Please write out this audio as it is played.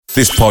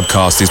This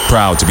podcast is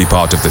proud to be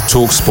part of the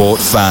TalkSport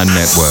Fan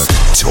Network.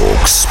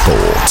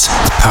 TalkSport.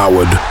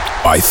 Powered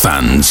by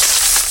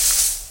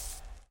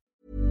fans.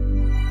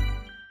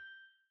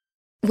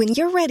 When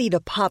you're ready to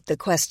pop the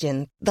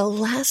question, the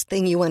last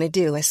thing you want to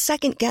do is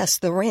second-guess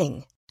the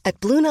ring. At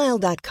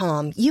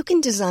BlueNile.com, you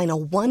can design a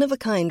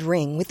one-of-a-kind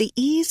ring with the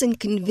ease and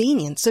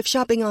convenience of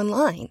shopping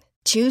online.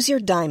 Choose your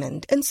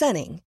diamond and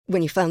setting.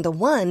 When you find the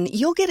one,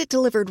 you'll get it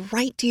delivered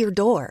right to your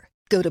door.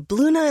 Go to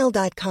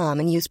BlueNile.com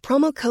and use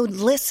promo code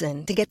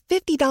LISTEN to get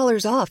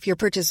 $50 off your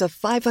purchase of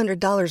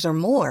 $500 or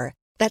more.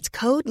 That's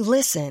code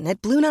LISTEN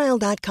at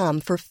BlueNile.com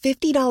for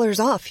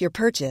 $50 off your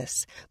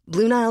purchase.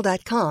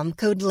 BlueNile.com,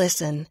 code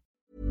LISTEN.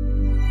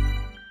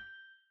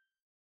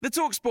 The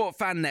TalkSport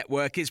Fan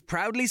Network is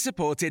proudly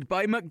supported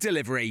by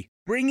McDelivery,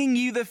 bringing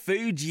you the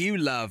food you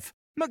love.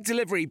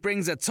 McDelivery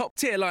brings a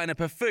top-tier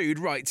lineup of food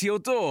right to your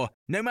door.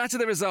 No matter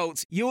the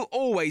result, you'll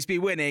always be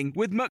winning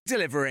with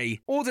McDelivery.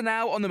 Order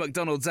now on the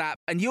McDonald's app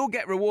and you'll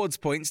get rewards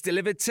points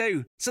delivered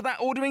too. So that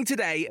ordering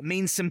today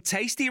means some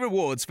tasty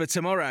rewards for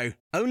tomorrow.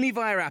 Only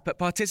via app at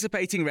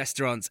participating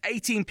restaurants.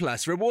 18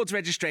 plus. Rewards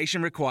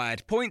registration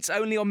required. Points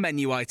only on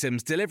menu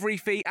items. Delivery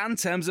fee and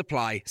terms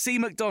apply. See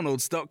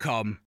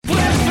mcdonalds.com.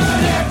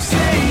 Brentford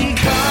FC,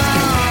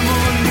 come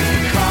on,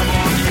 you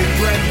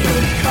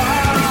Brentford, come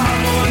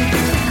on,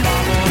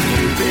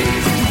 you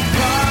Bees,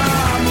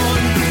 come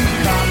on,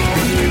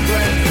 you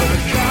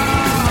Brentford,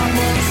 come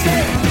on, say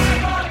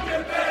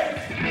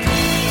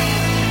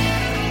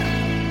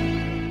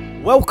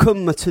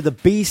Welcome to the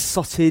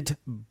Beesotted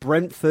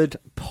Brentford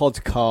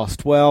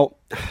podcast. Well,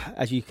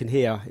 as you can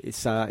hear,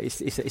 it's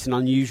an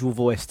unusual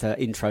voice to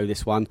intro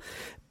this one.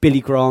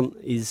 Billy Grant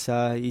he's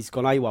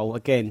gone AWOL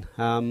again.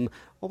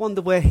 I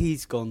wonder where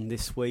he's gone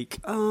this week.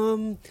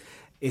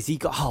 Is he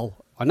got? Oh,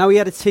 I know he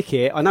had a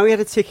ticket. I know he had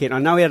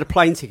a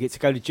plane ticket to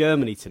go to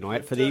Germany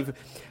tonight for the.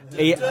 But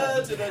he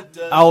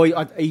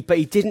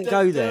didn't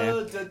go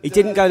there. He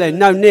didn't go there.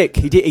 No, Nick,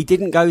 he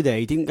didn't go there.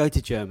 He didn't go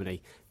to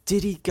Germany.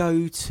 Did he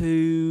go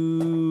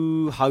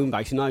to home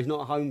base? No, he's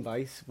not a home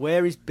base.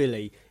 Where is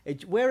Billy?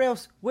 Where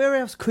else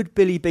could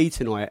Billy be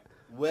tonight?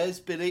 Where's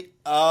Billy?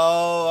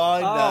 Oh, I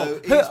know.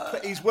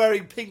 He's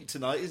wearing pink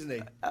tonight, isn't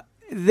he?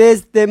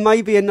 There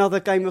may be another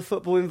game of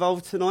football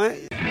involved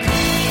tonight.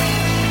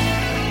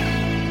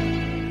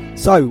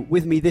 So,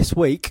 with me this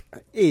week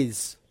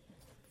is,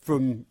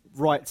 from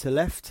right to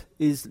left,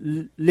 is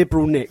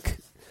Liberal Nick.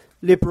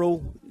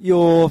 Liberal,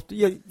 you're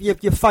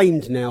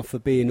famed now for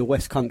being a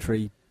West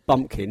Country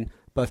bumpkin,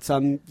 but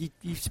you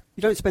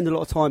don't spend a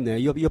lot of time there.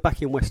 You're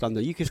back in West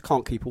London. You just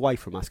can't keep away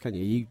from us, can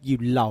you? You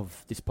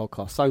love this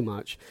podcast so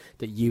much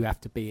that you have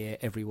to be here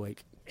every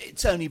week.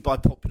 It's only by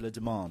popular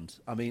demand.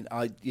 I mean,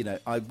 I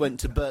went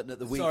to Burton at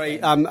the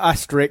weekend. Sorry,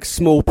 asterisk,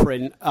 small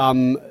print.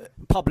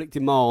 Public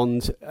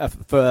demand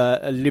for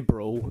a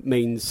Liberal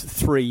means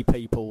 3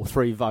 people,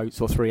 3 votes,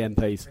 or 3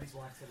 MPs.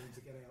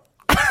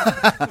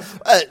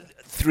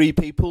 3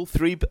 people,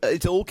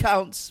 it all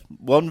counts.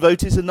 1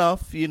 vote is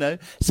enough,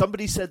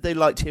 Somebody said they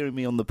liked hearing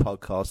me on the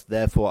podcast,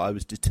 therefore I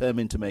was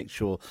determined to make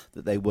sure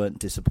that they weren't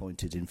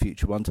disappointed in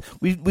future ones.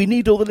 We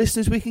need all the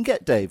listeners we can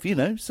get, Dave,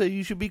 so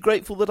you should be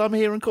grateful that I'm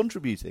here and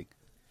contributing.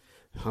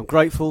 I'm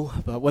grateful,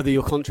 but whether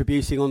you're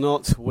contributing or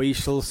not, we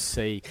shall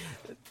see.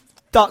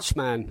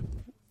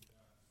 Dutchman,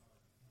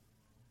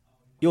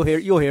 you're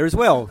here as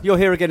well. You're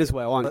here again as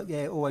well, aren't you?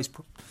 Yeah, always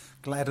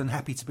glad and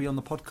happy to be on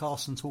the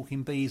podcast and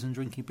talking bees and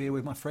drinking beer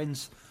with my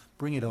friends.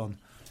 Bring it on.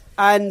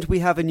 And we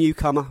have a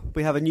newcomer.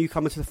 We have a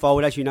newcomer to the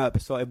fold. As you know, at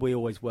Beesotted, we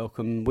always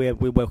welcome. We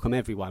welcome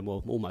everyone.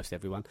 Well, almost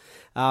everyone.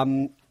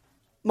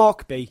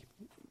 Mark B.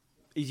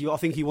 I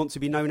think he wants to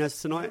be known as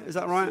tonight. Is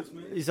that right?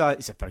 It's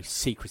a very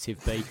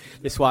secretive B,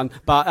 this one.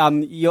 But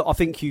I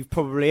think you've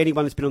probably,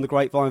 anyone that's been on the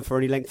grapevine for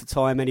any length of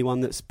time,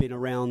 anyone that's been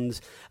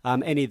around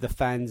any of the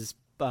fans'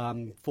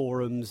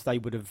 forums, they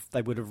would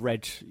have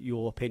read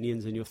your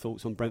opinions and your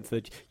thoughts on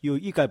Brentford.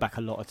 You go back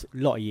a lot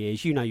of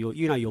years. You know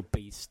your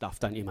Bees stuff,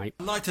 don't you, mate?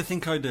 I'd like to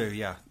think I do.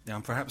 Yeah.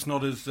 I'm perhaps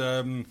not as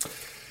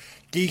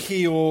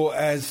geeky or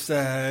as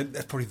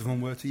that's probably the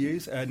wrong word to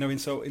use. No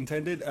insult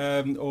intended.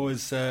 Or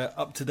as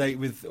up to date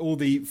with all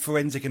the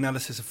forensic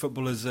analysis of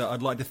football as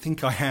I'd like to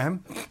think I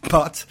am.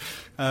 But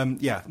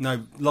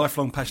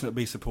lifelong passionate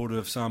Bees supporter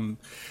of some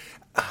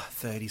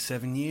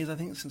 37 years, I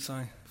think, since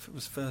I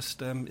was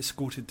first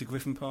escorted to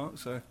Griffin Park.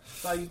 So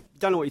you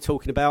don't know what you're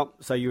talking about.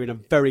 So you're in a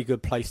very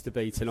good place to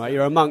be tonight.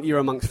 You're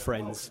amongst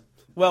friends.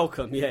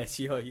 Welcome. Yes,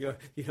 you're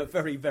a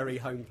very, very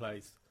home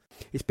place.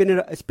 It's been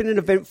an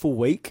eventful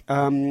week.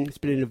 It's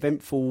been an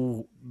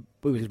eventful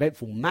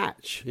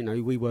match.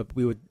 We were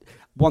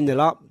 1-0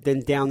 up,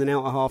 then down and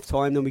out at half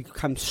time. Then we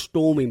came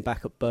storming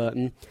back at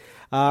Burton.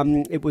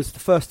 It was the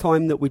first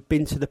time that we'd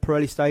been to the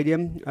Pirelli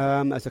Stadium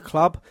as a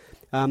club.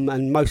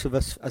 And most of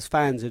us as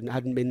fans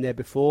hadn't been there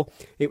before.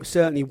 It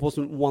certainly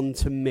wasn't one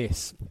to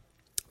miss.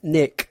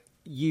 Nick,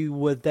 you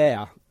were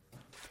there.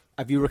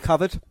 Have you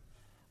recovered?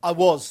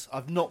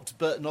 I've knocked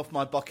Burton off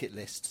my bucket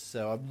list,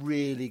 so I'm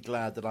really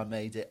glad that I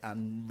made it,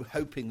 and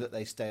hoping that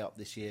they stay up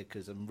this year,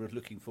 because I'm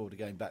looking forward to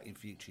going back in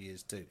future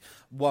years too.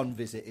 One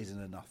visit isn't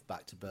enough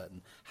back to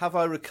Burton. Have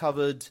I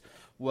recovered?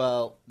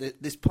 Well,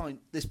 this pint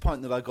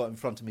that I got in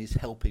front of me is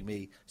helping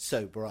me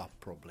sober up,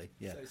 probably.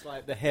 Yeah, so it's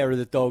like the hair of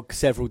the dog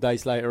several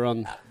days later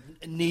on.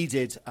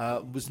 Needed.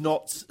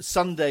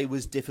 Sunday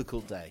was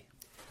difficult day.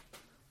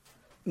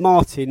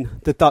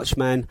 Martin, the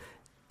Dutchman,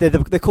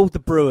 they're called the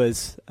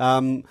Brewers.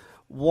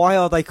 Why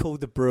are they called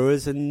the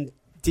Brewers, and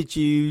did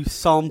you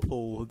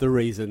sample the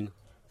reason?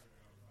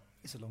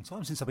 It's a long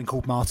time since I've been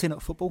called Martin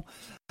at football.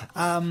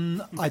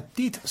 I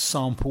did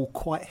sample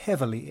quite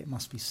heavily, it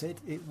must be said.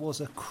 It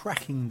was a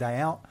cracking day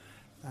out.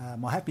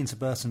 I have been to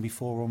Burton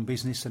before on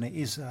business, and it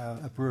is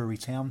a brewery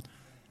town.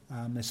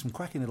 There's some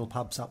cracking little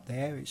pubs up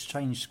there. It's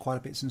changed quite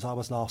a bit since I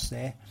was last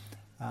there.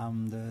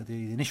 The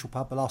initial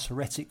pub, the Last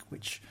Heretic,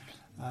 which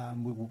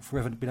will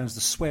forever be known as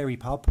the Sweary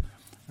pub,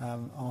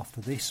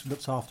 after this,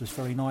 looked after us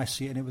very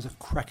nicely, and it was a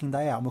cracking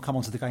day out, and we'll come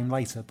on to the game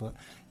later, but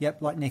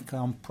yep, like Nick,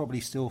 I'm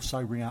probably still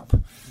sobering up.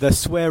 The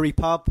Sweary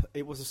pub,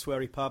 it was a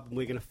Sweary pub, and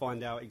we're going to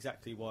find out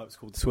exactly why it was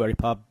called the Sweary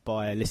pub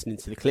by listening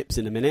to the clips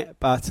in a minute.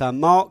 But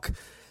Mark,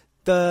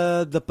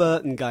 the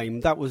Burton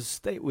game, it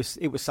was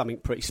something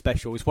pretty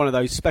special. It's one of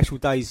those special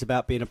days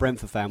about being a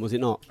Brentford fan, was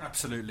it not?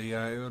 Absolutely,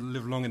 it will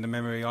live long in the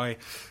memory. I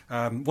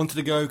wanted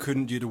to go,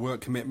 couldn't due to work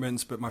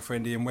commitments, but my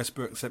friend Ian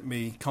Westbrook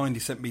kindly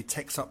sent me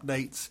text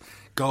updates.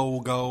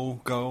 Goal,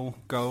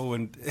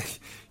 and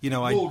you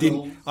know, at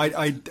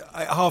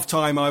half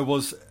time I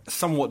was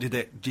somewhat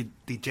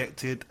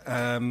dejected,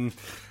 and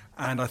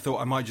I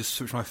thought I might just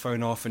switch my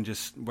phone off and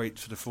just wait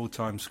for the full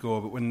time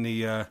score. But when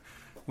the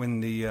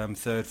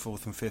third,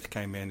 fourth, and fifth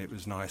came in, it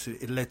was nice.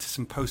 It led to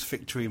some post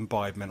victory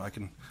imbibement. I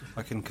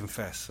can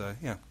confess. So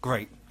yeah,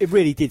 great. It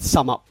really did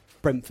sum up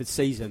Brentford's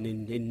season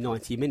in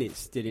 90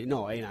 minutes, did it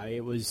not? You know,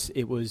 it was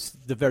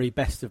the very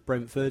best of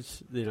Brentford,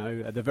 you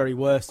know, the very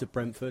worst of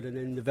Brentford, and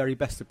then the very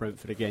best of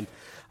Brentford again.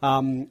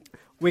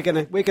 We're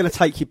gonna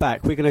take you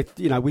back. We're gonna,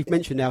 you know, we've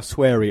mentioned how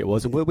sweary it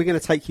was, and we're gonna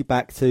take you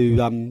back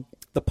to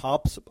the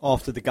pubs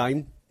after the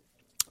game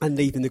and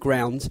leaving the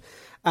ground,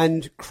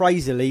 and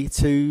crazily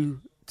to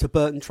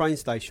Burton train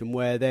station,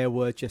 where there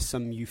were just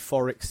some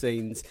euphoric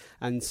scenes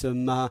and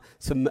some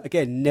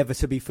again never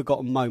to be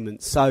forgotten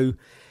moments. So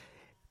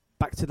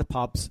back to the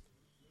pubs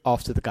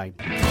after the game.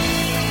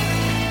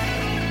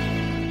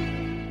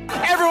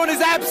 Everyone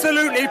is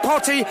absolutely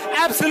potty,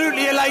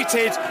 absolutely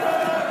elated.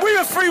 We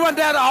were 3-1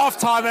 down at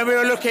half-time and we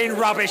were looking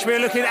rubbish, we were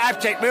looking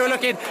abject, we were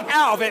looking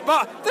out of it.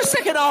 But the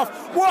second half,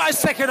 what a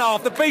second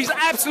half. The Bees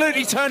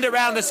absolutely turned it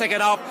around the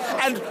second half.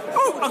 And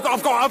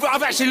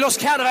I've actually lost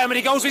count of how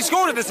many goals we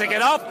scored in the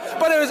second half.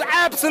 But it was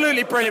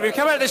absolutely brilliant. We've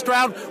come out of this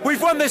ground,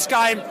 we've won this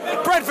game.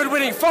 Brentford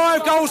winning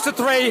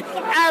 5-3.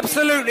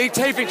 Absolutely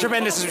teething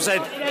tremendous, as we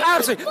said.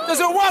 Absolutely. It was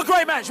a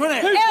great match,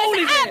 wasn't it? It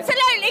was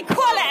absolutely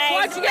quality.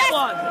 Why'd you get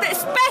one?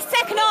 Best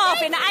second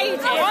half in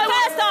ages.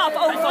 First half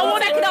awful,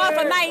 second half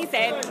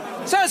amazing.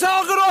 So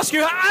I'm going to ask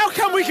you, how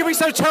come we can be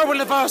so terrible in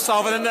the first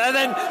half and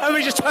then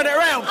we just turn it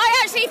around?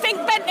 I actually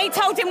think Bentley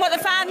told him what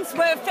the fans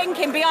were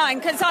thinking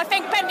behind, because I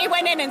think Bentley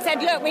went in and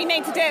said, look, we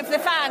need to do it for the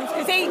fans,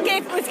 because he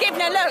was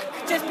given a look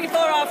just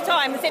before half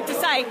time as if to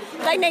say,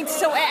 they need to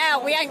sort it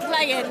out, we ain't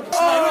playing.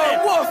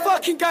 Oh, what a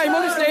fucking game,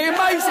 honestly,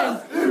 amazing.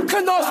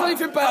 Couldn't ask for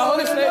anything better,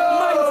 honestly,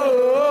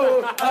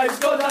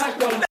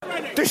 amazing.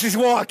 This is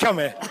why I come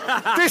here.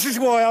 This is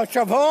why I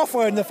travel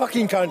halfway in the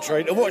fucking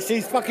country to watch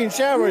these fucking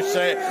showers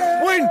set.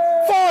 Win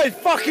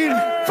 5-3!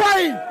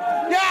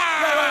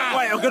 Yeah!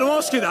 Wait, I'm going to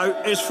ask you though,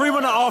 it was 3-1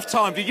 at half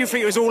time. Did you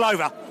think it was all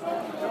over?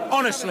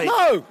 Honestly?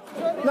 No,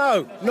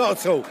 not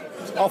at all.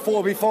 I thought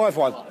it'd be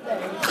 5-1.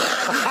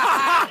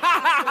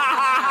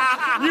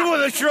 You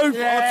want the truth?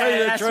 Yeah, I'll tell you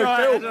the truth,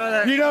 right, Bill.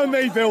 right. You know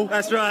me, Bill.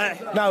 That's right.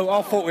 No,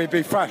 I thought we'd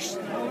be thrashed.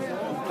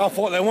 I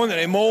thought they wanted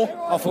it more.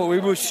 I thought we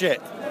was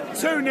shit.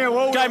 2-0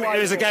 all the way.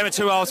 It was a game of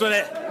 2 halves,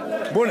 wasn't it?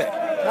 Wasn't it?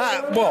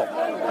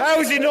 How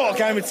is it not a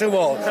game of 2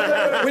 halves?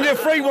 When you're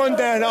 3-1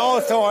 down at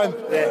half time,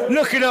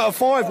 looking at a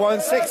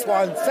 5-1,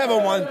 6-1,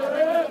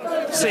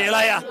 7-1. See you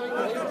later.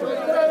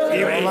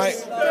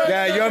 Mate.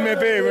 Yeah, you owe me a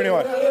beer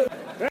anyway.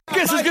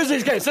 Guess as good as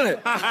it gets, isn't it?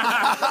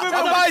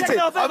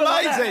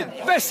 Amazing.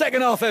 Best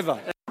second half ever.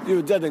 You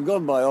were dead and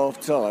gone by half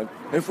time.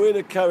 If we'd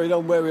have carried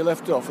on where we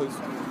left off in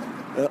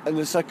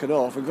the second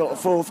half and got a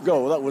fourth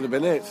goal, that would have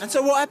been it. And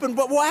so what happened?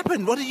 What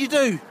happened? What did you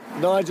do?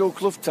 Nigel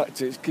Clough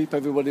tactics, keep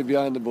everybody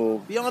behind the ball.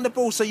 Behind the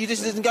ball, so you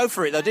just didn't go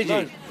for it though, did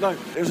you? No,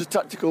 it was a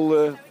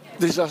tactical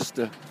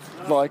disaster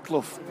by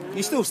Clough.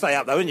 You still stay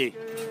up though, wouldn't you?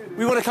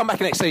 We want to come back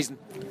next season.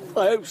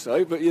 I hope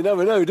so, but you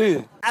never know, do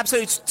you?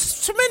 Absolutely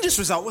tremendous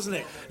result, wasn't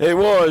it? It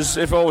was,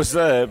 if I was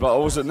there, but I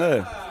wasn't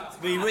there.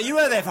 You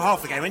were there for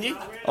half the game, weren't you?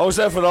 I was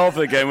there for half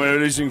the game when we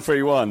were losing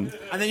 3-1.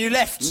 And then you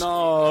left?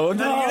 No,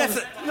 Billy.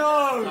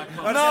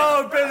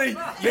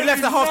 You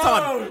left at half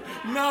time?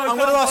 No, I'm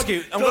going to ask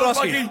you.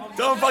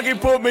 Don't fucking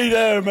put me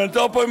there, man.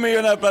 Don't put me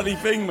on that bloody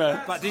thing,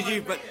 man. But did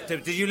you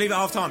leave at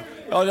half time?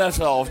 Oh, that's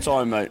at half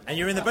time, mate. And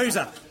you're in the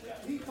boozer?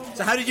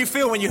 So how did you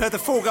feel when you heard the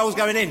 4 goals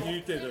going in?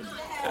 You didn't.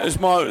 It's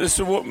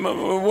the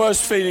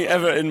worst feeling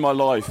ever in my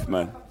life,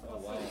 man.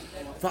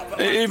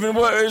 Even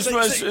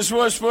worse, it's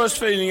worst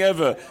feeling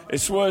ever.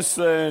 It's worse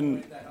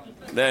than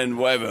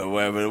whatever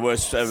the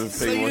worst ever feeling.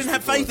 So you was didn't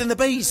have before. faith in the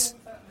Bees?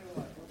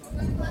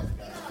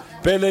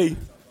 Billy,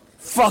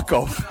 fuck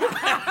off.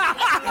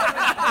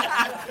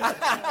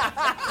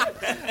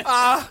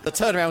 The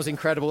turnaround was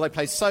incredible. They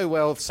played so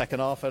well second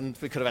half, and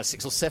we could have had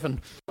 6 or 7.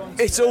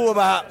 It's all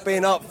about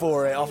being up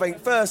for it. I think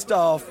first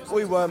half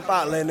we weren't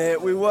battling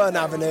it, we weren't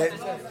having it.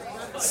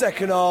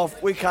 Second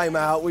half we came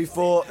out, we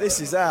thought this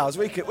is ours.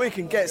 We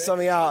can get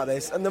something out of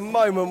this. And the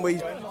moment we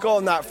got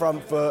on that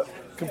front foot,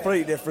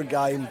 completely different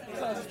game.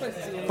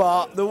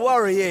 But the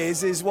worry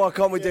is why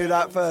can't we do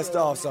that first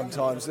half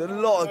sometimes?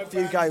 A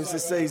few games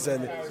this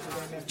season.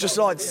 Just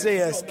like to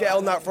see us get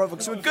on that front foot,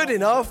 because we're good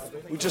enough.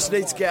 We just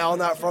need to get on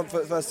that front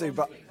foot first two.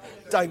 But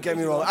don't get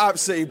me wrong,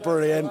 absolutely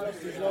brilliant.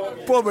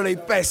 Probably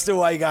best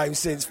away game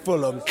since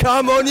Fulham.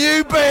 Come on,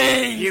 you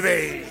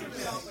Bees!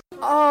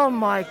 Oh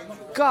my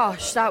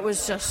gosh, that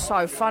was just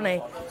so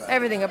funny.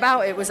 Everything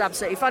about it was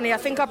absolutely funny. I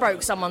think I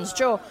broke someone's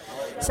jaw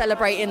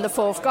celebrating the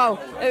 4th goal.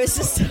 It was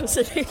just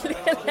absolutely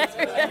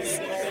hilarious.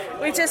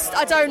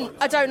 I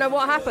don't know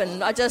what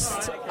happened.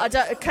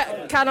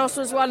 Canos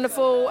was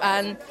wonderful,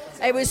 and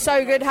it was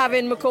so good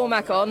having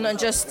McCormack on, and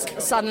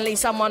just suddenly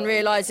someone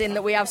realising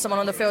that we have someone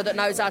on the field that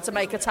knows how to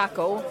make a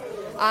tackle.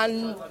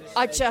 And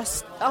I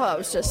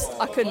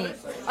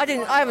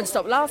haven't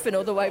stopped laughing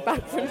all the way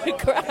back from the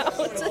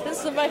crowd.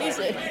 It's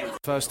amazing.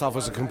 First half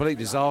was a complete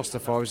disaster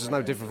for us. It's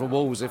no different from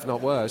Wolves, if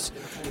not worse.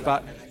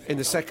 But in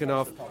the second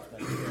half,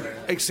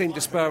 it seemed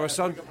to spur us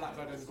on.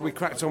 We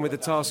cracked on with the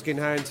task in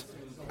hand,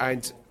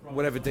 and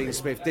whatever Dean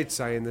Smith did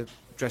say in the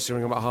dressing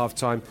room at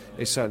half-time,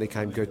 it certainly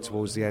came good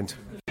towards the end.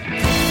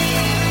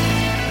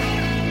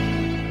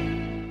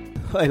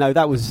 You know,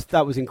 that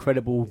was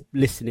incredible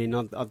listening.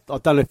 I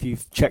don't know if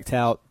you've checked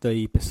out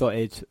the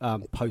Beesotted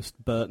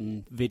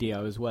post-Burton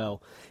video as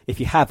well.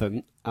 If you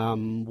haven't,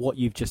 what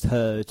you've just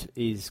heard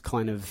is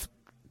kind of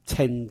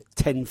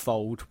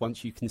tenfold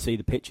once you can see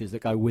the pictures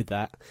that go with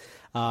that.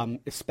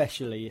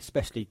 Especially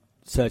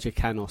Sergio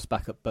Canos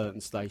back at Burton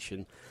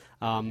Station.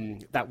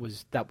 That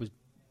was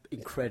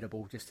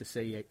incredible just to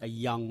see a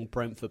young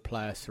Brentford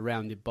player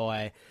surrounded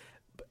by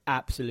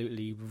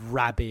absolutely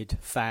rabid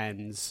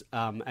fans,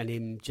 and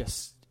him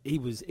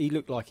he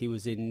looked like he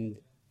was in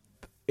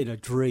a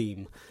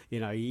dream. You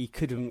know, he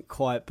couldn't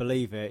quite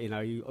believe it. You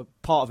know,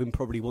 part of him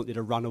probably wanted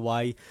to run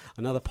away,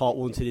 another part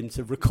wanted him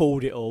to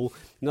record it all,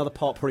 another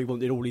part probably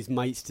wanted all his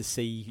mates to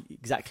see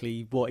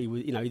exactly what he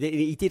was. You know,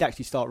 he did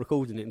actually start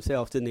recording it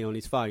himself, didn't he, on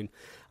his phone?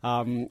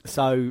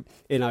 So,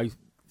 you know,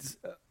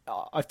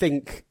 I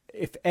think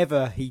if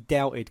ever he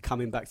doubted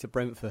coming back to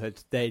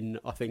Brentford, then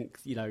I think,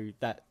 you know,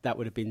 that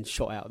would have been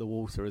shot out of the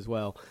water as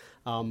well.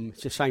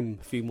 It's a shame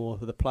a few more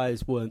of the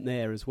players weren't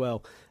there as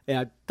well. You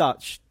know,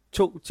 Dutch,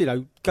 talk, you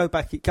know, go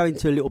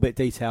into a little bit of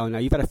detail. Now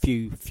you've had a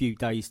few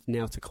days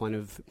now to kind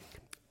of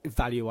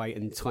evaluate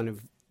and kind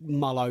of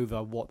mull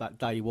over what that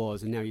day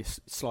was, and now you're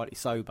slightly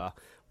sober.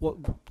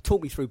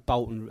 Talk me through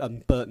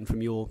Burton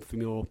from your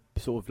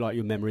sort of like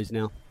your memories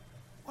now.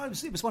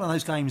 It was one of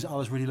those games I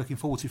was really looking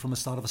forward to from the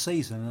start of the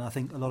season, and I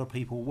think a lot of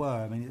people were.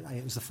 I mean,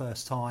 it was the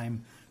first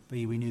time.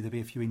 B, we knew there'd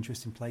be a few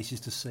interesting places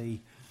to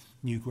see,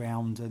 new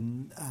ground,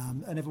 and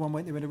everyone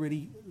went there in a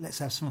really let's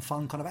have some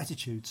fun kind of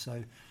attitude.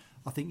 So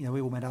I think, you know,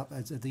 we all met up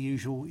as the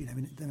usual. You know,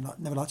 we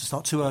never like to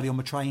start too early on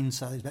the train,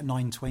 so it was about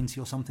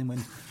 9:20 or something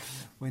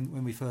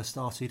when we first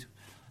started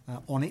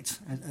on it,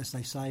 as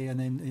they say. And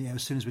then, you know,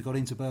 as soon as we got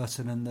into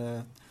Burton and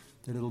the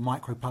little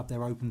micro pub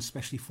there opened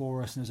especially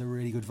for us, and there's a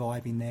really good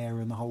vibe in there,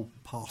 and the whole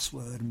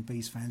password and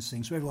Bees fans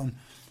thing. So everyone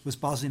was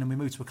buzzing, and we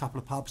moved to a couple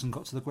of pubs and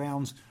got to the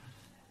grounds,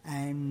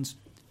 and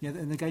you know,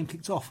 and the game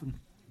kicked off. And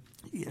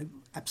you know,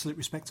 absolute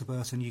respect to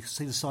Burton. You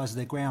see the size of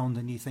their ground,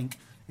 and you think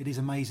it is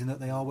amazing that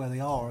they are where they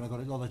are. And I've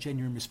got a lot of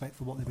genuine respect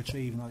for what they've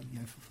achieved. And you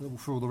know,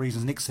 for all the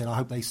reasons Nick said, I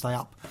hope they stay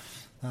up.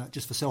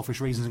 Just for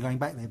selfish reasons and going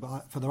back there,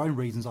 but for their own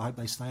reasons, I hope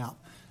they stay up.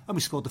 And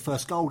we scored the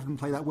first goal, didn't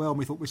play that well, and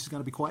we thought this is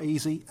going to be quite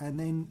easy, and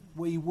then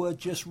we were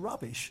just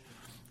rubbish.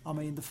 I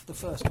mean, the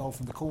first goal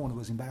from the corner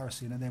was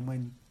embarrassing, and then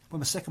when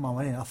the second one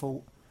went in, I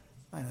thought,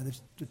 you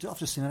know, I've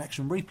just seen an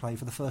action replay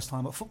for the first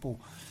time at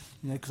football,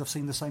 you know, because I've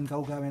seen the same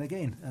goal go in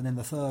again. And then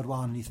the third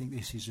one, you think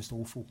this is just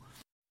awful.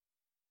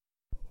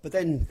 But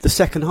then the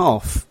second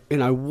half, you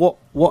know, what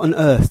on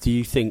earth do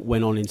you think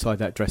went on inside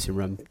that dressing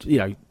room? You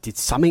know, do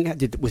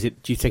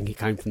you think it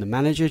came from the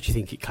manager? Do you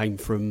think it came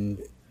from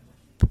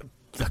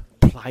the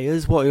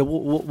players?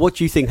 What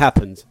do you think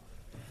happened?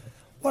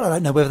 Well, I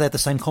don't know whether they had the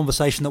same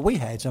conversation that we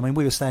had. I mean,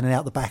 we were standing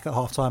out the back at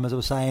half-time, as I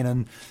was saying,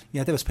 and you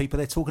know, there was people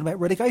there talking about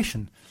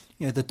relegation.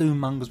 You know, the doom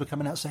mongers were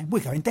coming out saying,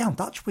 "We're going down,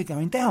 Dutch. We're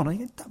going down." And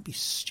you go, don't be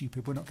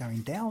stupid. We're not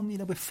going down. You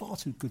know, we're far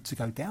too good to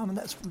go down. And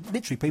that's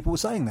literally people were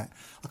saying that.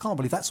 I can't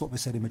believe that's what we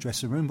said in the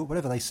dressing room. But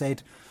whatever they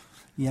said,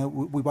 you know,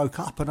 we woke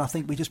up, and I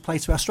think we just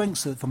played to our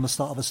strengths from the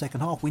start of the second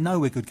half. We know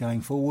we're good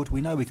going forward.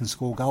 We know we can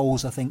score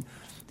goals. I think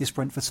this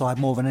Brentford side,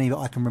 more than any that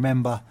I can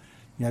remember,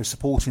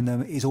 supporting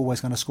them is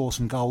always going to score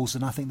some goals,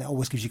 and I think that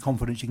always gives you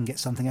confidence you can get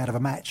something out of a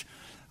match.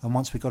 And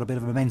once we got a bit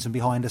of momentum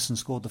behind us and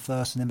scored the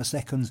first and then the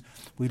second,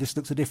 we just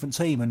looked a different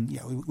team, and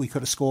we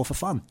could have scored for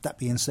fun. That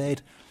being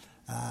said,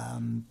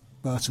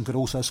 Burton could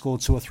also have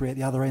scored 2 or 3 at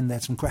the other end. They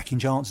had some cracking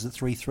chances at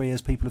 3-3,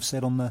 as people have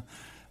said on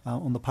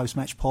the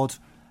post-match pod,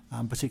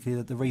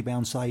 particularly the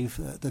rebound save.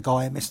 The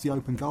guy missed the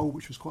open goal,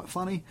 which was quite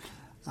funny.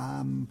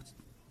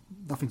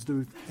 Nothing to do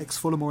with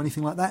ex-Fulham or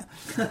anything like that.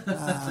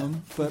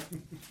 But,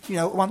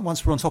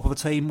 once we're on top of a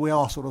team, we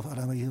are sort of,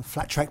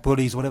 flat-track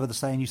bullies, or whatever the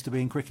saying used to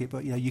be in cricket.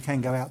 But, you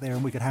can go out there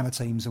and we could hammer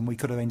teams, and we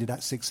could have ended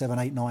at 6, 7,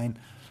 8, 9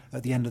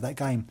 at the end of that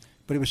game.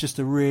 But it was just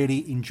a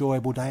really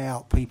enjoyable day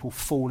out. People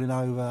falling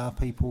over,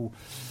 people,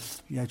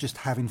 just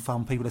having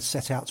fun. People had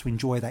set out to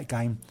enjoy that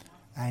game,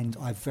 and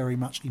I very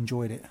much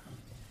enjoyed it.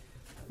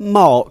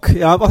 Mark,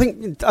 I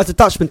think as a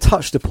Dutchman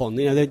touched upon,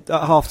 at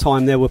half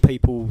time there were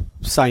people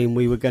saying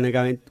we were going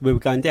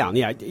down.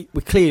 Yeah,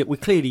 we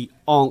clearly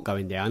aren't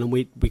going down, and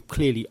we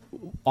clearly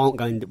aren't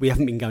going. We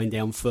haven't been going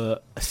down for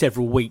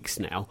several weeks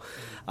now.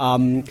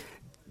 Do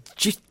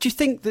you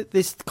think that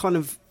this kind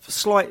of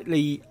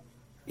slightly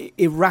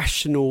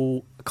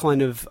irrational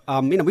kind of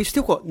we've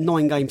still got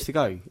 9 games to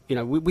go.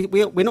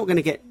 We're not going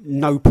to get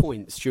no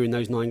points during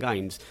those 9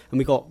 games, and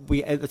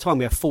at the time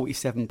we have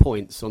 47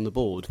 points on the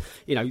board.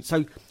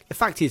 So the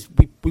fact is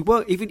we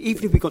weren't even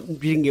if we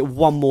didn't get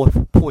one more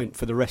point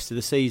for the rest of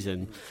the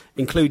season,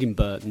 including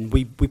Burton,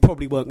 we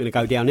probably weren't going to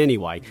go down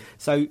anyway.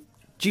 So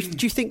do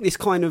you think this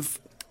kind of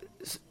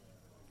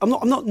I'm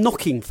not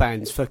knocking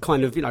fans for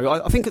kind of,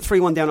 I think at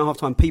 3-1 down at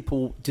half-time,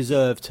 people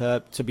deserve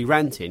to be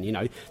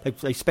ranting.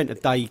 They spent a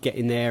day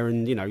getting there,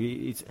 and,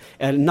 it's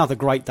another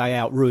great day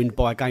out ruined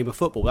by a game of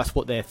football. That's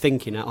what they're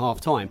thinking at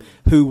half-time.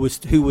 Who was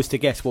to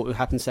guess what would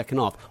happen second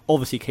half?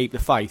 Obviously keep the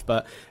faith,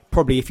 but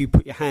probably if you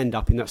put your hand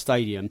up in that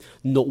stadium,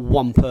 not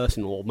one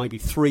person or maybe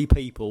 3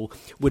 people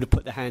would have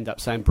put their hand up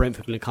saying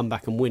Brentford are going to come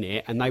back and win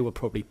it, and they were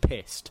probably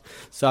pissed.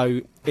 So,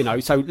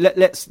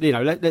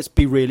 let's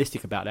be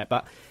realistic about that.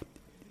 But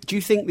do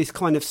you think this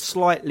kind of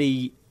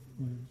slightly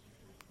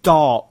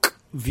dark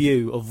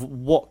view of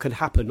what could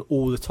happen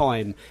all the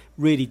time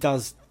really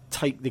does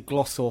take the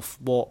gloss off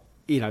what,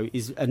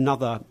 is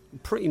another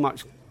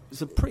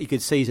it's a pretty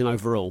good season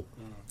overall?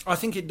 I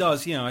think it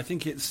does, yeah. I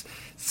think it's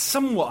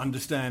somewhat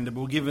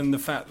understandable given the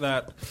fact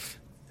that,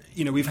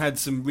 we've had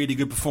some really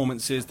good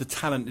performances. The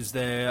talent is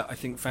there. I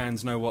think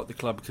fans know what the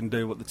club can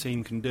do, what the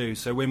team can do.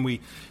 So when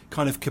we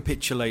kind of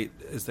capitulate,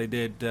 as they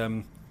did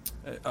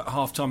at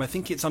half-time, I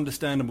think it's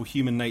understandable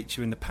human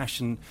nature and the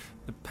passion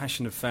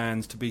of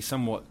fans to be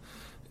somewhat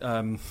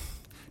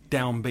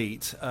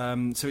downbeat.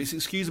 So it's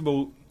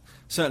excusable.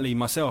 Certainly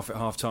myself at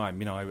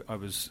half-time, I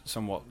was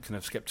somewhat kind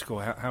of sceptical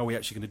how are we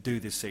actually going to do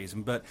this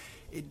season, but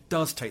it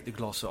does take the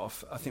gloss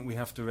off. I think we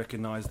have to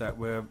recognise that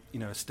we're,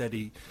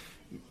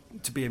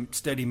 to be a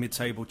steady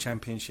mid-table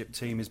championship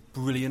team is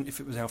brilliant. If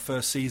it was our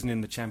first season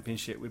in the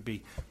championship, we'd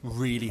be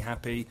really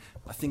happy.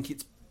 I think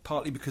it's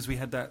partly because we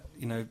had that,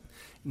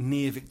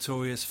 near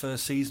victorious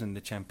first season in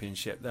the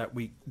championship that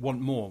we want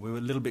more. We were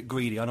a little bit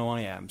greedy. I know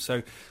I am.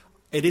 So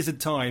it is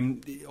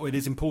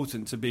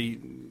important to be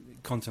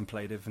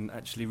contemplative and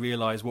actually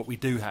realise what we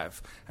do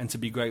have and to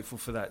be grateful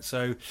for that.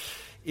 So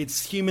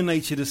it's human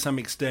nature to some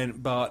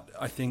extent, but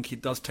I think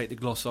it does take the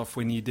gloss off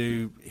when you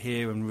do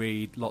hear and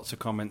read lots of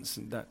comments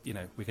that,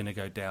 we're going to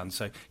go down.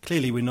 So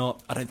clearly we're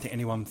not. I don't think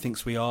anyone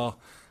thinks we are,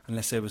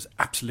 unless there was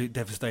absolute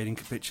devastating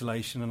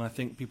capitulation, and I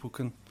think people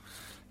can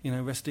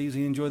rest easy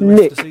and enjoy the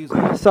rest of the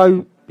season.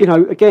 So,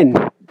 again,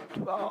 at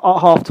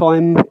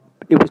half-time,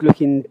 it was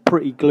looking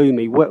pretty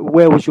gloomy.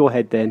 Where was your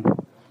head then?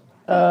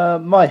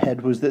 My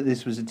head was that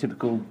this was a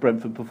typical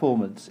Brentford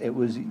performance.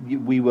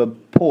 We were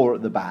poor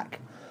at the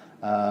back.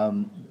 A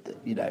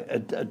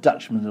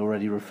Dutchman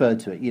already referred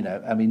to it.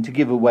 To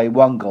give away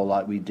 1 goal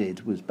like we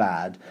did was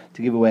bad.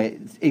 To give away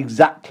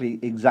exactly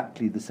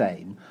the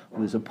same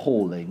was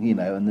appalling.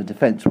 And the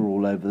defence were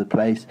all over the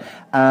place.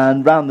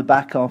 And round the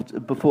back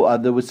before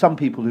there were some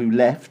people who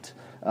left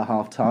at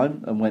half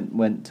time and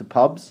went to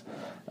pubs.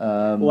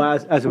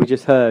 As we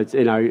just heard,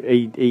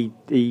 he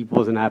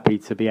wasn't happy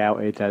to be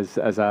outed as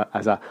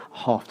a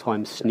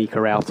half-time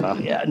sneaker outer.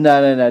 Yeah,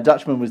 no.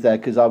 Dutchman was there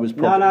because I was.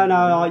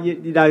 No.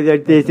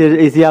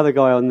 There's the other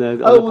guy on the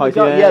post.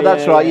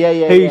 That's right.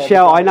 Yeah. Who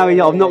shout? I know.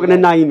 I'm not going to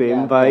name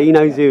him, but he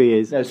knows who he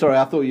is. No, sorry.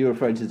 I thought you were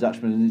referring to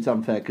Dutchman, and it's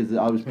unfair because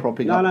I was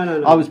propping up.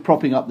 No. I was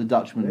propping up the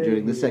Dutchman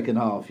during the second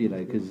half.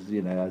 Because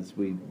as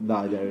we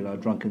lie there in our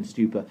drunken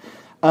stupor.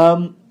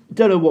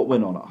 Don't know what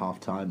went on at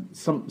half-time.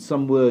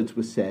 Some words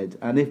were said,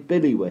 and if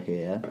Billy were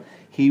here,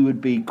 he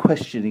would be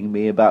questioning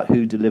me about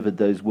who delivered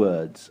those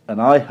words.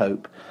 And I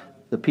hope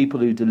the people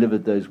who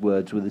delivered those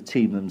words were the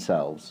team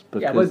themselves,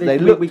 because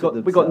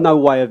we got no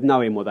way of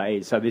knowing what that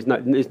is. So there's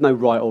no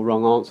right or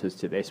wrong answers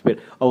to this. But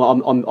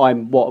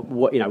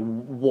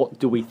what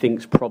do we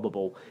think's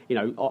probable?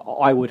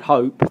 I would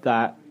hope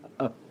that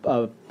a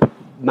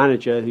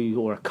manager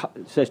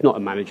so it's not a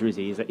manager, is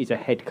he? He's a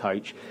head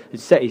coach.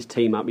 Has set his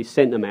team up. He's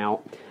sent them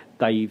out.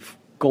 They've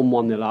gone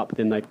 1-0 up,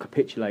 then they've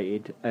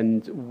capitulated,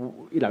 and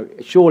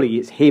surely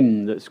it's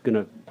him that's going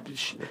to,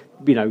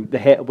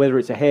 whether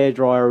it's a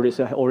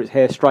hairdryer or it's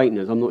hair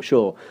straighteners, I'm not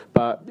sure.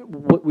 But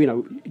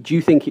do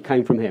you think it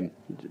came from him?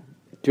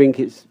 Do you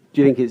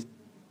think it's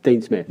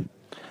Dean Smith?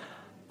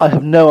 I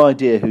have no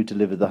idea who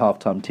delivered the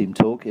halftime team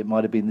talk. It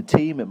might have been the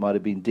team, it might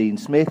have been Dean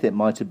Smith, it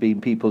might have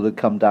been people that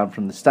come down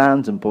from the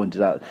stands and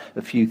pointed out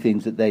a few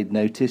things that they'd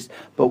noticed.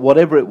 But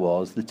whatever it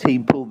was, the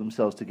team pulled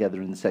themselves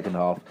together in the second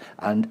half.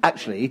 And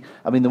actually,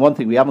 the one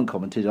thing we haven't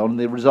commented on,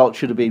 the result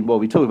should have been,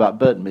 we talk about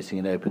Burton missing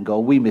an open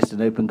goal, we missed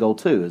an open goal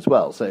too as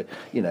well. So,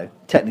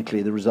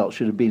 technically the result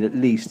should have been at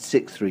least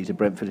 6-3 to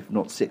Brentford, if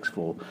not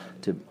 6-4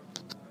 to...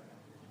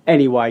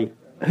 Anyway,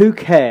 who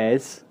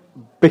cares?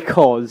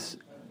 Because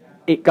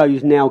it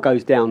goes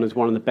down as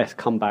one of the best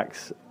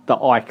comebacks that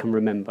I can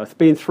remember. It's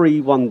being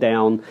 3-1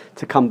 down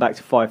to come back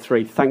to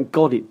 5-3. Thank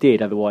God it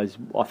did. Otherwise,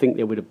 I think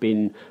there would have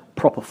been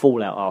proper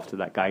fallout after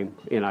that game.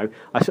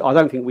 I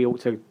don't think we ought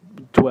to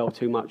dwell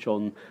too much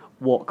on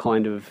what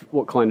kind of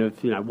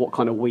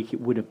week it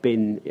would have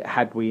been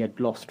had we had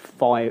lost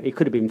 5. It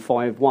could have been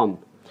 5-1.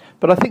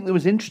 But I think there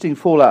was interesting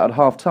fallout at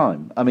half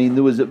time.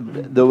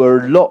 There were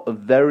a lot of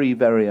very,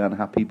 very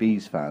unhappy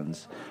Bees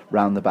fans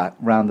round the back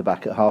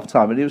at half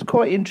time, and it was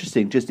quite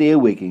interesting, just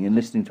earwigging and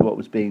listening to what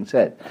was being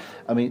said.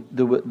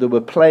 There were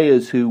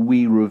players who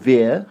we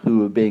revere who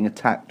were being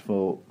attacked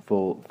for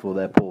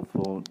their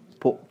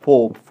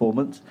poor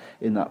performance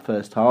in that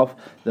first half.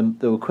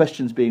 There were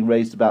questions being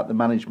raised about the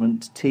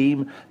management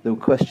team. There were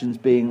questions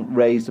being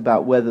raised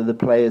about whether the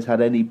players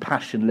had any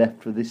passion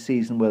left for this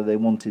season, whether they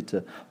wanted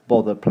to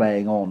bother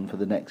playing on for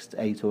the next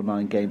 8 or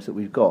 9 games that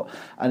we've got.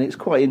 And it's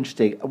quite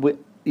interesting.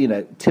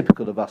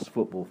 Typical of us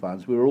football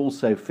fans, we're all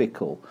so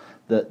fickle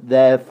that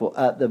therefore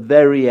at the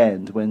very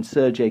end, when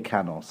Sergei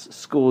Canos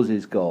scores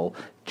his goal,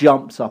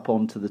 jumps up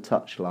onto the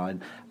touchline,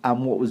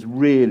 and what was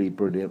really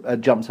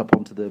brilliant, jumps up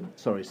onto the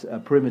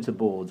perimeter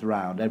boards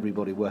around,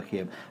 everybody working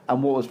him,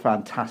 and what was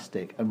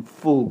fantastic, and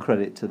full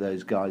credit to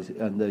those guys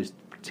and those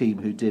team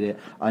who did it.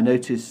 I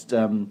noticed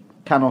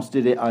Canos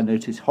did it, I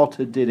noticed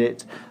Hotter did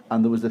it,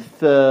 and there was a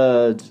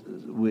third,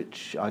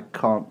 which I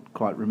can't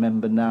quite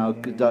remember now,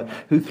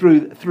 who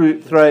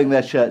throwing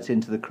their shirts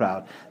into the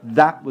crowd.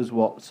 That was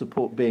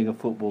what being a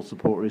football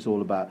supporter is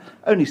all about.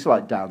 Only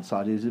slight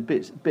downside, it was a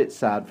bit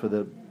sad for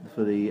the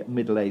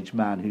middle-aged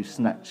man who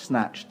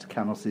snatched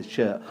Canos'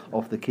 shirt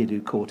off the kid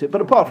who caught it. But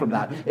apart from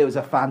that, it was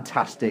a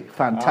fantastic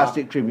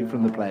tribute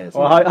from the players.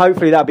 Well,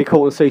 hopefully that'll be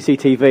caught on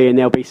CCTV and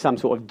there'll be some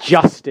sort of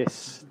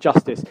justice.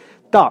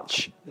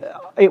 Dutch,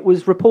 it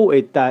was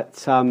reported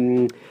that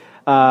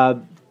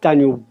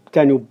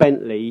Daniel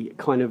Bentley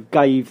kind of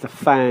gave the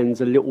fans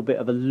a little bit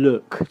of a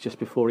look just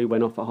before he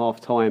went off at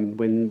half-time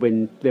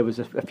when there was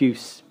a few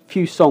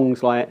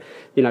songs like,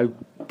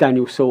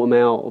 Daniel sort them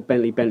out or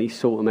Bentley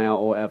sort them out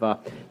or whatever.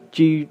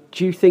 Do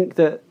you think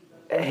that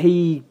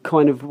he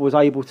kind of was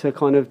able to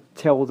kind of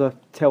tell the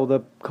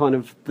kind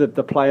of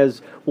the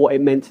players what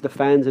it meant to the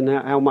fans and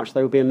how much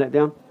they were being let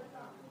down?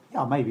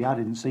 Yeah, maybe I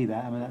didn't see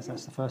that.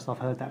 That's the first I've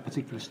heard that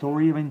particular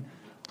story. I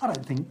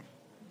don't think.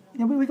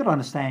 We've got to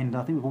understand.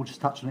 I think we've all just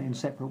touched on it in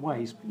separate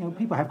ways.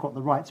 People have got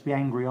the right to be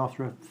angry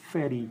after a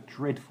fairly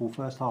dreadful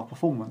first half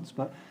performance,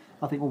 but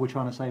I think all we're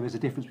trying to say is a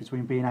difference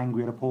between being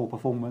angry at a poor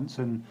performance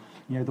and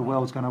the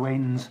world's going to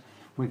end,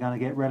 we're going to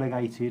get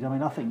relegated. I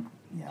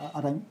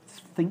don't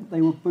think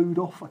they were booed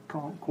off. I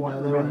can't quite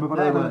remember, but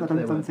I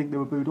don't think they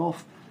were booed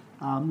off.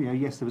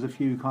 Yes, there was a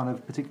few kind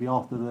of, particularly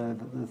after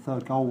the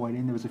third goal went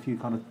in, there was a few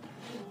kind of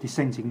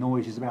dissenting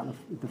noises about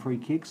the free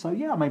kick. So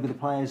maybe the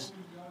players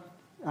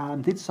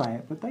did say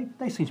it, but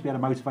they seem to be able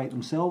to motivate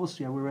themselves.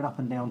 We're an up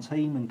and down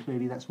team, and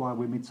clearly that's why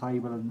we're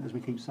mid-table, and as we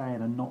keep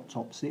saying, and not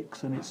top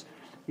 6. And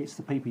it's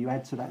the people you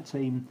add to that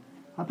team.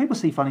 People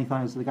see funny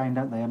things to the game,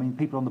 don't they?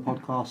 People on the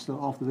podcast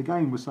after the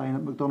game were saying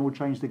that McDonald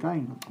changed the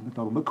game.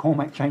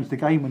 McCormack changed the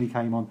game when he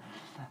came on.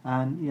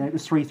 And it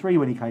was 3-3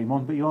 when he came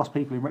on, but you ask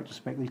people in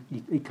retrospect,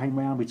 he came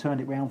round, we turned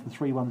it round from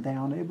 3-1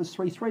 down, it was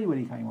 3-3 when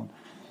he came on.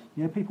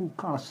 People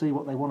kind of see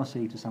what they want to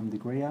see to some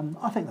degree, and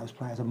I think those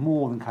players are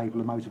more than capable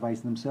of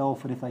motivating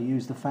themselves, and if they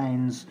use the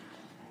fans'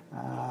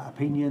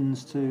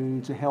 opinions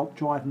to help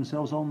drive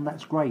themselves on,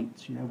 that's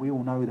great. We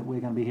all know that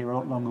we're going to be here a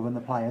lot longer than the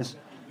players,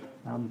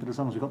 but as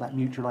long as we've got that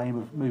mutual aim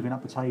of moving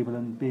up the table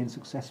and being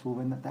successful,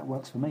 then that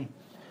works for me.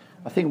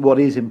 I think what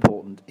is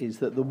important is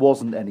that there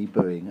wasn't any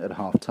booing at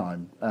half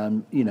time.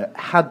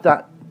 Had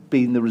that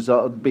been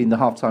the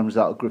half-time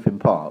result at Griffin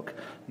Park,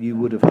 you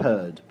would have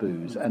heard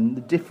boos. And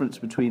the difference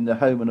between the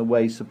home and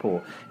away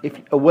support, if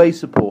away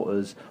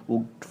supporters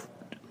will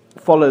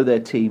follow their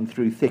team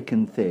through thick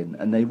and thin,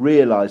 and they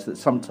realise that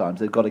sometimes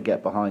they've got to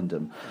get behind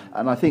them.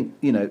 And I think,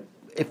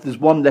 if there's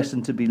one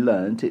lesson to be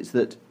learnt, it's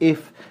that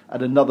if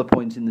at another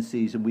point in the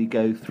season we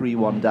go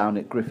 3-1 down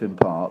at Griffin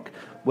Park,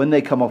 when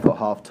they come off at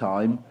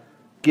half-time,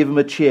 give them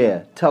a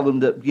cheer. Tell them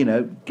that,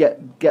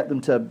 get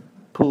them to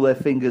pull their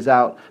fingers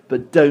out,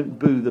 but don't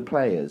boo the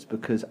players,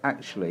 because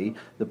actually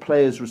the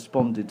players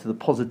responded to the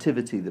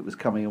positivity that was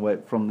coming away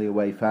from the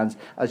away fans.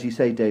 As you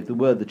say, Dave, there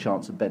were the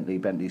chants of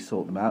Bentley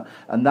sort them out,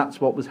 and that's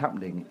what was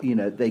happening. You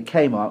know, they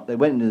came up, they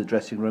went into the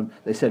dressing room,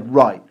 they said,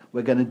 right,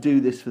 we're going to do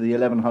this for the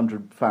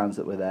 1,100 fans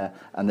that were there,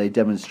 and they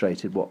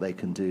demonstrated what they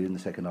can do in the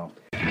second half.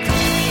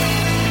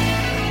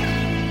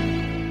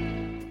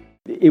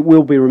 It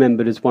will be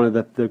remembered as one of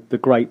the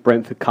great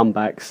Brentford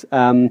comebacks.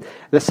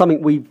 There's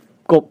something we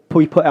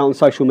put out on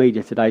social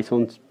media today,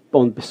 so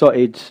on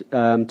Beesotted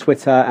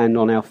Twitter and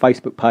on our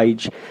Facebook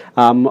page.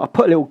 I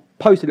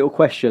posed a little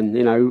question,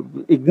 you know,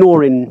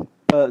 ignoring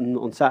Burton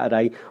on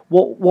Saturday,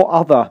 what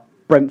other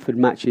Brentford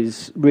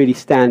matches really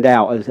stand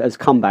out as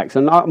comebacks?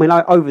 And I mean,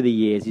 over the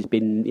years,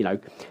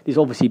 there's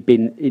obviously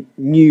been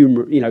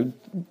numerous,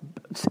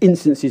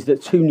 instances that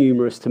are too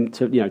numerous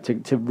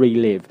to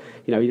relive.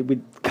 You know,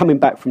 with coming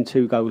back from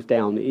 2 goals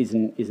down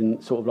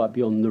isn't sort of like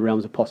beyond the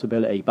realms of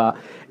possibility. But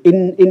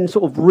in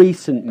sort of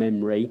recent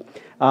memory,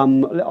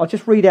 I'll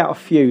just read out a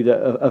few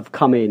that have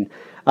come in.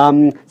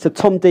 So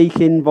Tom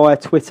Deakin via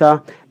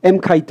Twitter,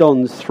 MK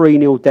Dons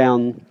 3-0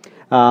 down.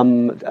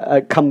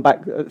 Come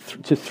back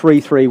to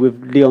 3-3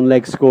 with Leon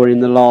Legg scoring in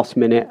the last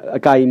minute. A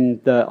game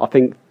that I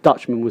think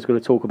Dutchman was going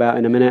to talk about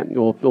in a minute,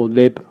 or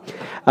Lib.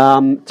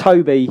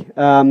 Toby,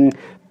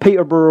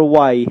 Peterborough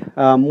away,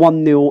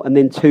 1-0 and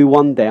then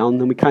 2-1 down,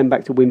 and we came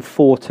back to win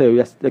 4-2.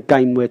 That's the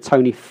game where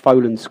Tony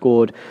Folan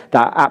scored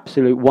that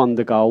absolute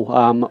wonder goal.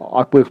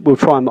 We'll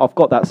try and I've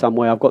got that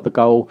somewhere. I've got the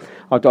goal.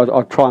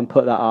 I'll try and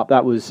put that up.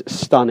 That was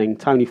stunning.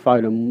 Tony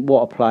Folan,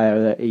 what a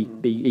player that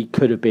he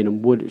could have been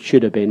and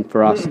should have been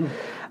for us.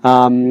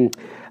 Paul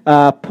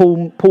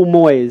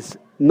Moyes,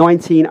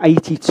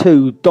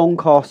 1982,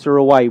 Doncaster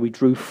away. We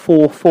drew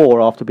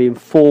 4-4 after being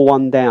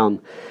 4-1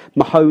 down.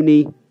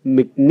 Mahoney,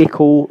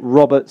 McNichol,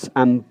 Roberts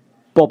and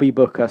Bobby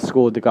Booker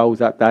scored the goals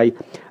that day.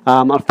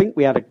 I think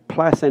we had a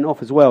player sent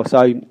off as well, so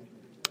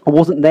I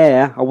wasn't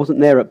there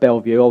at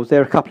Bellevue. I was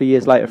there a couple of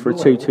years later for a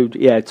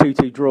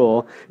 2-2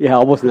 draw. Yeah,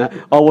 I wasn't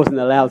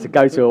allowed to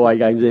go to away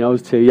games. I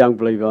was too young,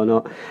 believe it or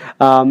not.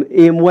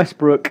 Ian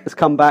Westbrook has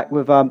come back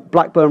with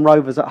Blackburn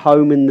Rovers at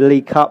home in the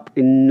League Cup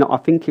in, I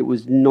think it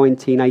was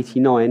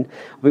 1989.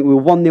 I think we were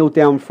 1-0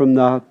 down from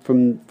the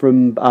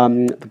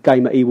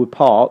game at Ewood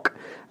Park.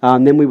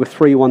 Then we were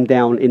 3-1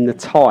 down in the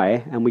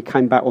tie, and we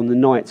came back on the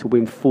night to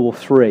win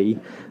 4-3.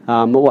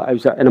 It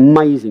was an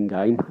amazing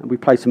game. We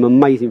played some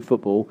amazing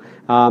football,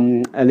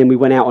 and then we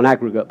went out on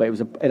aggregate, but it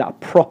was a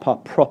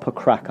proper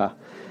cracker.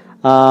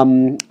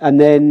 And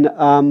then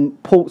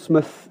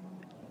Portsmouth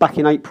back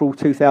in April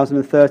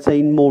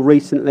 2013, more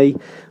recently,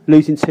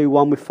 losing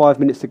 2-1 with 5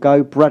 minutes to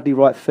go. Bradley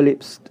Wright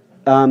Phillips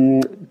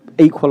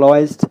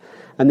equalised,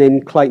 and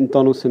then Clayton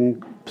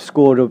Donaldson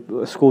scored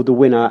the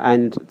winner,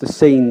 and the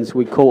scenes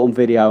we caught on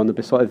video, on the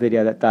Beesotted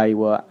video that day,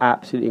 were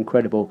absolutely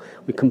incredible.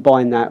 We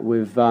combined that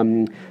with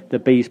the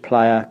Bees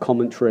player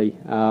commentary,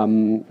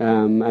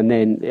 and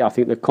then I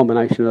think the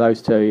combination of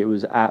those two, it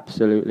was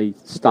absolutely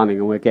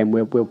stunning. And again,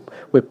 we'll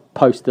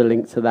post the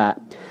link to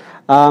that.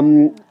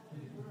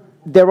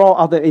 There are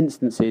other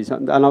instances,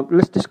 and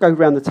let's just go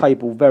around the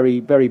table very,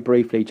 very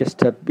briefly, just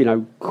to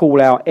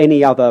call out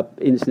any other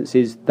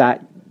instances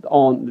that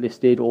aren't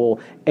listed, or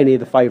any of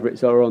the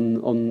favourites that are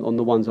on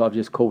the ones that I've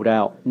just called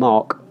out.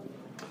 Mark?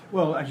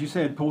 Well, as you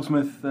said,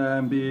 Portsmouth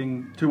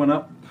being 2-1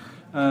 up,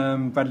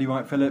 Bradley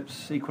Wright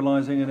Phillips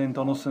equalising, and then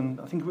Donaldson,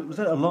 I think, was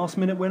that a last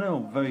minute winner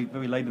or very,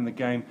 very late in the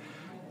game?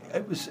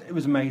 It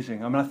was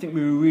amazing. I mean, I think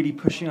we were really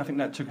pushing. I think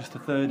that took us to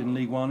third in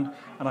League One,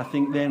 and I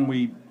think then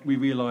we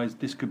realised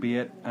this could be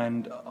it.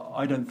 And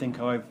I don't think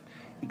I've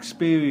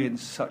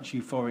experienced such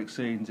euphoric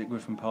scenes at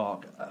Griffin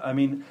Park. I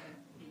mean,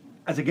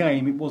 as a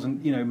game, it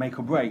wasn't, make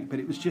or break, but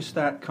it was just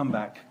that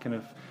comeback kind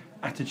of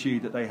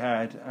attitude that they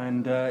had,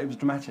 and it was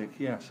dramatic.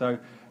 Yeah, so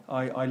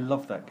I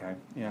loved that game.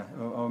 Yeah,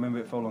 I'll remember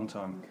it for a long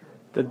time.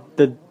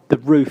 The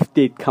roof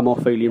did come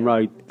off Ealing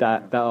Road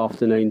that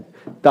afternoon.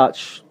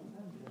 Dutch,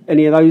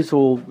 any of those,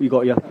 or you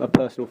got a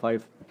personal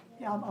favourite?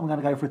 Yeah, I'm going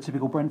to go for a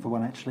typical Brentford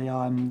one, actually. The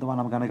one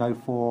I'm going to go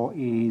for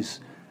is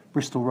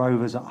Bristol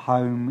Rovers at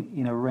home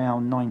in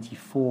around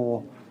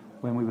 94,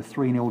 when we were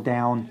 3-0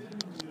 down.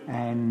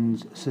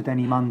 And Sir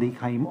Denny Mundy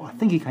came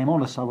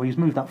on as sub, or he was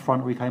moved up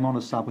front, or he came on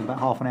as sub with about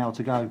half an hour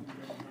to go,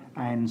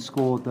 and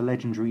scored the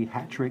legendary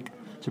hat-trick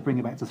to bring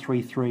it back to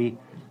 3-3.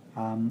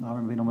 I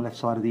remember being on the left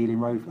side of the Ealing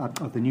Road,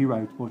 of the New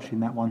Road,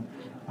 watching that one,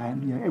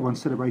 and everyone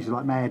celebrated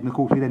like mad. And of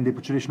course, we then did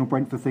the traditional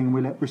Brentford thing, and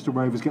we let Bristol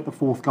Rovers get the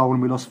fourth goal,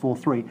 and we lost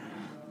 4-3.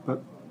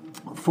 But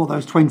for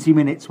those 20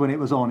 minutes when it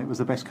was on, it was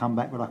the best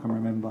comeback that I can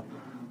remember.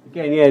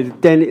 Again, yeah,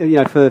 Denny,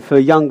 for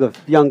younger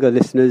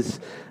listeners,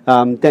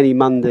 Denny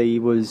Mundy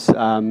was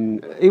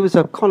he was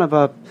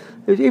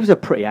a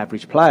pretty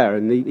average player,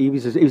 and he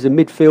was a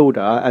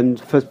midfielder, and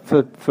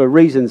for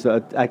reasons that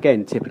are,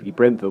 again, typically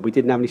Brentford, we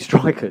didn't have any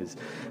strikers,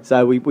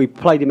 so we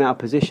played him out of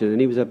position, and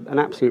he was an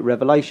absolute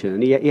revelation.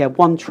 And he had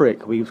one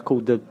trick. He was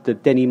called the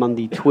Denny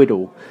Mundy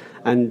Twiddle.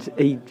 And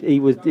he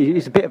was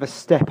a bit of a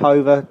step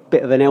over,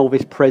 bit of an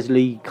Elvis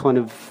Presley kind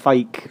of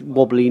fake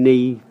wobbly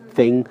knee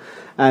thing,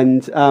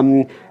 and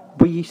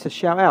we used to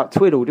shout out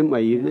 "Twiddle," didn't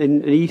we?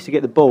 And he used to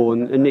get the ball,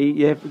 and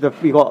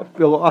we got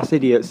us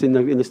idiots in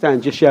the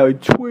stand just shouting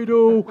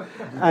 "Twiddle,"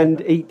 and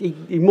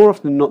he more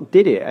often than not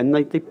did it, and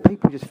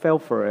people just fell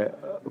for it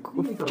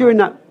during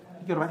that.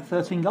 He got about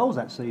 13 goals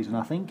that season,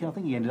 I think. I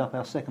think he ended up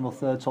our second or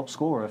third top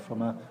scorer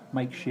from a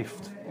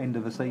makeshift end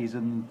of the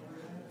season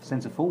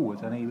centre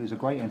forward, and he was a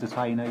great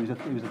entertainer. He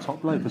was a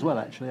top bloke as well,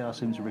 actually. I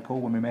seem to recall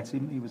when we met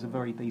him, he was a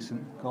very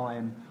decent guy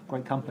and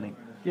great company.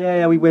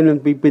 Yeah, we've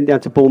been down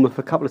to Bournemouth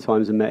a couple of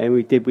times and met him.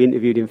 We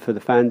interviewed him for the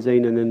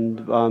fanzine, and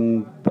then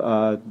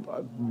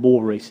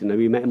more recently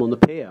we met him on the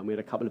pier, and we had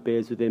a couple of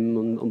beers with him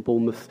on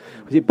Bournemouth.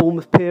 Was it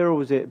Bournemouth Pier or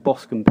was it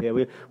Boscombe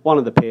Pier? One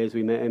of the piers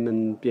we met him,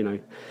 and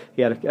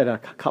he had a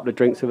couple of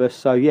drinks with us.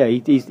 So yeah,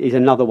 he's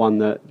another one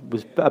that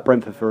was at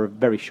Brentford for a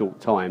very short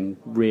time,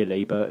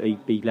 really, but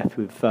he left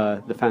with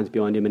the fans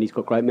behind him, and he's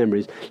got great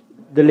memories.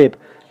 The Lib.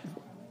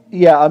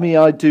 Yeah, I mean,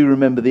 I do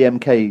remember the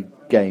MK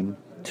game.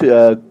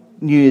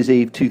 New Year's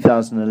Eve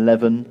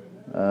 2011,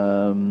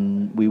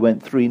 we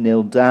went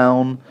 3-0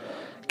 down.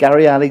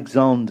 Gary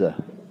Alexander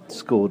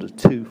scored a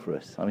 2 for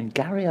us. I mean,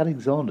 Gary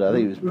Alexander, I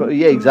think it was...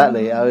 yeah,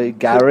 exactly. I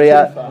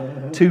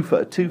mean, two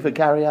for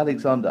Gary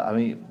Alexander. I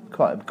mean,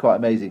 quite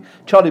amazing.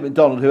 Charlie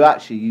McDonald, who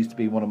actually used to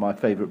be one of my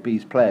favourite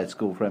Bees players,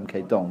 scored for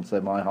MK Dons,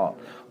 so my heart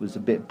was a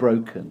bit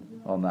broken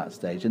on that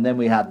stage. And then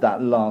we had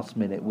that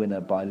last-minute winner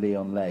by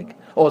Leon Legg.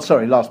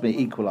 Last-minute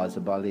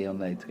equaliser by Leon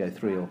Legg to go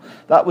 3-0.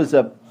 That was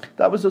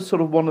a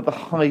sort of one of the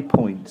high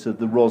points of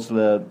the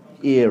Rosler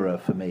era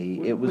for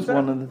me. It was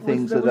one of the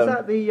things that... Was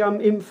that the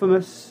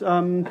infamous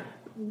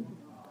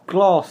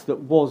glass that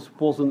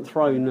wasn't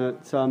thrown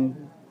at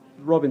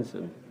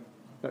Robinson,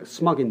 at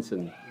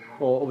Smugginson?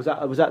 Or was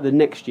that the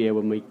next year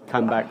when we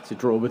came back to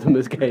draw with them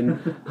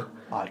again?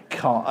 I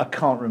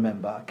can't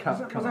remember.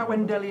 Was that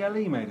when Dele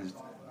Alli made his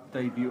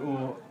debut,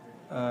 or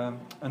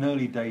an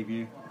early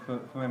debut for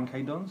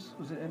MK Dons?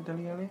 Was it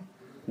Dele Alli?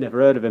 Never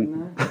heard of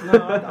him. No,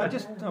 I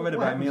read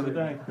about him the other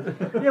day.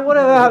 Yeah,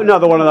 whatever.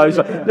 Another one of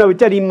those. No,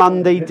 Denny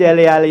Mundy,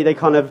 Dele Alli, they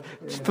kind of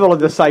followed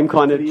the same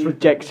kind of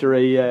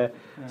trajectory.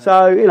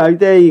 So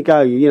there you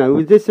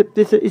go. This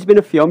it's been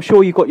a few. I'm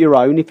sure you've got your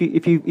own. If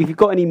you've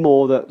got any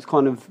more that's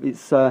kind of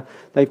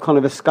they've kind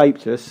of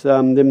escaped us,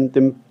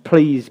 then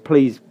please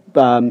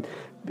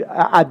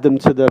add them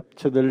to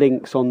the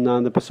links on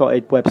the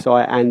Beesotted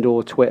website and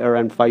or Twitter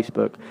and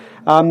Facebook.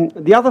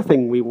 The other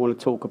thing we want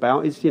to talk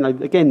about is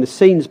again the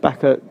scenes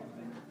back at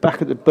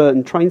the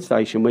Burton train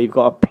station where you've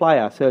got a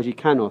player, Sergi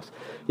Canos,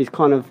 is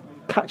kind of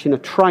catching a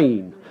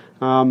train.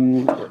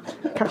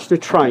 Catching a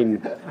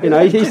train,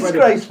 it's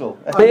disgraceful.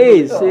 It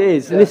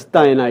is in this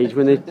day and age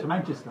when they to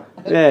Manchester.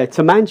 Yeah,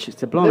 to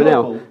Manchester, blimey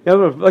hell.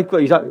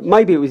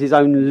 Maybe it was his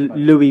own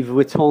Louis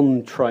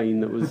Vuitton train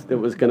that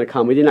was going to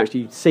come. We didn't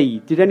actually see.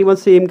 Did anyone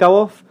see him go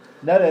off?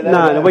 No.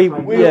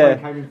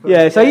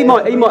 So he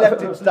might. We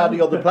left him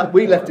standing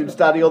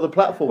on the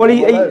platform. Well,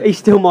 he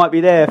still might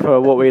be there for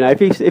what we know.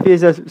 If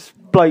there's a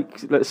bloke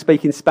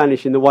speaking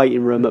Spanish in the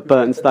waiting room at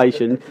Burton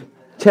Station,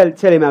 tell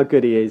him how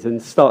good he is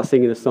and start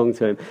singing a song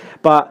to him.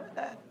 But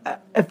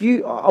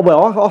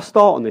I'll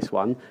start on this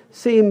one.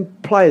 Seeing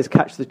players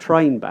catch the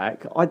train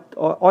back, I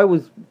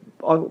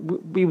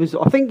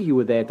think you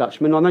were there,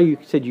 Dutchman. I know you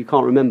said you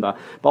can't remember,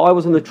 but I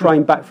was on the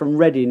train back from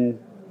Reading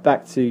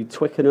back to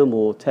Twickenham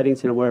or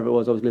Teddington or wherever it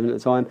was I was living at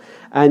the time,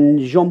 and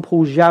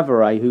Jean-Paul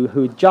Javeret, who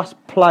had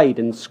just played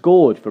and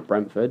scored for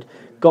Brentford,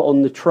 got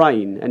on the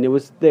train, and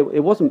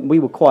we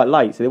were quite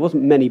late, so there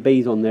wasn't many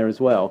bees on there as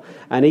well,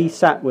 and he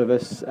sat with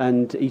us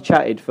and he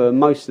chatted for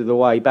most of the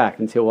way back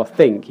until I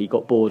think he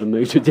got bored and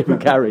moved to a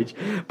different carriage.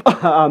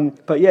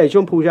 But yeah,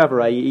 Jean-Paul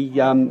Javeret, he,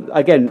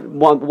 again,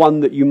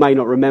 one that you may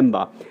not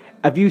remember.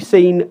 Have you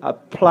seen a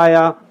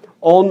player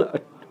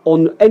on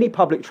any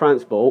public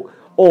transport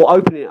or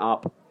opening it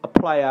up, a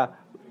player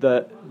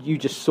that you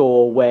just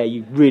saw where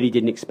you really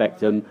didn't expect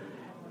them?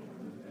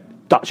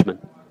 Dutchman.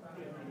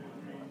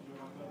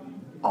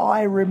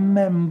 I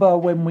remember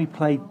when we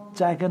played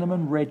Dagenham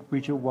and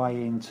Redbridge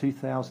away in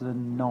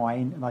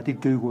 2009, and I did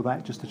Google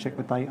that just to check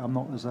the date. I'm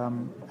not as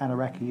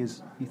Anaraki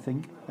as you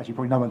think. Actually,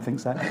 probably no one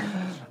thinks that,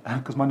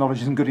 because my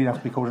knowledge isn't good enough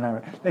to be called an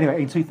Anaraki.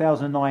 Anyway, in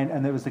 2009,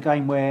 and there was the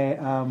game where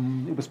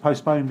it was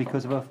postponed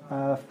because of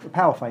a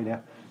power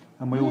failure.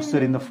 And we all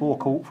stood in the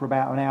forecourt for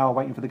about an hour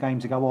waiting for the game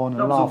to go on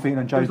and laughing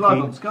and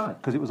joking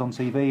because it was on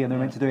TV and they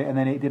were meant to do it, and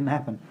then it didn't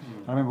happen.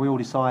 I remember we all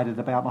decided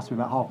must have been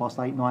about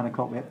 8:30, 9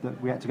 o'clock,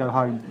 we had to go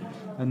home.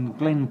 And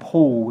Glenn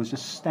Paul was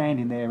just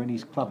standing there in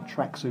his club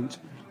tracksuit,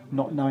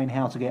 not knowing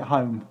how to get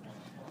home.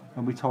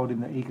 And we told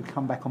him that he could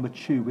come back on the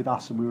tube with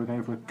us, and we were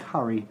going for a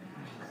curry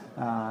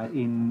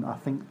in, I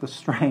think, the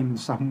Strand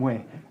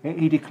somewhere.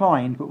 He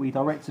declined, but we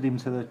directed him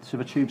to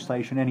the tube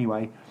station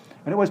anyway.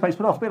 And it always makes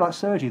me laugh, a bit like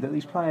Sergi, that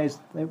these players,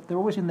 they're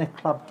always in their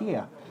club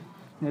gear.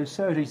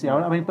 Sergi's there.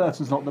 I mean,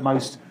 Burton's not the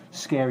most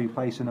scary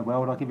place in the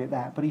world, I'll give it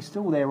that, but he's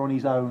still there on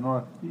his own,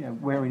 or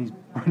wearing his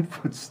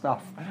Brentford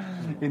stuff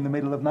in the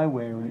middle of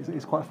nowhere. And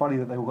it's quite funny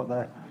that they all got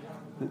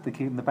the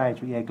key and the badge.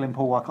 But yeah, Glenn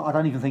Paul, I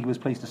don't even think he was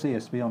pleased to see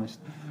us, to be honest.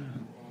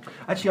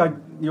 Actually,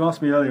 you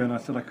asked me earlier, and I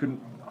said I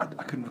couldn't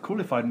recall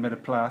if I'd met a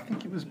player. I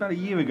think it was about a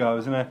year ago. I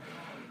was in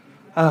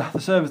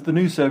the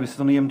news service is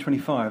on the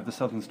M25, the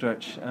southern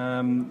stretch.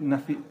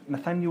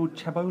 Nathaniel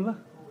Chabola.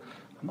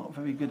 I'm not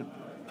very good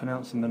at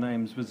pronouncing the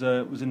names. Was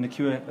in the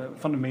queue in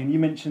front of me, and you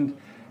mentioned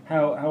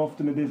how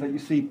often it is that you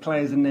see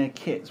players in their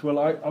kits. Well,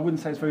 I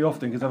wouldn't say it's very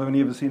often because I've only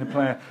ever seen a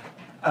player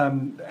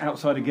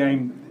outside a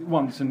game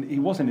once, and he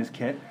was in his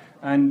kit.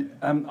 And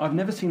I've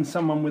never seen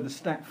someone with a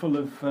stack full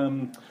of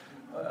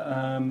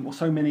or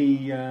so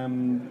many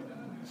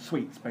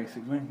sweets,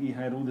 basically. He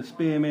had all the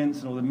spearmints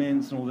and all the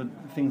mints and all the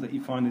things that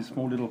you find in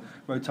small little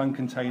rotund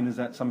containers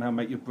that somehow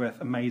make your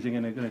breath amazing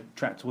and are going to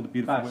attract all the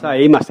beautiful women. So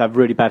he must have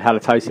really bad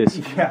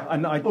halitosis. Yeah,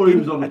 and I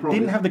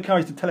didn't have the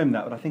courage to tell him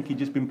that, but I think he'd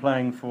just been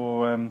playing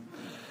for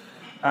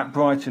at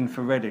Brighton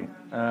for Reading.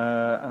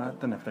 I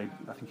don't know if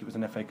I think it was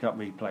an FA Cup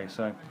replay.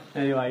 So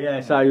anyway,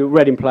 yeah. So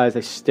Reading players,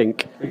 they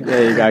stink.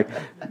 There you go.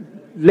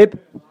 Lib.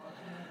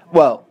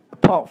 Well,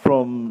 apart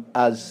from,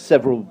 as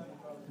several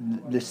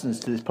listeners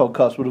to this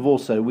podcast would have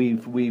also,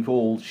 we've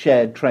all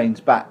shared trains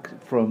back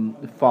from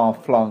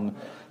far-flung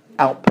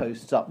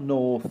outposts up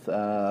north.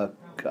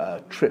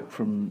 Trip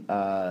from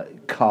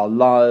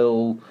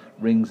Carlisle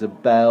rings a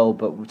bell,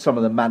 but some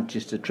of the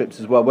Manchester trips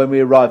as well. When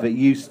we arrive at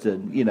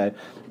Euston,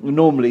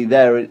 normally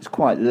there it's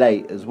quite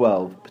late as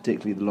well,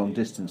 particularly the long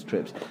distance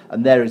trips,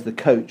 and there is the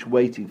coach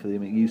waiting for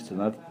them at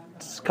Euston. A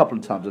couple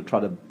of times I've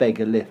tried to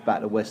beg a lift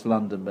back to West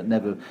London, but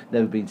never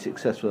been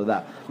successful at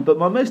that. But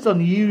my most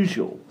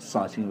unusual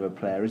sighting of a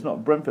player is not a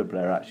Brentford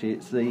player, actually.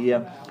 It's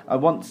I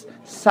once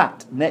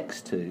sat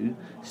next to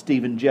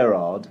Steven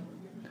Gerrard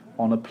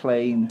on a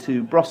plane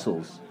to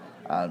Brussels.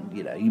 And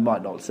you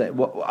might not say.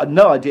 Well, I had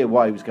no idea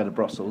why he was going to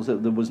Brussels.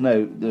 There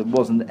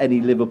wasn't any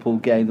Liverpool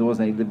game. There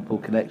wasn't any Liverpool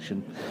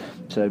connection.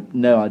 So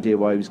no idea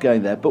why he was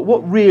going there. But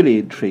what really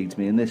intrigued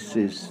me, and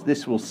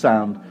this will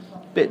sound a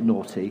bit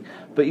naughty,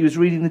 but he was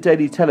reading the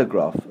Daily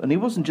Telegraph, and he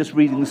wasn't just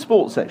reading the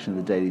sports section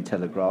of the Daily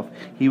Telegraph.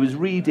 He was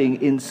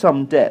reading in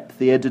some depth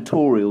the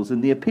editorials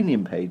and the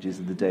opinion pages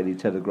of the Daily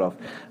Telegraph.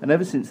 And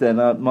ever since then,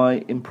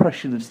 my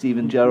impression of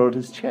Steven Gerrard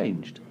has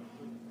changed.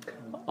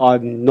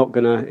 I'm not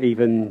going to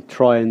even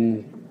try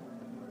and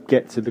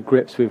get to the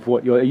grips with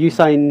what you're... Are you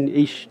saying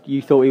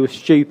you thought he was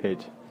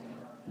stupid?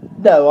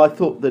 No, I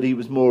thought that he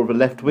was more of a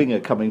left-winger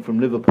coming from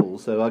Liverpool,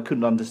 so I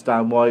couldn't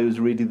understand why he was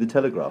reading the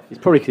Telegraph. It's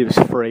probably because it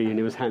was free and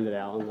it was handed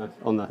out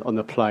on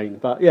the plane.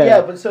 But yeah.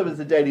 Yeah, but so was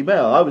the Daily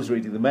Mail. I was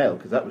reading the Mail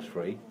because that was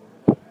free.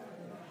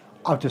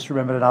 I've just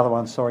remembered another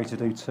one, sorry to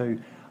do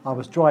two. I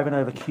was driving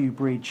over Kew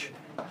Bridge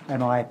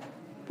and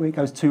it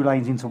goes 2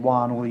 lanes into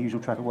one, all the usual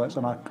traffic works,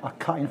 and I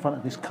cut in front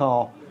of this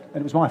car,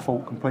 and it was my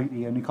fault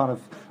completely, and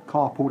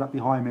car pulled up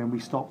behind me and we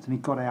stopped, and he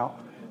got out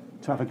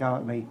to have a go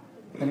at me,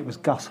 and it was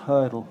Gus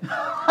Hurdle.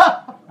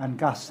 And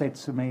Gus said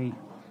to me,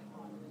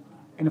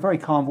 in a very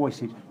calm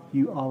voice,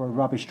 "You are a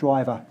rubbish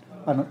driver."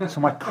 And to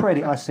my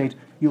credit, I said,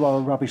 "You are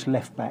a rubbish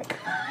left back."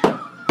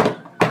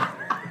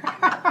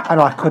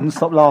 And I couldn't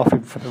stop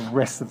laughing for the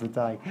rest of the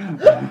day.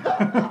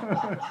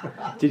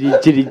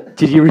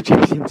 Did you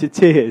reduce him to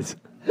tears?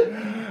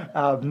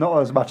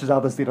 Not as much as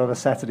others did on a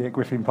Saturday at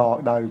Griffin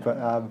Park, no.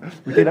 But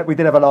we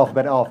did have a laugh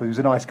about it after. He was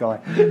a nice guy.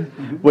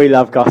 We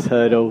love Gus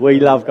Hurdle.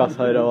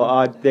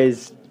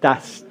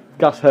 That's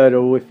Gus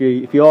Hurdle.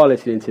 If you are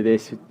listening to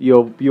this,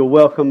 you're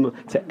welcome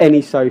to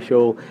any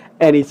social,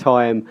 any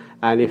time,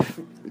 and if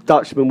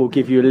Dutchman will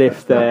give you a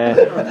lift there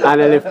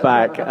and a lift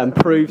back and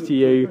prove to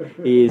you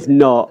he is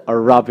not a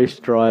rubbish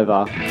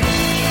driver.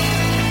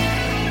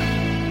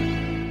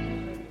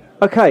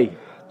 Okay,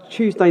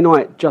 Tuesday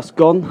night just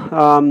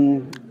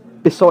gone.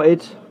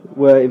 Beesotted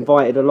were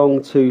invited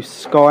along to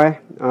Sky,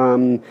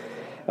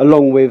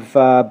 along with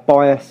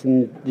Bias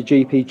and the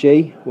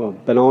GPG, well,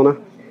 Banana,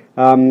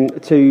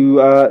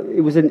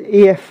 it was an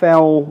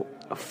EFL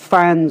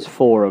fans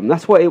forum.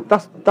 That's what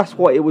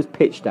it was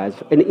pitched as,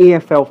 an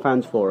EFL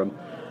fans forum.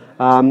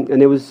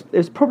 And there was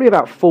probably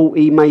about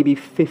 40, maybe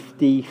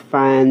 50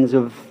 fans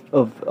of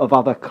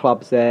other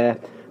clubs there,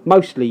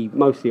 mostly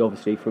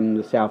obviously from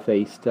the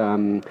southeast.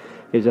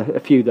 There's a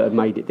few that have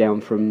made it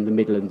down from the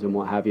Midlands and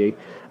what have you.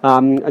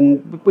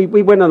 And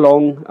we went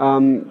along,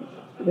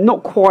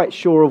 not quite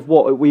sure of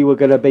what we were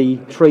going to be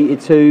treated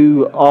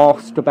to,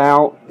 asked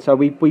about. So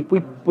we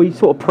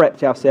sort of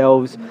prepped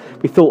ourselves.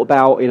 We thought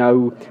about,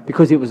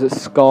 because it was at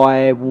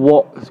Sky,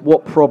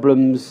 what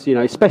problems,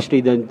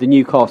 especially the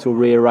Newcastle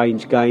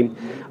rearranged game,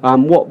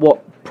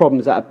 what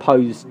problems that had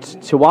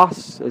posed to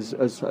us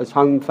as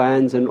home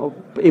fans, and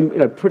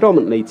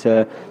predominantly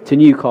to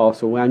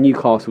Newcastle, our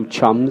Newcastle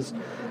chums.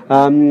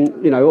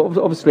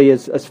 Obviously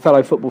as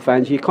fellow football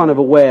fans, you're kind of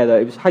aware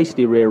that it was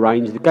hastily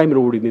rearranged. The game had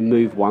already been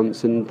moved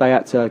once, and they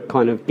had to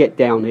kind of get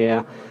down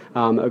here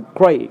at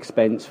great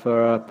expense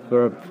for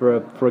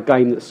a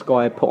game that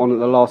Sky had put on at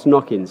the last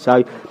knock-in.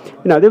 So,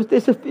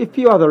 there's a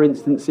few other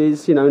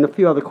instances, and a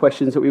few other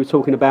questions that we were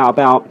talking about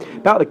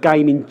the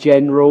game in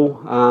general.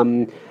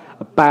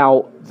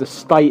 About the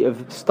state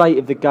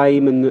of the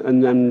game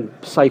and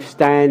safe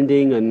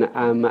standing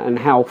and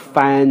how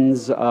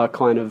fans are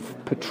kind of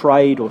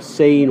portrayed or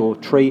seen or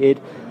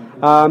treated.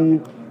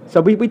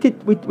 So we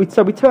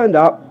turned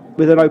up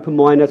with an open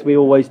mind, as we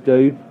always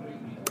do,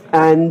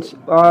 and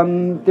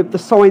the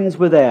signs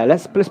were there.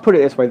 Let's put it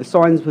this way: the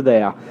signs were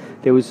there.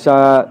 There was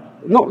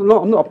I'm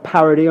not a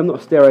parody, I'm not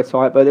a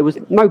stereotype, but there was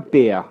no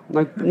beer,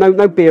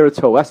 no beer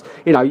at all. That's,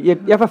 you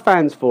have a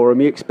fans forum,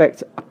 you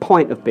expect a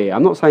pint of beer.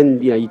 I'm not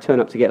saying you turn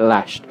up to get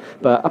lashed,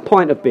 but a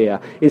pint of beer.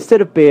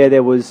 Instead of beer,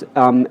 there was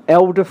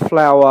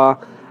elderflower,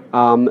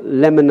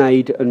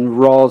 lemonade, and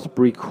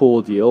raspberry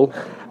cordial.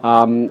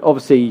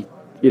 Obviously,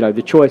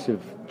 the choice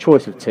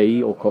of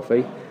tea or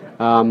coffee.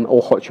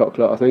 Or hot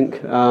chocolate, I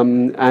think.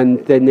 And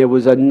then there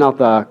was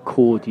another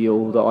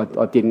cordial that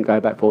I didn't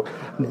go back for.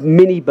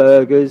 Mini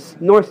burgers,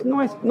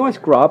 nice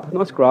grub.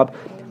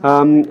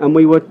 And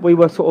we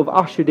were sort of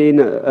ushered in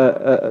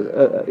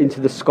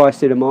into the Sky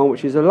Cinema,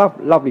 which is a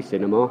lovely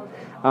cinema.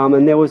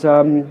 And there was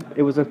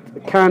a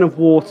can of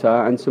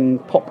water and some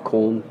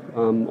popcorn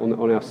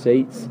on our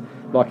seats,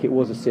 like it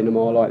was a cinema,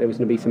 like there was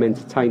going to be some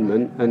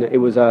entertainment. And it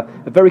was a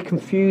very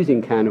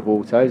confusing can of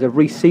water. It was a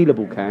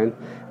resealable can,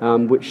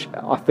 which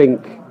I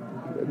think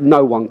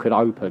no one could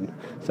open.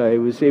 So it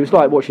was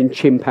like watching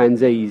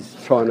chimpanzees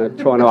trying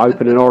to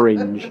open an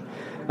orange.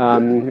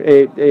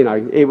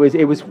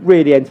 It was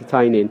really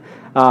entertaining,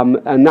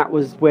 and that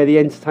was where the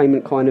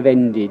entertainment kind of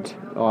ended.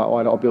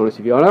 I'll be honest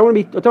with you. I don't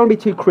want to be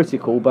too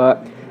critical,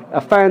 but a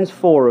fans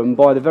forum,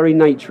 by the very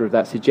nature of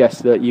that,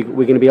 suggests that we're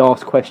going to be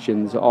asked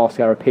questions, ask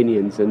our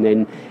opinions, and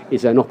then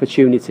is an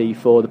opportunity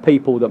for the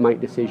people that make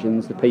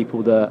decisions, the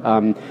people that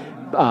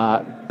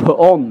put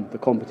on the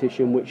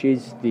competition, which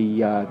is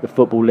the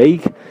Football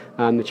League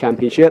and the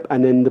Championship,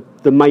 and then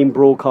the main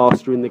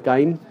broadcaster in the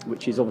game,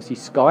 which is obviously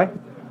Sky,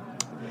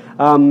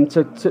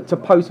 to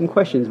pose some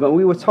questions. But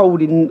we were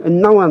told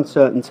in no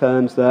uncertain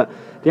terms that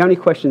the only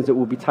questions that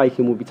will be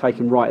taken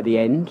right at the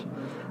end.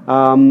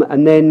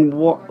 And then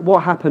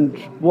what happened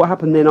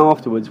then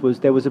afterwards was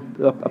there was a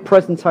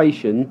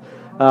presentation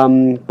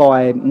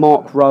by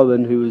Mark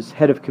Rowan, who was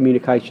head of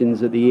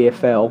communications at the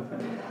EFL,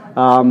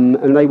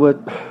 and they were,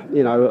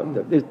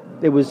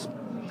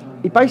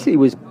 he basically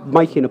was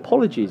making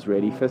apologies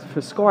really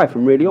for Sky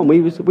from really on.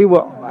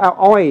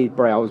 Our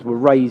eyebrows were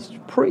raised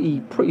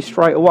pretty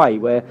straight away,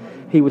 where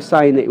he was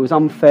saying that it was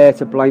unfair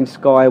to blame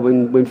Sky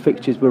when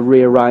fixtures were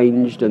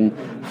rearranged and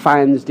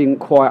fans didn't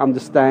quite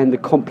understand the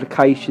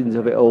complications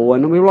of it all.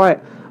 And we were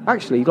like,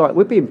 actually,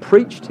 we're being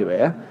preached to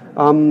here.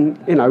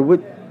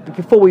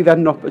 Before we've had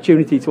an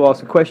opportunity to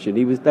ask a question,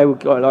 they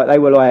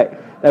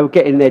were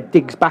getting their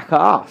digs back at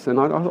us, and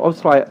I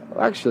was like,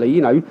 actually,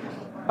 hold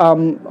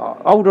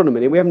on a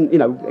minute, we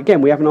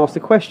haven't asked a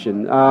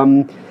question.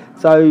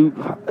 So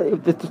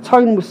the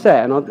tone was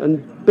set,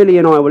 and Billy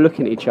and I were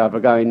looking at each other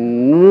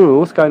going,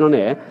 what's going on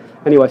here?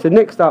 Anyway, so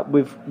next up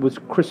was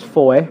Chris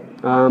Foy,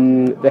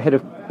 the head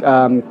of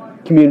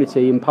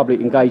community and public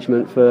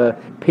engagement for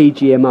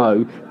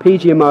PGMO.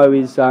 PGMO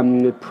is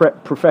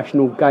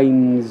Professional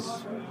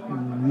Games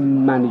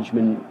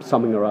Management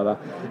something or other.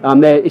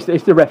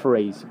 It's the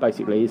referees,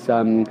 basically. It's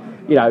I don't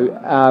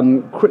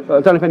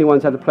know if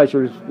anyone's had the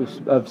pleasure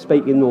of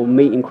speaking or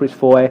meeting Chris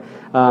Foy,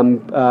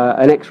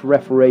 an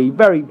ex-referee,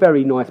 very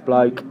very nice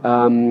bloke.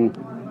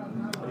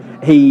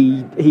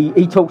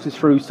 He talks us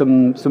through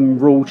some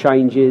rule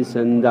changes,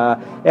 and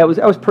it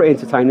was pretty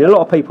entertaining. A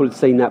lot of people had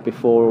seen that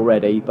before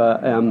already,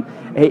 but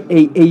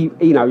he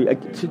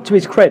to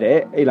his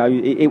credit,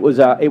 it was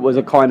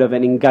a kind of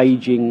an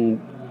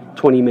engaging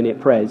 20-minute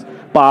prez,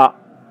 but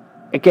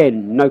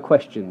again, no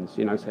questions.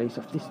 So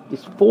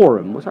this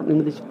forum, what's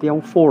happening with the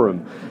old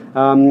forum?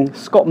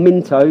 Scott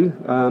Minto,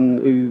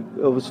 who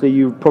obviously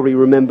you probably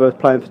remember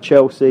playing for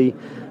Chelsea,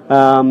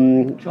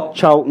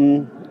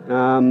 Charlton,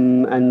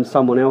 and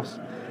someone else.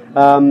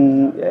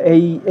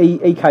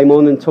 He came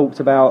on and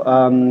talked about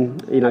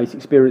his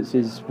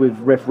experiences with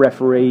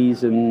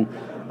referees and.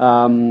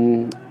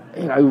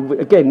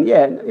 Again,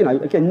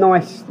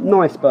 nice,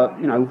 but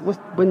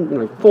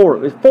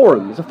forum.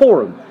 It's a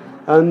forum.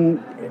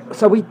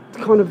 So we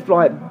kind of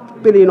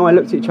Billy and I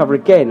looked at each other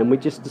again, and we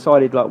just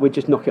decided we'd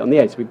just knock it on the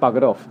head. So we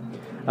buggered off.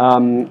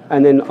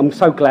 And then I'm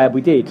so glad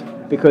we did,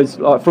 because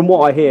from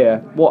what I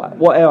hear,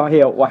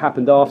 what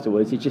happened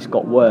afterwards, it just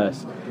got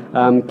worse.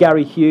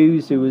 Gary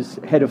Hughes, who was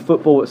head of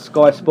football at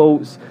Sky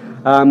Sports,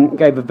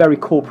 gave a very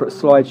corporate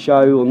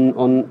slideshow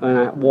on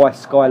why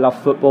Sky love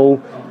football.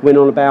 Went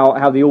on about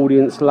how the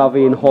audience love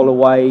Ian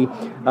Holloway,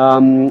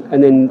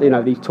 and then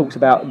he talks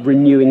about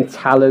renewing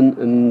talent,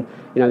 and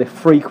they're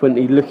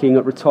frequently looking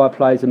at retired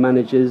players and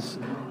managers,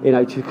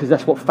 because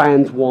that's what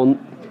fans want.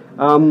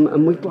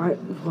 And we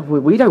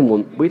don't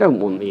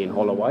want Ian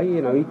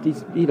Holloway.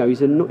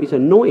 He's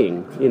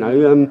annoying.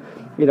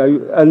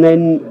 And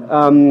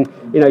then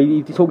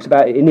he talks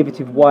about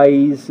innovative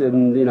ways,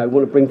 and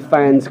want to bring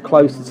fans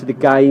closer to the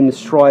game,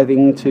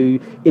 striving to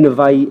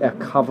innovate our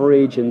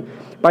coverage, and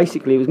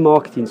basically it was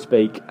marketing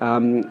speak.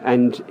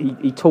 And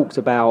he talks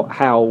about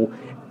how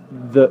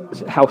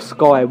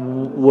Sky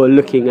were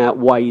looking at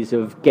ways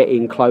of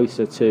getting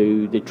closer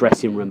to the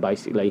dressing room,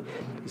 basically.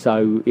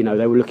 So, you know,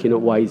 they were looking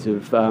at ways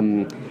of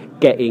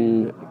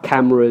getting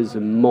cameras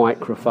and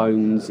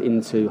microphones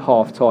into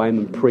half-time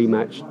and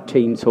pre-match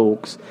team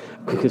talks,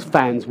 because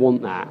fans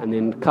want that. And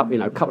then,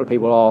 a couple of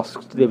people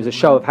asked, there was a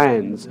show of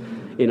hands,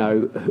 you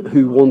know,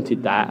 who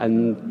wanted that,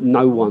 and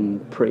no one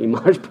pretty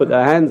much put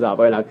their hands up.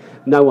 You know,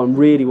 no one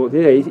really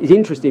wanted it. It's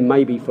interesting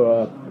maybe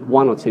for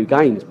 1 or 2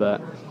 games,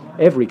 but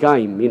every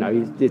game, you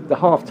know, the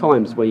half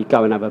times where you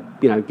go and have a,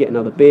 you know, get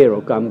another beer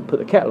or go and put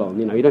the kettle on.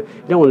 You know, you don't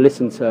want to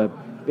listen to,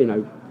 you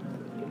know,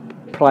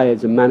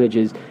 players and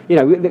managers. You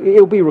know,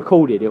 it'll be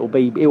recorded. It will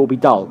be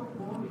dull.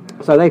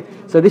 So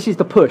this is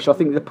the push. I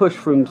think the push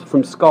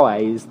from Sky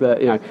is that,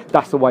 you know,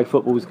 that's the way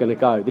football is going to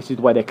go. This is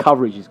the way their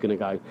coverage is going to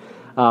go.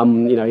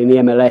 You know, in the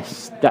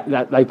MLS,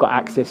 that they've got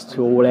access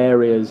to all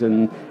areas,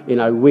 and you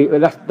know,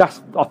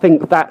 I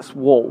think that's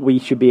what we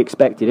should be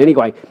expecting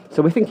anyway.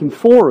 So we're thinking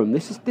forum.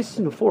 This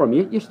isn't a forum.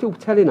 You're still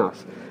telling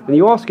us, and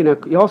you're asking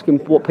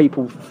what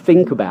people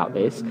think about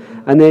this,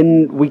 and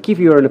then we give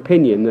you an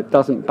opinion that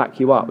doesn't back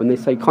you up, and they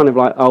say kind of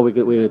like, oh, we're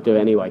going to do it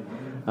anyway.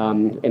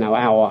 You know,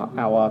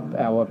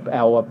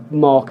 our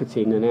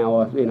marketing and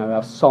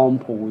our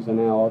samples and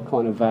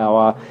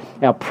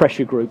our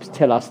pressure groups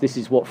tell us this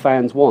is what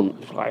fans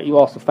want. Like, you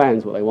ask the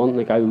fans what they want, and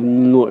they go,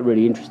 not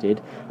really interested.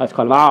 That's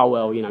kind of,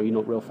 well, you know, you're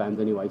not real fans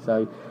anyway.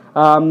 So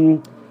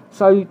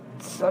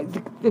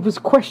there was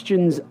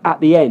questions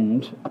at the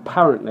end,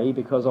 apparently,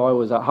 because I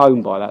was at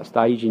home by that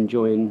stage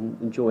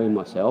enjoying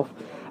myself.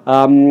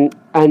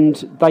 And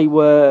they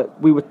were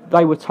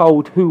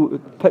told,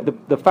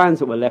 the fans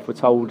that were left were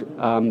told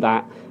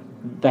that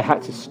they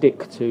had to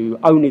stick to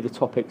only the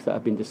topics that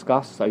have been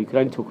discussed. So you could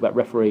only talk about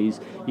referees,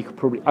 you could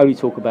probably only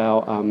talk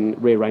about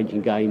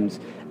rearranging games,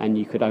 and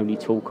you could only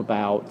talk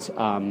about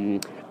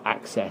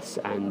access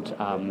and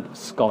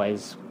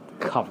Sky's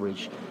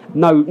coverage.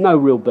 No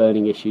real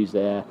burning issues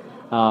there.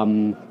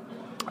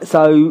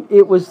 So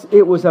it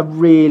was a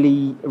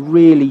really,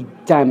 really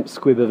damp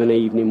squib of an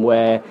evening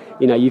where,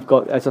 you know, you've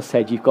got, as I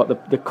said, you've got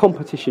the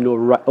competition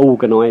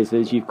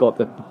organisers, you've got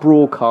the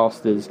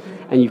broadcasters,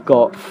 and you've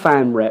got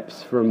fan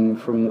reps from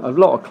a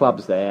lot of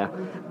clubs there,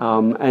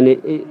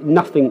 and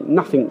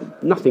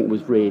nothing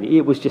was really.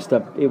 It was just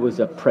a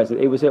present.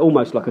 It was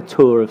almost like a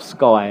tour of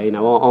Sky. You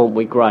know, aren't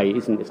we great?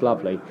 Isn't it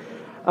lovely?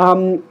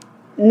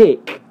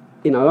 Nick,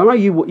 you know, I know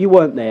you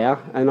weren't there,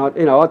 and I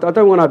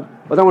don't want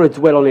to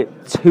dwell on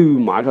it too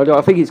much.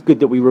 I think it's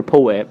good that we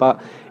report it,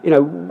 but you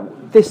know,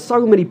 there's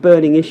so many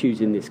burning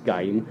issues in this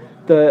game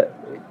that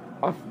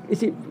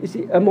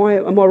am I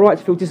right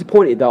to feel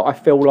disappointed that I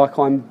feel like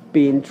I'm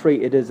being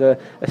treated as a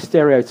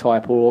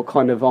stereotype, or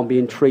kind of I'm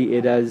being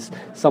treated as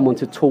someone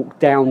to talk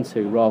down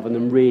to rather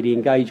than really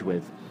engage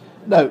with?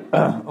 No,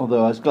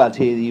 although I was glad to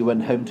hear that you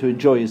went home to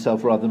enjoy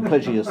yourself rather than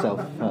pleasure yourself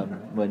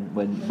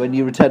when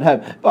you return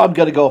home. But I'm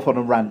going to go off on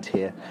a rant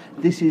here.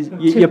 This is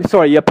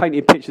you're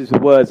painting pictures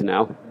with words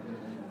now.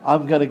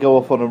 I'm going to go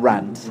off on a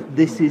rant.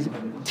 This is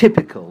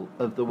typical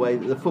of the way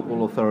that the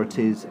football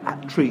authorities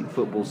treat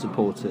football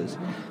supporters,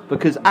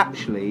 because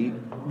actually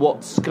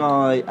what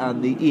Sky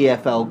and the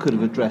EFL could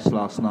have addressed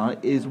last night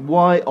is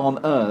why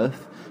on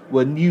earth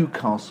were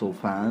Newcastle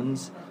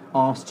fans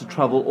asked to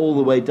travel all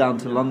the way down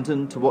to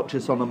London to watch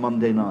us on a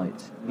Monday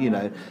night. You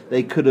know,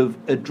 they could have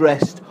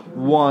addressed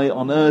why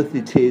on earth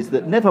it is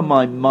that, never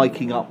mind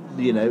miking up,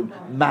 you know,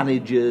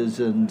 managers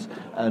and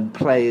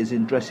players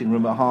in dressing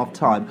room at half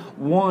time,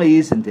 why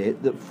isn't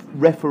it that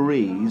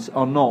referees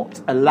are not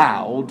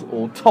allowed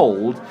or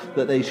told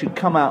that they should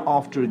come out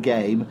after a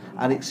game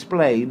and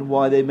explain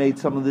why they made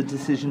some of the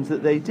decisions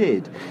that they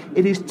did?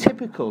 It is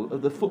typical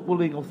of the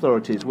footballing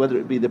authorities, whether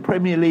it be the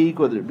Premier League,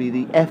 whether it be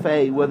the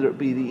FA, whether it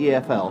be the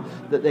EFL,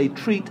 that they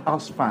treat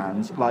us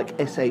fans like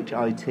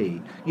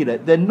SHIT. You know,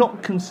 they're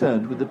not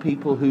concerned with the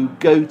people who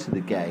go to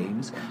the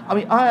games. I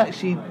mean, I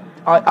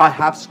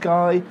have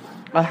Sky.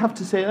 I have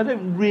to say I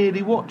don't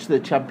really watch the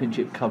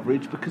Championship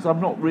coverage because I'm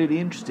not really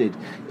interested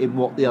in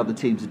what the other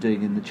teams are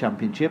doing in the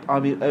Championship.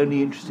 I'm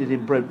only interested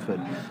in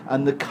Brentford.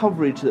 And the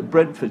coverage that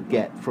Brentford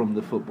get from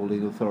the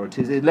footballing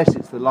authorities, unless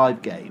it's the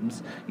live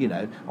games, you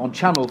know, on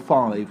Channel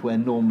 5, where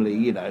normally,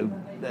 you know,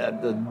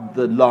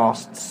 the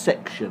last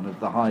section of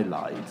the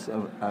highlights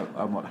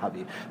and what have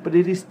you. But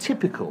it is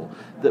typical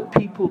that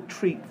people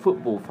treat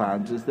football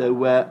fans as though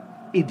we're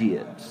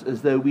idiots,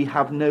 as though we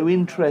have no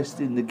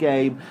interest in the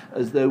game,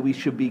 as though we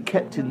should be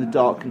kept in the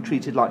dark and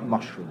treated like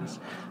mushrooms.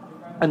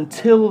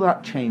 Until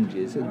that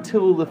changes,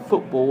 until the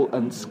football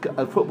and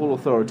football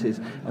authorities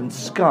and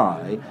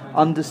Sky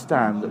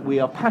understand that we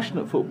are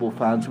passionate football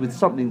fans with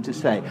something to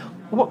say,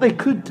 what they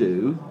could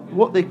do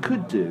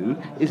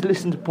is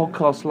listen to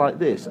podcasts like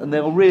this, and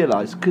they'll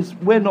realise, because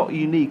we're not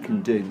unique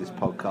in doing this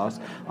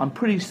podcast, I'm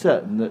pretty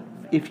certain that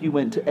if you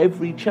went to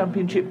every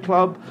Championship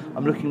club,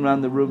 I'm looking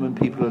around the room and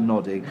people are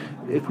nodding.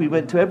 If we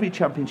went to every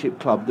Championship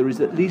club, there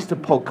is at least a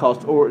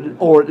podcast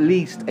or at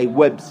least a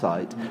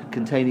website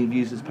containing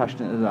views as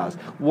passionate as ours.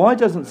 Why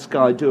doesn't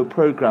Sky do a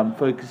programme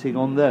focusing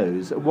on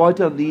those? Why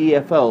don't the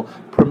EFL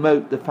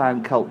promote the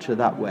fan culture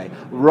that way,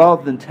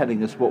 rather than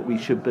telling us what we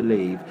should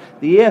believe?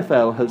 The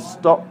EFL has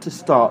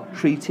start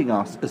treating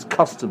us as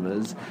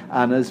customers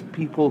and as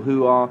people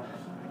who are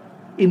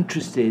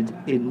interested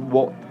in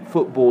what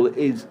football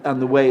is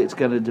and the way it's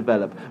going to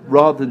develop,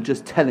 rather than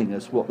just telling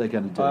us what they're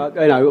going to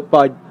do.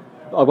 But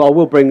I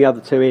will bring the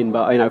other two in,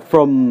 but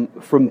from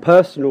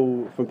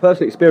personal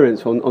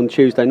experience on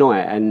Tuesday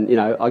night, and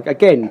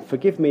again,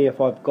 forgive me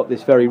if I've got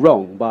this very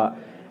wrong, but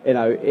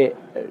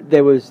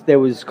there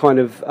was kind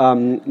of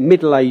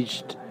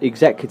middle-aged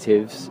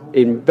executives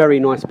in very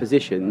nice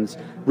positions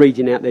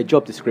reading out their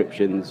job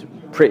descriptions,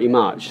 pretty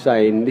much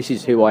saying, "This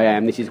is who I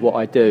am, this is what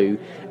I do,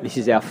 this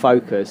is our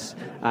focus,"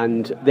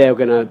 and they're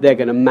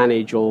gonna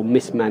manage or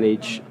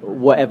mismanage,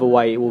 whatever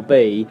way it will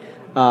be,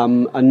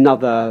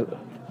 another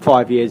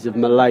 5 years of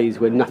malaise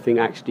where nothing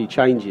actually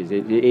changes.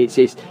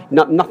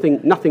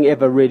 Nothing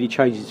ever really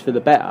changes for the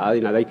better.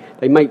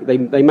 They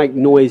make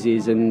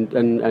noises and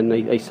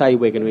they say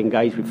we're going to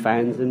engage with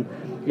fans, and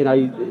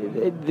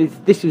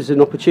this is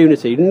an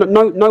opportunity.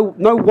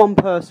 No one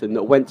person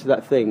that went to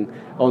that thing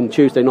on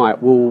Tuesday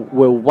night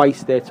will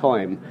waste their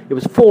time. It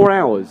was 4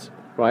 hours.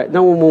 Right,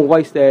 no one will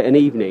waste an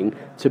evening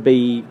to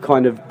be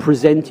kind of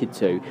presented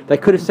to. They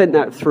could have sent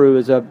that through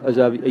as a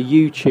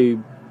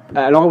YouTube.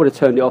 And I would have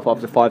turned it off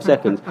after 5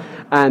 seconds.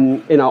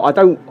 And I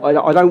don't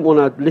want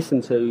to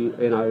listen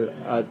to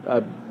I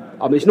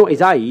mean, it's not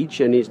his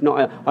age, and it's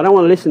not. I don't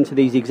want to listen to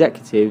these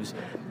executives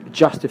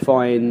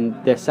justifying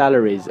their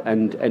salaries,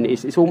 and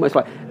it's almost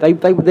like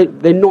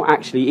they're not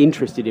actually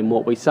interested in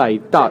what we say.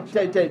 Dutch,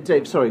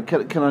 Dave, sorry,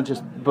 can I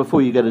just,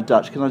 before you go to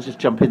Dutch, can I just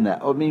jump in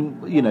there? I mean,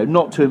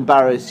 not to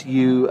embarrass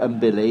you and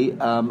Billy,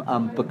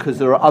 because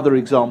there are other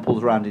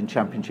examples around in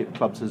Championship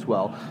clubs as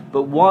well.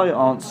 But why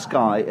aren't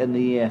Sky and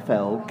the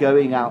EFL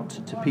going out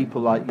to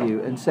people like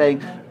you and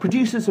saying,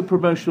 produce us a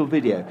promotional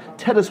video,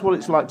 tell us what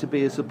it's like to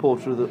be a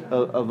supporter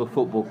of a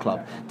football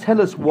club,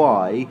 tell us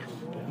why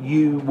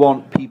you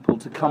want people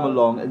to come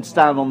along and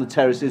stand on the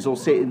terraces or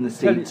sit in the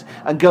seats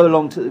and go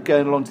along to the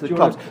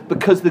clubs.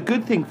 Because the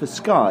good thing for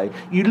Sky,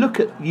 you look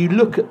at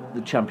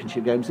the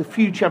Championship games. The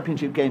few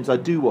Championship games I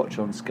do watch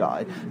on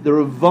Sky, there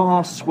are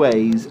vast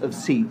sways of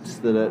seats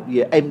that are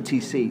empty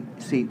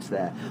seats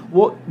there.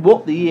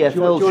 What the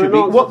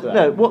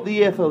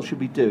EFL should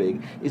be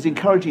doing is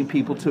encouraging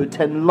people to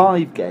attend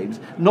live games,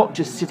 not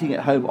just sitting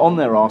at home on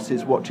their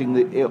arses watching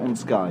it on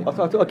Sky.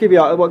 I'll give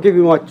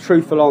you my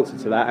truthful answer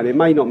to that, and it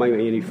may not make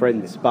me any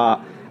friends,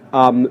 but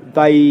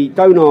they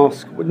don't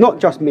ask, not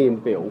just me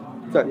and Bill.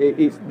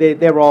 They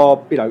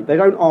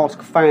don't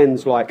ask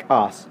fans like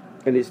us,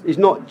 and it's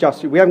not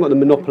just, we haven't got the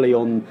monopoly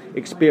on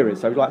experience.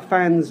 So like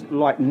fans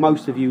like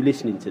most of you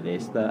listening to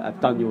this that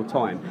have done your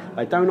time,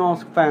 they don't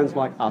ask fans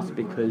like us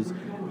because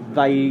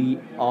they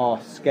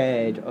are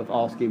scared of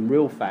asking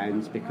real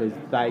fans, because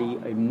they,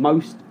 in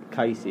most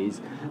cases,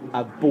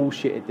 have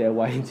bullshitted their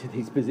way into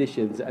these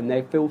positions and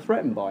they feel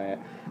threatened by it.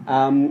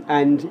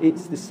 And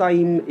it's the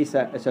same, it's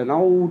an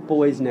old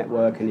boys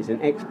network, and it's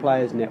an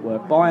ex-players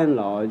network by and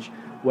large,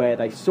 where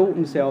they sort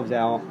themselves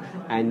out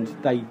and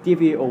they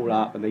divvy it all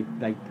up, and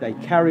they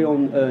carry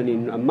on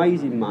earning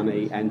amazing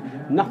money, and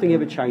nothing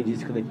ever changes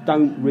because they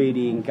don't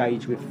really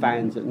engage with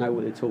fans that know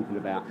what they're talking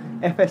about.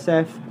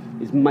 FSF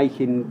is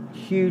making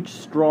huge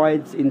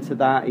strides into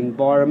that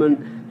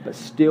environment, but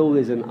still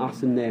there's an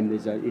us and them.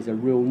 There's a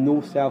real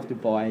north-south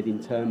divide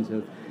in terms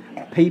of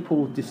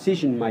people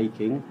decision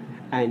making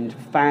and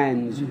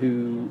fans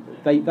who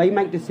they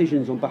make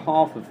decisions on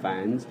behalf of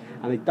fans,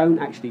 and they don't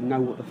actually know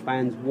what the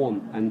fans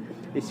want. And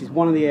this is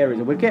one of the areas,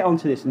 and we'll get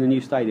onto this in the new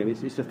stadium,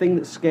 it's the thing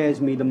that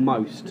scares me the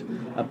most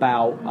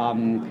about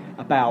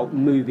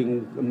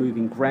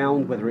moving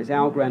ground, whether it's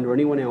our ground or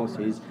anyone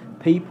else's.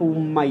 People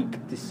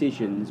make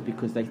decisions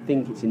because they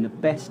think it's in the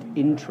best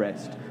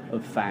interest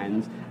of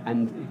fans,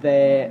 and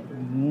they're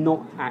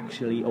not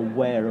actually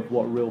aware of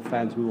what real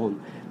fans we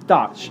want.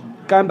 Dutch,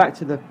 going back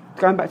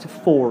to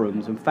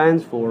forums and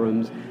fans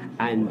forums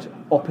and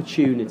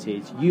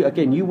opportunities.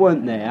 You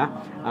weren't there,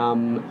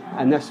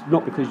 and that's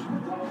not because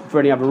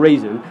for any other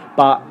reason,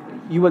 but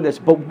you weren't there.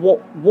 But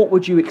what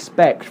would you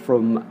expect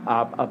from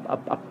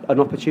an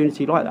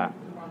opportunity like that?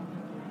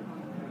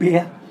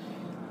 Beer.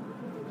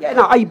 Yeah,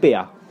 no, a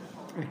beer.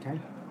 Okay.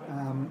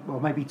 Well,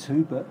 maybe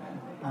two, but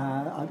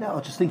I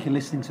was just thinking,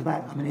 listening to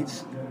that, I mean,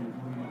 it's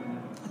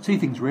two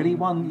things really.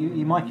 One,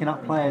 you're miking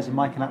up players and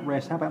miking up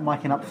refs. How about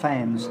miking up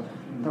fans?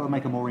 That would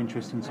make a more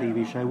interesting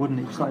TV show, wouldn't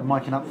it? Just like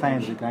miking up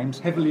fans at games.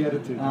 Heavily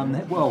edited.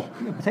 Well,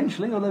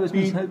 potentially, although there's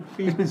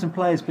been some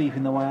players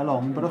beefing their way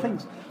along. But I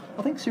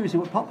think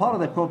seriously, part of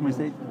their problem is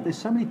that there's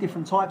so many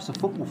different types of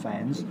football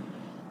fans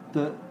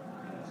that,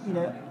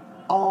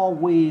 are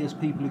we as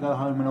people who go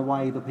home and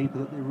away the people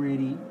that they're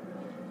really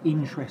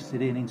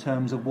interested in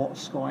terms of what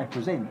Sky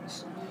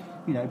presents?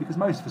 Because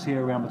most of us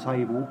here around the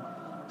table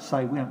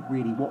say we don't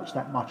really watch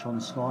that much on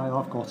Sky.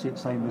 I've got it,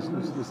 same as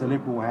the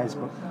Liberal has,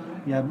 but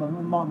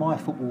my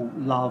football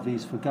love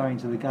is for going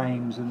to the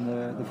games and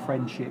the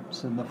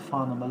friendships and the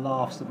fun and the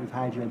laughs that we've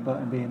had.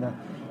 Burton being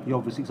the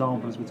obvious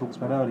example, as we talked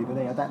about earlier,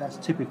 but that's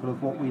typical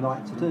of what we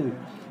like to do.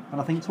 And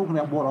I think talking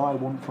about what I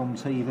want from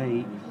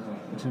TV,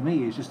 to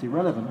me, is just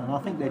irrelevant. And I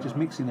think they're just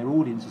mixing their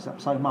audiences up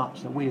so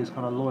much that we, as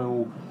kind of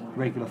loyal,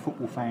 regular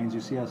football fans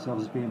who see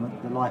ourselves as being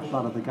the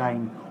lifeblood of the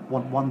game,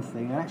 want one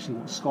thing, and actually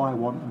what Sky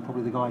want, and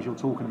probably the guys you're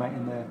talking about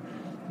in the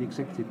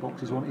executive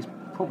boxes want, is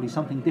probably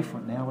something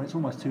different now, and it's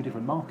almost two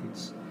different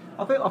markets.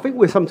 I think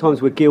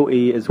we're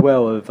guilty as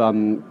well of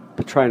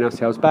portraying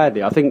ourselves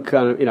badly. I think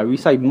we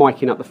say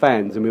miking up the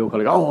fans, and we all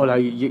kind of go, "Oh no,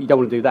 you don't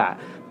want to do that."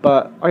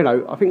 But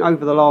I think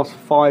over the last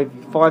five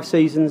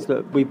seasons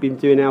that we've been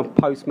doing our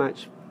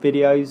post-match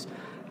videos,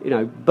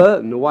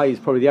 Burton away is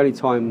probably the only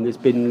time there's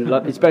been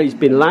it's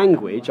been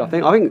language. I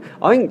think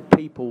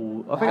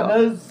people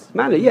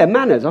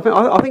manners. I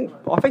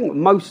think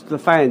most of the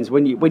fans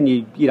when you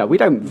we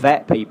don't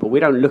vet people. We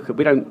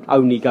don't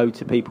only go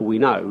to people we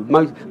know.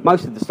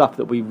 Most of the stuff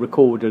that we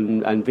record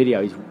and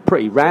video is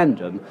pretty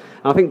random.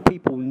 And I think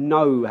people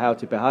know how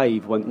to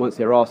behave once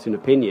they're asked an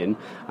opinion,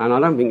 and I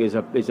don't think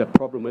there's a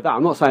problem with that.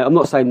 I'm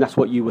not saying that's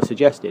what you were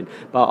suggesting,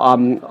 but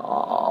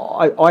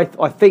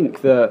I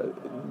think that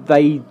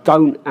they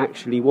don't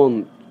actually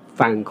want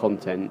fan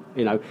content,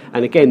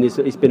 And again,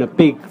 it's been a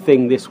big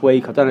thing this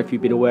week. I don't know if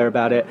you've been aware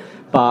about it,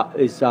 but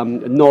it's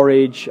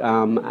Norwich,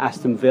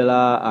 Aston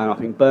Villa, and I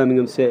think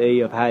Birmingham City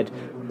have had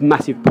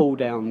massive pull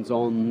downs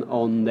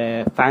on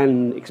their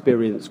fan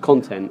experience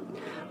content.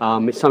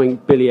 It's something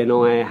Billy and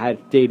I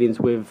had dealings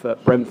with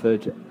at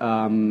Brentford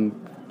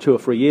 2 or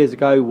 3 years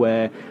ago,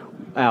 where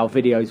our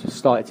videos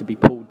started to be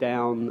pulled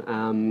down,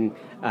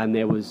 and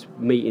there was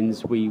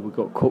meetings. We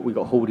got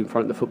hauled in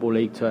front of the Football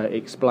League to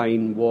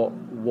explain what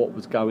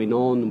was going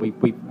on.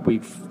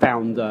 We've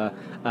found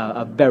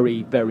a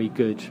very, very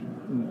good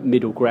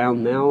middle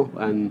ground now,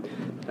 and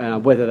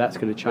whether that's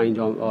going to change,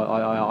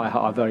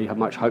 I very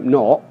much hope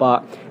not.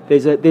 But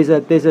there's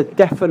a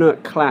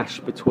definite clash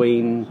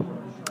between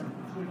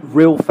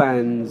real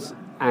fans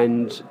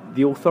and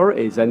the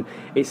authorities, and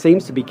it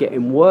seems to be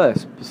getting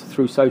worse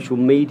through social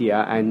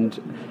media. And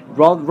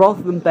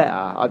rather than better,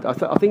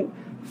 I think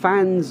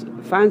fans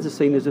are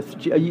seen as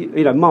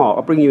Mark,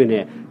 I'll bring you in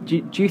here.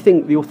 Do you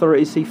think the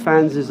authorities see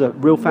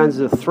real fans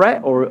as a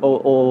threat, or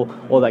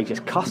are they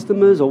just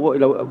customers, or what?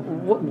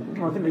 Well,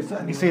 I think they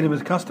certainly see them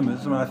as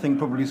customers. I think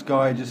probably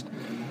Sky just.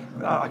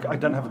 I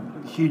don't have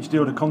a huge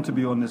deal to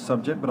contribute on this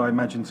subject, but I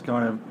imagine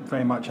Sky are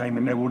very much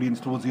aiming their audience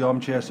towards the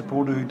armchair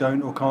supporter who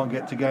don't or can't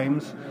get to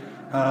games.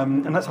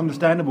 And that's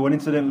understandable. And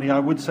incidentally, I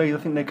would say I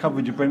think their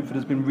coverage of Brentford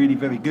has been really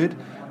very good.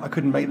 I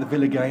couldn't make the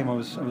Villa game. I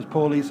was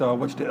poorly, so I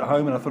watched it at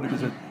home, and I thought it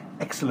was an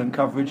excellent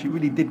coverage. It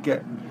really did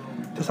get,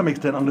 to some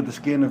extent, under the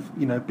skin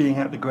of being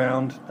at the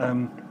ground.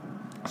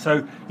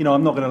 So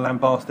I'm not going to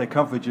lambast their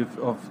coverage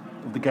of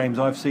the games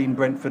I've seen,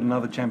 Brentford and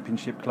other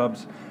Championship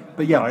clubs.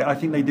 But yeah, I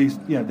think they do.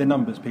 They're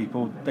numbers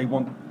people. They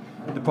want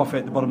the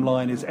profit. The bottom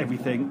line is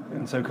everything,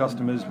 and so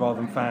customers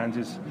rather than fans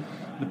is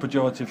the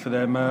pejorative for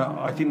them.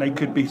 I think they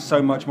could be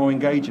so much more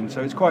engaging.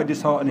 So it's quite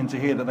disheartening to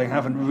hear that they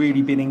haven't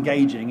really been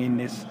engaging in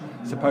this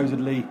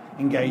supposedly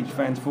engaged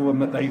fans forum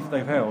that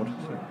they've held.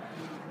 So.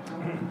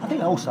 I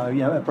think also,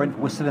 at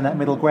Brentford, we're still in that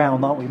middle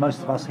ground, aren't we?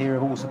 Most of us here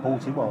have all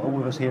supported. Well, all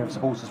of us here have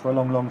supported us for a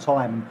long, long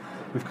time.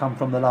 We've come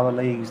from the lower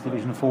leagues,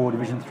 Division 4,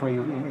 Division 3,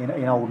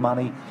 in old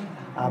money.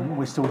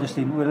 We're still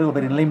we're a little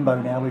bit in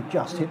limbo now. We've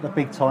just hit the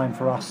big time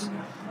for us,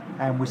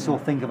 and we still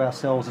think of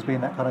ourselves as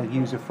being that kind of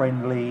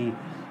user-friendly,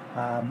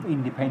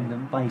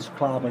 independent-based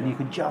club, and you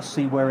can just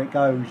see where it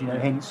goes.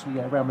 Hence,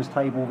 around this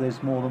table,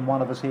 there's more than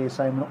one of us here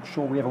saying we're not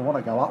sure we ever want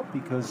to go up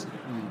because,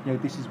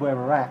 this is where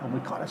we're at, and we're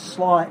kind of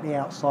slightly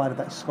outside of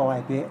that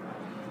Sky bit.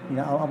 We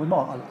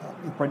might.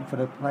 If Brentford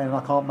are playing and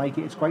I can't make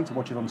it, it's great to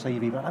watch it on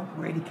TV, but I don't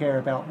really care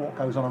about what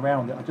goes on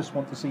around it. I just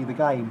want to see the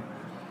game.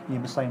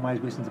 In the same way as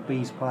we listen to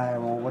Bees Player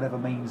or whatever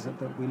means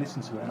that we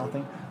listen to it, and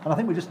I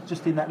think we're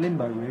just in that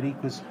limbo really,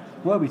 because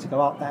were we to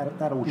go up,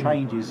 that all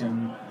changes,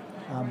 and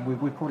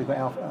we've probably got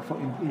our foot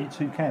in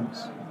two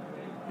camps.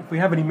 If we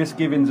have any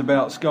misgivings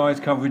about Sky's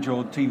coverage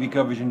or TV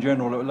coverage in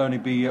general, it will only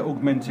be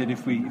augmented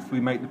if we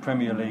make the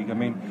Premier League. I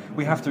mean,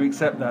 we have to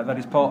accept that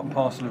is part and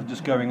parcel of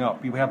just going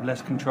up. We have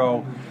less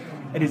control.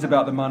 It is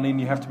about the money, and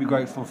you have to be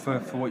grateful for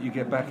what you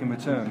get back in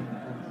return.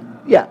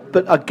 Yeah,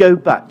 but I go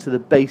back to the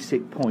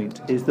basic point,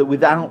 is that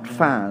without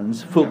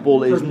fans,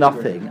 football is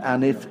nothing.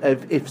 And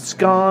if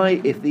Sky,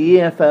 if the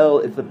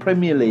EFL, if the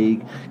Premier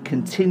League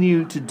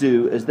continue to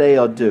do as they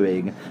are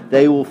doing,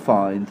 they will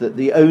find that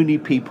the only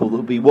people that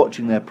will be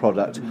watching their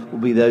product will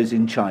be those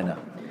in China.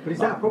 But is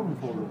that a problem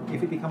for them?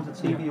 If it becomes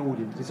a TV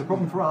audience, it's a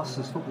problem for us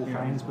as football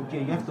fans, but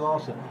you have to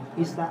ask them,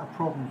 is that a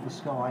problem for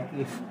Sky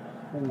if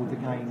all the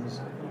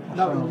games.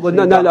 No.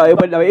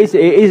 It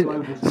is.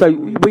 So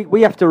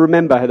we have to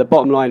remember the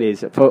bottom line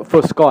is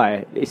for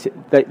Sky, it's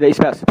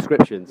about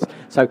subscriptions.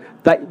 So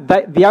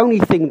the only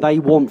thing they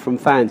want from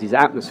fans is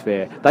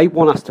atmosphere. They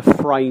want us to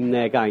frame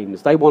their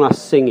games. They want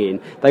us singing.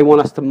 They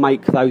want us to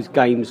make those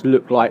games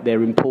look like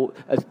they're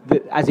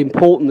as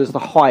important as the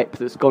hype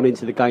that's gone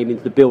into the game,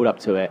 into the build up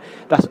to it.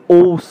 That's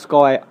all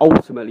Sky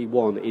ultimately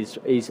want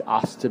is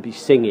us to be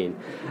singing.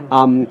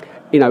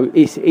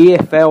 It's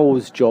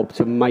EFL's job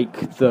to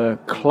make the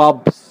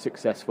clubs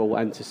successful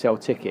and to sell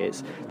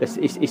tickets. That's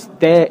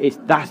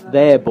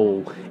their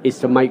ball, is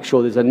to make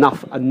sure there's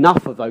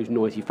enough of those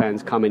noisy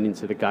fans coming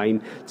into the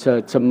game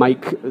to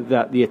make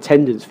the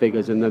attendance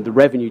figures and the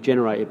revenue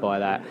generated by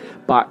that.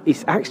 But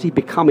it's actually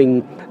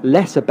becoming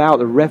less about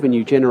the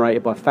revenue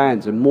generated by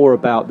fans and more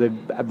about the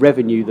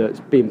revenue that's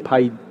being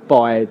paid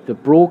by the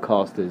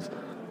broadcasters.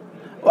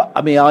 Well,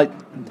 I mean,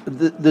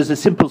 there's a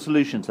simple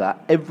solution to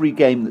that. Every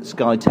game that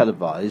Sky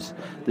televise,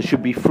 there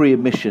should be free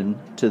admission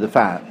to the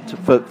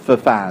for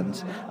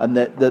fans, and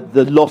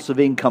the loss of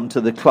income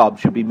to the club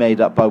should be made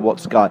up by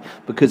Sky.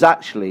 Because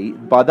actually,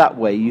 by that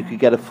way, you could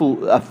get a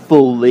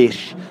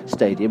full-ish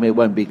stadium. It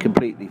won't be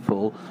completely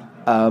full,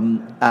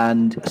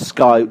 and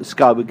Sky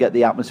would get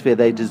the atmosphere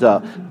they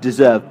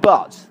deserve.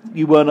 But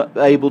you weren't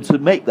able to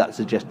make that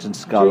suggestion to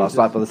Sky last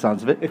night, by the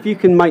sounds of it. If you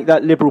can make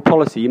that liberal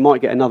policy, you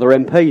might get another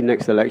MP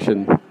next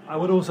election. I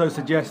would also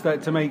suggest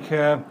that to make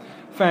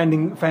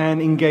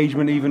fan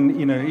engagement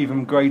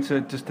even greater,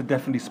 just to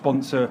definitely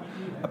sponsor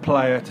a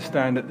player to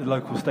stand at the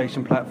local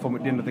station platform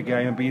at the end of the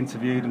game and be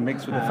interviewed and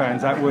mix with the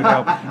fans. That would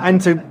help,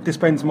 and to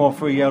dispense more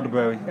free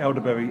elderflower.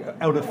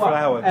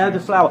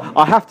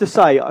 I have to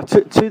say,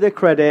 to their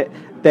credit,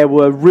 there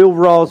were real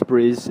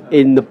raspberries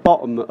in the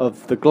bottom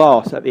of the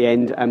glass at the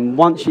end, and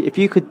if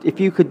you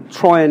could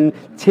try and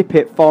tip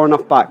it far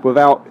enough back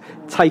without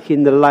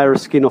taking the layer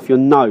of skin off your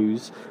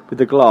nose with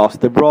the glass,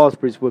 the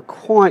raspberries were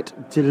quite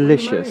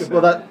delicious.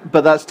 Well,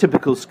 but that's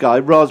typical Sky.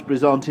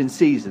 Raspberries aren't in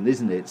season,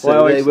 isn't it?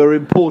 So they were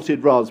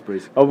imported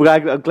raspberries. I'm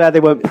glad they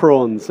weren't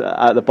prawns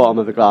at the bottom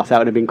of the glass. That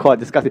would have been quite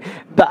disgusting.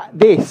 But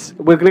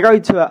we're going to go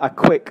into a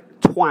quick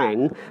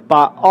twang,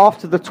 but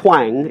after the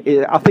twang,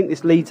 I think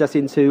this leads us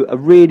into a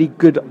really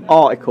good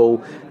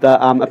article that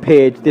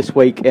appeared this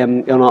week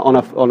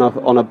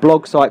on a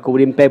blog site called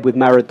In Bed with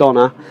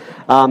Maradona,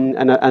 and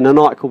an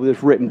article that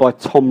was written by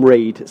Tom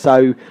Reed.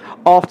 So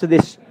after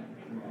this,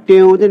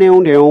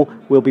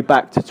 we'll be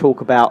back to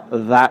talk about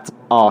that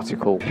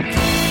article.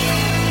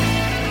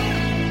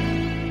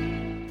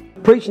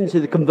 Preaching to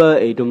the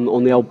converted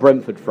on the old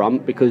Brentford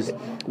front, because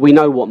we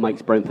know what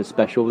makes Brentford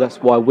special. That's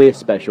why we're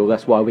special.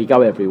 That's why we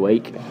go every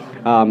week.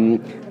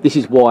 This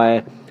is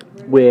why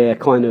we're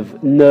kind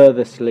of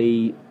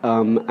nervously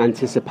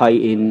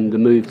anticipating the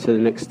move to the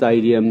next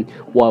stadium,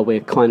 while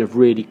we're kind of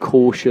really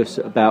cautious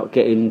about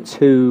getting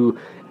too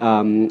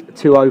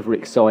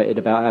overexcited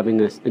about having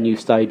a new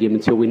stadium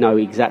until we know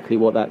exactly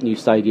what that new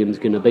stadium is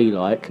going to be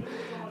like.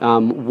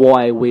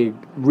 Why we're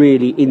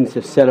really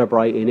into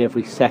celebrating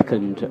every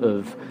second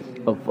of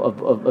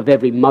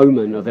every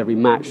moment of every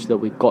match that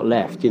we've got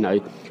left.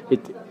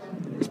 It's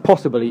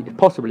possibly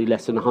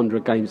less than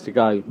 100 games to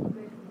go.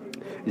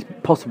 It's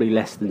possibly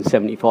less than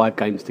 75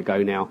 games to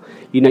go now.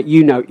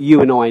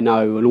 You and I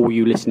know, and all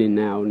you listening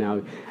now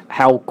know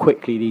how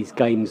quickly these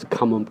games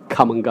come and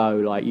go.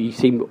 Like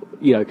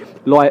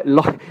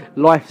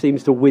life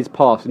seems to whiz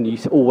past, and you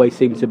always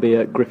seem to be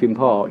at Griffin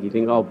Park. You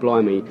think, oh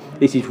blimey,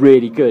 this is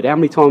really good. How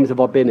many times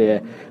have I been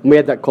here? And we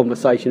had that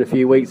conversation a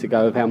few weeks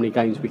ago of how many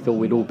games we thought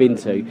we'd all been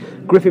to.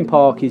 Griffin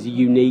Park is a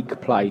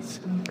unique place.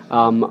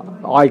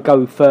 I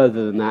go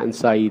further than that and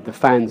say the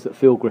fans that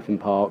fill Griffin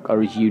Park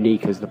are as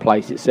unique as the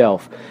place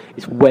itself.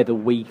 It's whether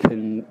we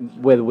can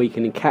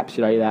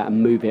encapsulate that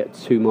and move it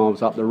 2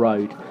 miles up the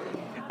road.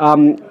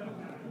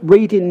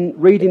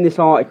 Reading this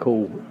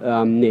article,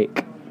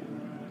 Nick.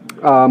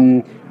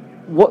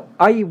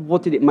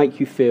 What did it make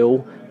you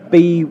feel?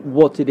 B,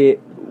 what did it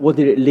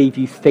leave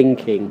you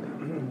thinking?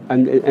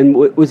 And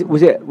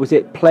was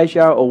it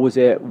pleasure or was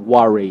it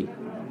worry?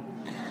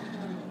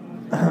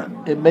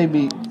 It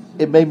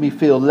made me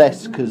feel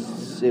less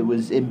because it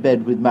was in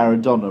bed with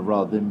Maradona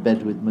rather than in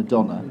bed with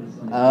Madonna.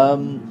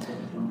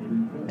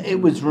 It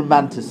was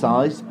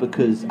romanticised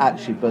because but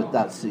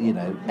that's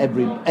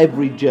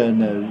every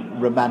journo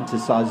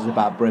romanticises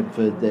about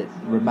Brentford, that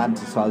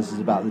romanticises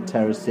about the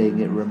terracing,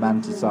 it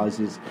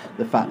romanticises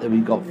the fact that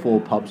we've got 4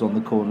 pubs on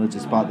the corner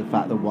despite the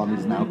fact that one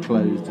is now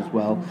closed as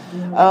well.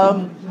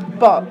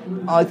 But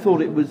I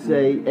thought it was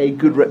a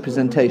good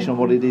representation of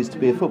what it is to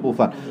be a football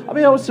fan. I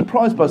mean, I was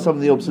surprised by some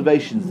of the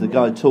observations. The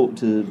guy talked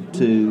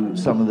to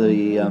some of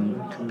the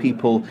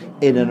people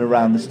in and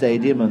around the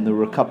stadium, and there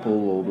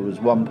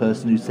was one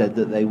person who said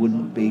that they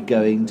wouldn't be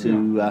going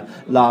to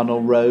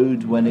Larnell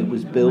Road when it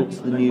was built,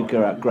 the new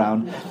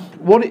ground.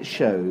 What it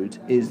showed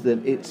is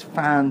that it's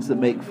fans that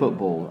make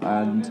football,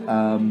 and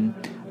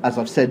as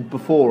I've said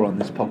before on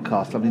this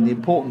podcast, I mean, the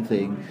important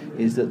thing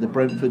is that the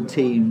Brentford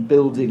team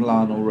building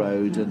Lionel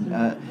Road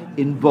and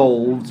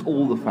involves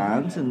all the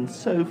fans, and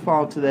so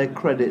far to their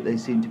credit they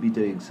seem to be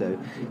doing so,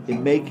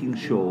 in making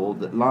sure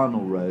that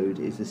Lionel Road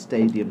is a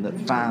stadium that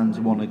fans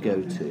want to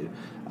go to,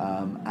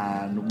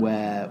 and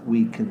where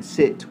we can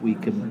sit, we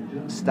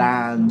can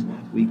stand,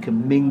 we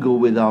can mingle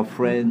with our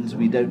friends.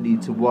 We don't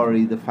need to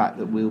worry the fact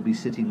that we'll be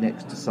sitting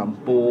next to some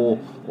bore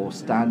or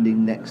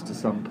standing next to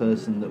some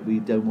person that we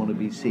don't want to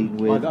be seen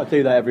with. I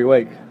do that every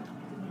week.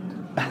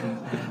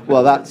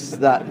 Well, that's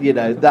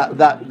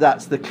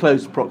the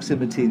close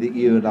proximity that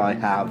you and I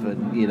have,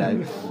 and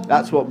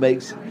that's what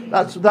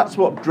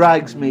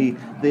drags me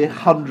the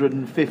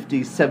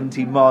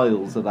 170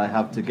 miles that I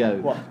have to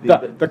go.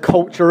 The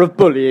culture of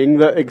bullying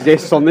that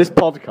exists on this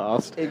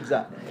podcast.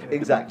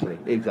 Exactly.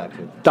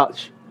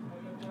 Dutch,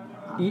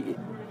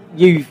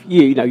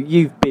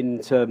 you've been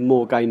to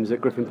more games at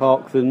Griffin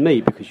Park than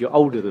me because you're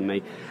older than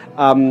me.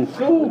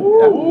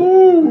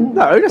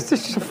 No, that's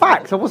just a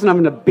fact. I wasn't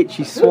having a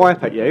bitchy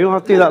swipe at you.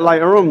 I'll do that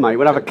later on, mate.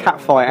 We'll have a cat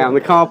fight out in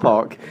the car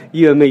park.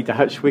 You and me,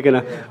 Dutch. We're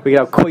gonna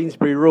have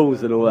Queensbury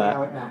rules and all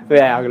that.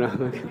 Yeah, I'm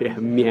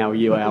gonna meow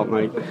you out,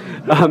 mate.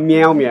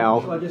 Meow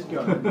meow.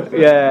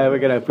 Yeah, we're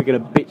gonna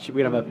bitch.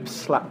 We're gonna have a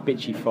slap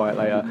bitchy fight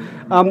later.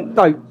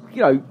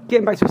 No,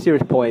 getting back to a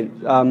serious point.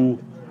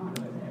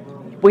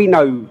 We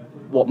know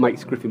what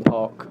makes Griffin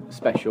Park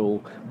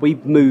special.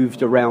 We've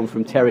moved around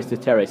from terrace to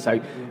terrace,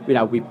 so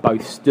we've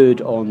both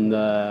stood on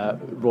the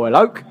Royal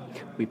Oak,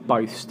 we've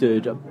both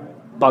stood at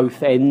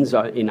both ends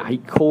in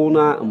Hate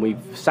Corner, and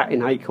we've sat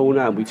in Hate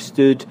Corner, and we've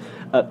stood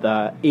at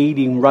the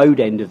Ealing Road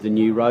end of the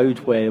new road,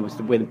 where it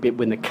was when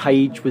the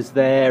cage was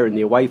there and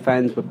the away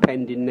fans were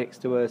penned in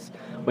next to us,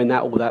 when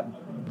all that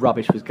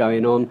rubbish was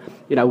going on.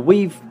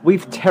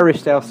 We've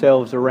terraced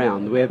ourselves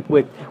around.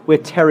 We're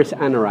terrace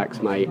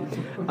anoraks, mate.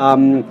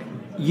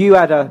 You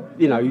had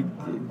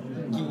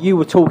you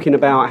were talking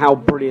about how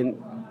brilliant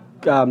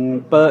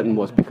Burton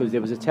was because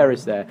there was a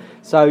terrace there.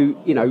 So,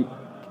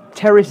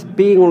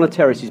 being on a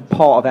terrace is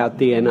part of our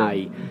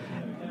DNA.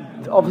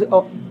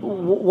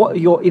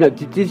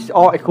 Did this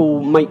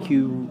article make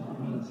you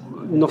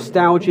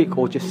nostalgic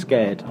or just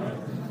scared?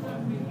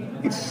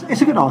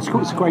 It's a good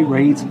article. It's a great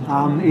read.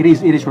 It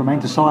is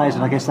romanticised,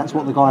 and I guess that's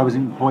what the guy was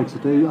employed to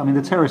do. I mean,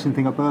 the terracing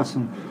thing at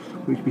Burton,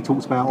 which we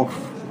talked about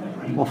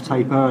off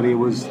tape earlier,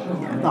 was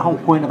the whole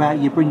point about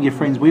you bring your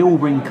friends. We all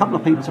bring a couple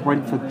of people to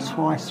Brentford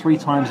three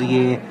times a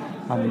year,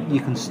 and you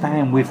can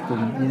stand with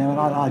them. And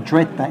I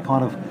dread that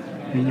kind of.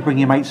 You bring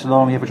your mates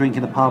along, you have a drink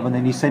in the pub, and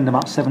then you send them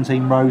up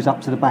 17 rows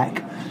up to the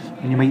back,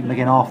 and you meet them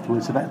again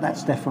afterwards. So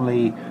that's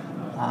definitely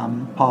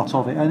part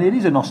of it, and it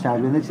is a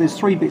nostalgia. And there's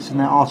three bits in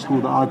that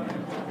article that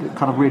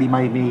kind of really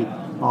made me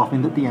laugh.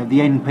 In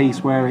the end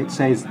piece where it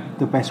says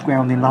the best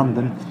ground in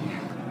London.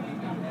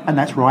 And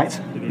that's right.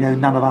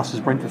 None of us as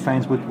Brentford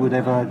fans would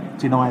ever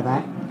deny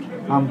that.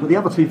 But the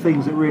other two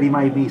things that really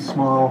made me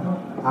smile,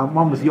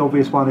 one was the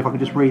obvious one, if I could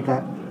just read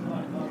that.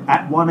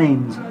 At one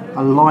end,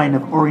 a line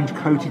of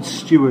orange-coated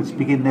stewards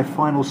begin their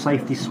final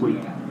safety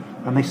sweep,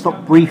 and they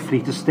stop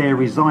briefly to stare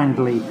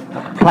resignedly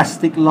at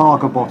plastic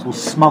lager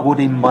bottles smuggled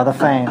in by the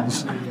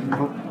fans.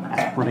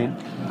 That's brilliant.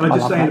 I'm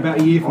just saying, about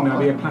a year from now,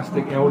 there'll be a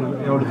plastic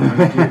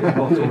elderman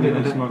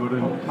bottle smuggled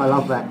in. I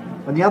love that.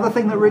 And the other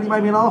thing that really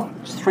made me laugh,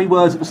 just three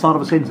words at the start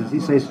of a sentence.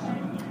 It says,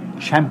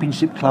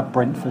 Championship Club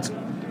Brentford.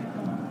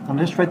 And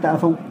I just read that, I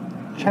thought,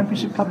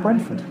 Championship Club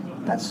Brentford.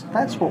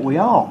 That's what we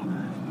are.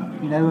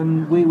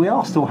 And we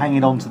are still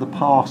hanging on to the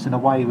past in a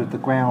way with the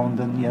ground,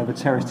 and the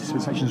terrace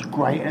dispensation is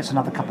great, and it's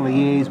another couple of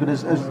years. But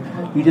as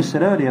you just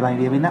said earlier,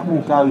 lady, I mean, that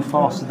will go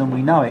faster than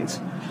we know it.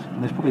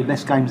 And there's probably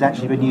less games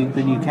actually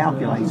than you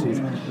calculated.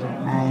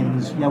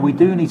 And we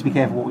do need to be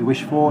careful what we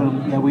wish for.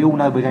 And we all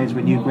know we're going to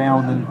a new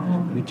ground, and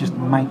we just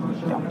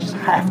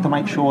have to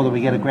make sure that we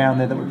get a ground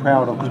there that we're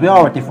proud of, because we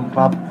are a different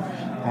club,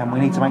 and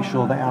we need to make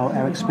sure that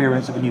our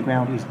experience of a new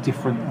ground is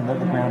different, and that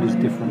the ground is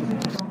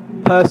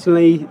different.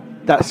 Personally,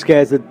 that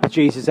scares the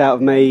Jesus out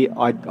of me.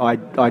 I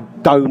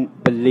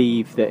don't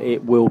believe that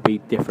it will be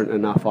different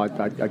enough.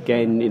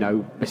 Again,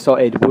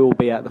 Beesotted will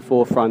be at the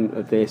forefront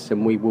of this,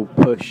 and we will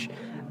push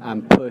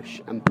and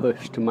push and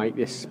push to make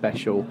this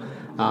special.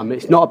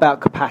 It's not about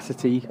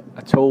capacity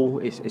at all.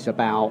 It's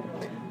about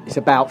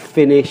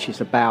finish. It's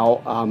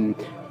about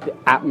the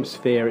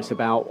atmosphere. It's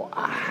about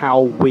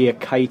how we are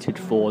catered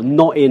for.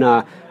 Not in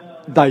a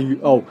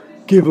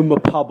give them a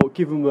pub or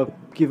give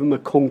them a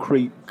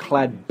concrete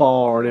clad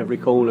bar on every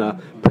corner.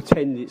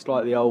 Pretend it's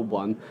like the old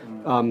one.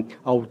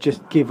 I'll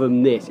just give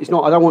them this. It's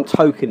not. I don't want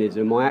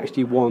tokenism. I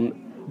actually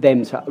want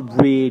them to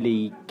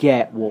really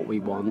get what we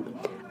want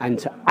and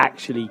to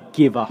actually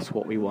give us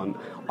what we want.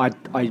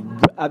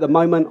 At the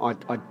moment,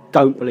 I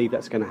don't believe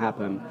that's going to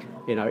happen.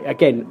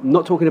 Again, I'm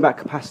not talking about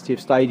capacity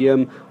of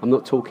stadium. I'm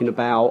not talking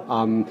about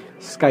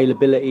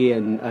scalability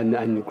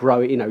and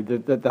growing.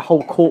 The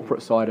whole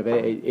corporate side of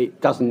it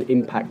doesn't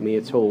impact me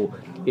at all.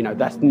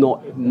 That's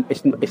not.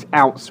 It's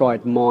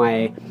outside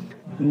my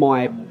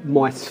my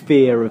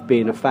sphere of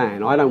being a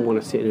fan. I don't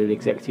want to sit in an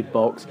executive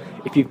box.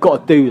 If you've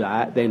got to do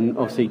that, then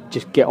obviously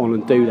just get on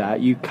and do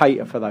that. You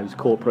cater for those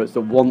corporates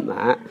that want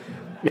that,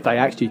 if they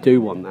actually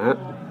do want that.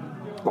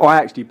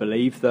 I actually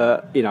believe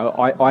that, you know,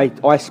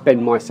 I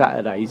spend my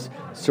Saturdays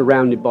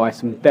surrounded by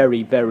some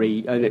very,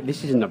 very, and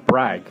this isn't a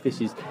brag, this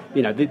is,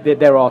 you know,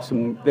 there are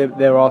some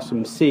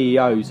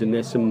CEOs and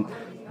there's some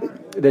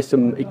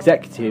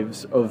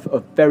executives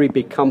of very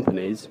big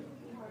companies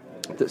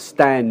that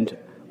stand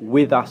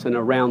with us and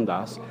around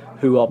us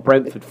who are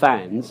Brentford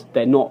fans.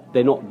 They're not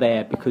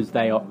there because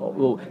they're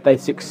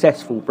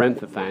successful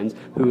Brentford fans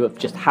who have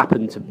just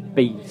happened to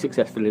be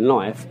successful in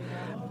life,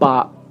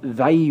 but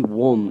they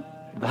don't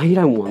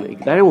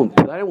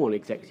want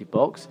executive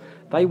box.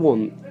 They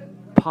want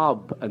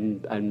pub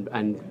and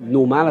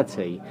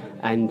normality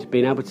and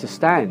being able to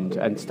stand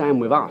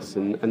with us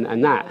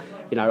and that,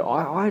 you know,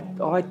 I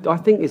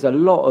think there's a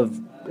lot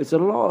of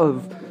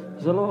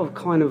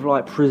kind of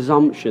like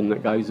presumption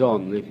that goes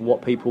on with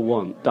what people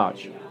want.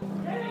 Dutch.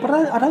 But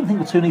I don't think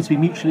the two need to be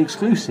mutually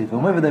exclusive,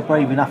 and whether they're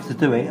brave enough to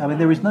do it, I mean,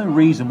 there is no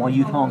reason why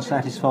you can't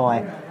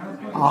satisfy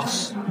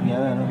us, you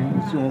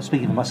know, and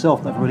speaking for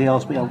myself, not everybody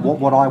else, but, you know,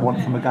 what I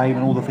want from a game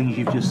and all the things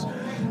you've just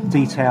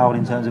detailed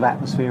in terms of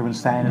atmosphere and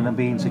standing and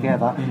being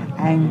together.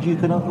 And you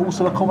can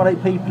also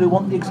accommodate people who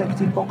want the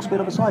executive box bit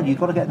on the side. You've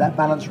got to get that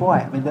balance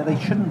right. I mean, they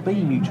shouldn't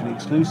be mutually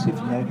exclusive.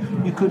 You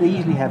know, you could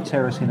easily have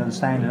terracing and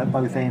standing at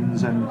both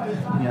ends, and,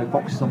 you know,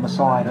 boxes on the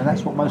side, and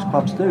that's what most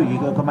clubs do.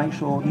 You've got to make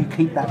sure you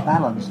keep that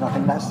balance, and I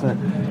think that's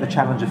the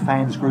challenge of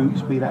fans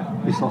groups, be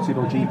that Beesotted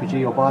or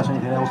GPG or Bias or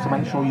anything else, to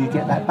make sure you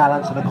get that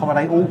balance and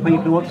accommodate all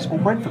people who want to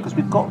support Brentford, because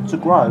we've got to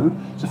grow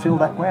to fill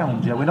that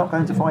ground. You know, we're not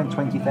going to find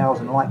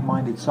 20,000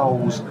 like-minded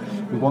souls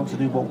who want to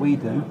do what we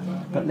do,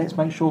 but let's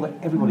make sure that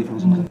everybody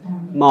feels included.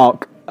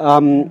 Mark,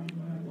 to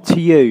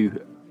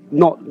you,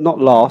 not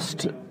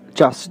last,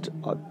 just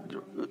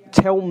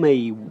tell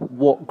me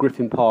what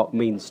Griffin Park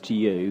means to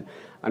you,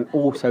 and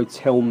also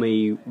tell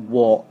me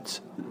what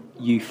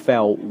you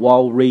felt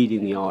while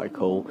reading the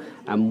article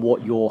and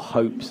what your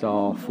hopes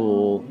are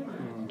for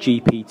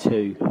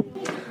GP2.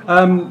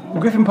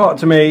 Griffin Park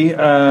to me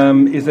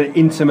is an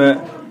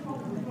intimate,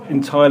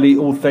 entirely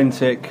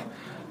authentic,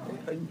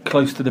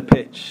 close to the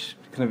pitch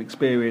kind of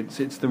experience.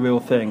 It's the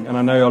real thing, and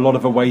I know a lot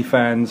of away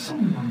fans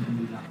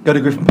go to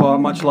Griffin Park,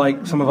 much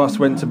like some of us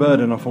went to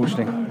Burden.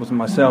 Unfortunately, it wasn't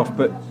myself,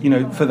 but, you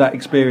know, for that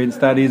experience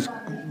that is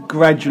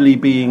gradually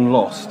being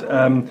lost.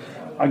 I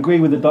agree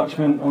with the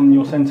Dutchman on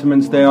your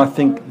sentiments there. I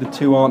think the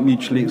two aren't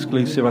mutually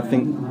exclusive.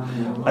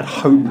 I'd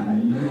hope,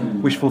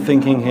 wishful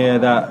thinking here,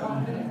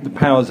 that the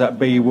powers that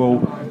be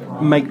will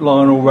make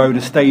Lionel Road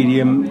a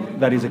stadium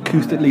that is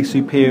acoustically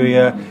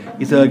superior,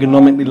 is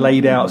ergonomically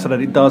laid out so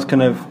that it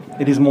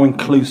is more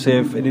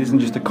inclusive. It isn't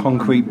just a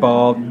concrete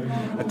bar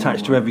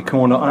attached to every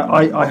corner.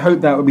 I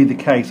hope that would be the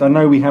case. I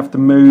know we have to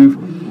move,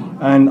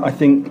 and I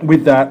think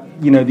with that,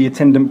 you know, the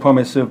attendant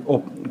promise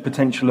or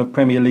potential of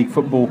Premier League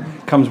football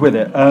comes with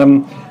it.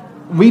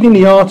 Reading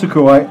the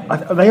article,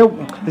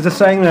 there's a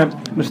saying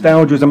that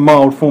nostalgia is a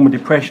mild form of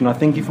depression. I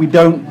think if we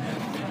don't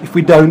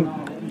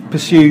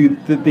pursue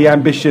the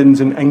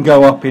ambitions and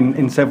go up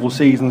in several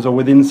seasons or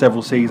within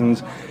several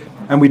seasons,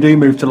 and we do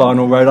move to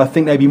Lionel Road, I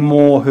think there'd be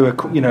more who are,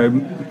 you know,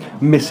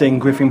 missing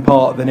Griffin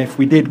Park than if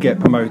we did get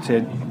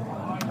promoted.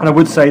 And I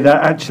would say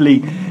that actually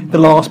the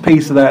last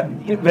piece of that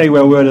very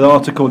well worded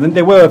article,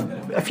 there were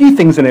a few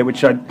things in it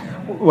which I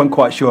wasn't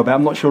quite sure about.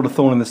 I'm not sure the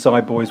Thorn and the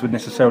Side boys would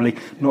necessarily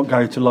not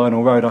go to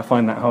Lionel Road. I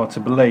find that hard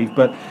to believe,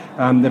 but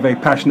they're very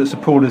passionate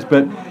supporters.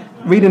 But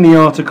reading the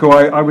article,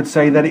 I would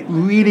say that it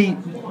really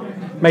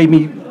made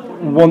me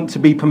want to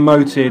be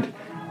promoted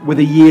with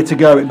a year to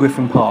go at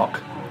Griffin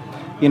Park.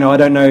 You know, I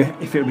don't know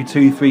if it would be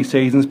 2-3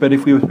 seasons, but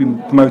if we were to be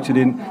promoted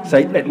in,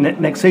 say,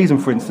 next season,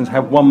 for instance,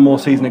 have one more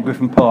season at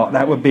Griffin Park,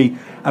 that would be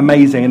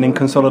amazing, and then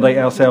consolidate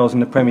ourselves in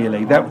the Premier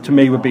League. That, to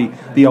me, would be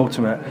the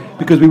ultimate,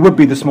 because we would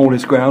be the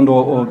smallest ground,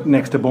 or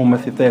next to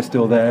Bournemouth if they're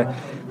still there.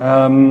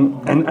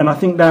 And I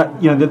think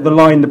that, you know, the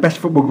line, the best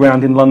football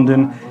ground in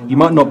London, you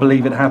might not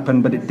believe it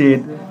happened, but it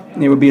did.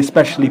 It would be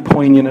especially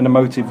poignant and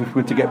emotive if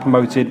we were to get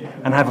promoted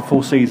and have a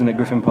full season at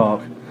Griffin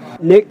Park.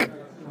 Nick?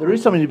 There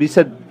is something to be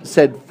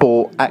said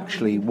for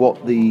actually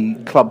what the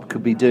club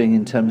could be doing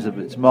in terms of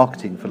its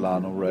marketing for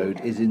Lionel Road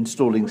is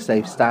installing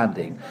safe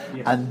standing,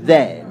 and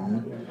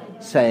then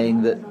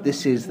saying that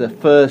this is the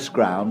first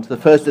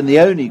and the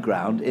only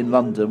ground in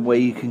London where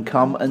you can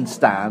come and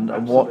stand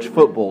and watch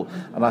football.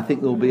 And I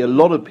think there will be a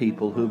lot of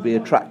people who will be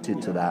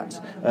attracted to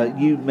that.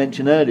 You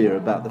mentioned earlier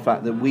about the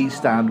fact that we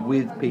stand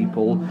with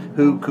people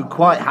who could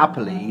quite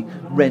happily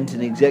rent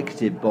an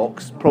executive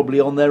box,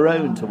 probably on their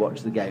own, to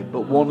watch the game,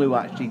 but want to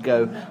actually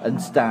go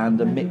and stand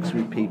and mix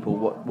with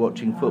people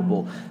watching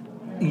football.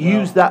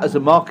 Use that as a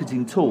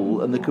marketing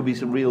tool, and there could be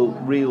some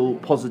real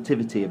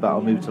positivity about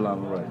our move to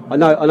Lionel Road. I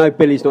know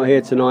Billy's not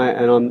here tonight,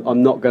 and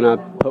I'm not going to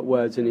put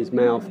words in his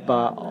mouth,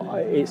 but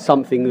it's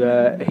something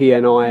that he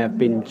and I have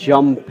been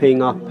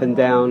jumping up and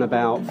down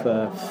about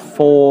for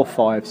 4,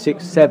 5,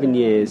 6, 7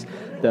 years.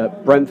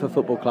 that Brentford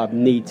Football Club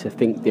need to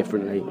think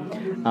differently.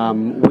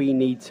 We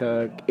need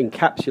to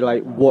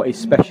encapsulate what is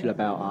special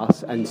about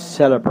us and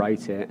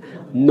celebrate it,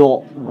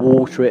 not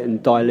water it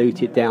and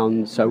dilute it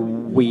down so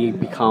we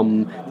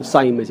become the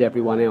same as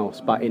everyone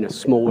else, but in a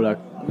smaller,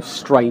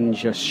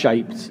 stranger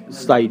shaped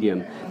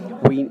stadium.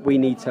 We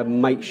need to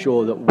make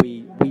sure that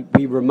we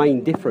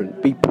remain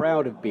different, be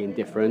proud of being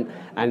different,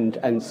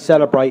 and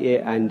celebrate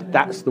it, and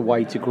that's the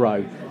way to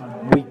grow.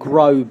 We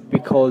grow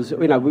because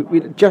we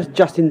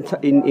just in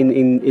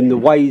the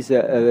ways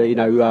that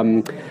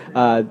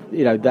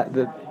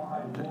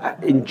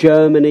that in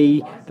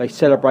Germany they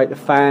celebrate the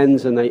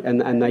fans and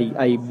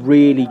they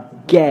really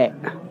get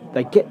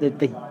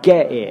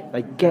it.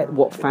 They get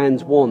what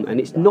fans want, and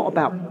it's not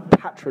about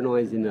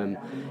patronising them.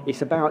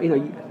 It's about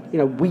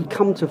we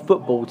come to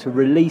football to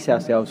release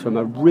ourselves from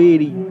a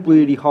really,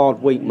 really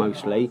hard week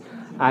mostly,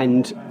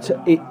 and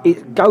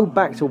it go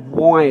back to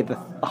why the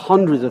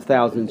hundreds of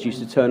thousands used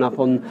to turn up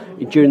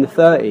during the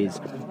 30s.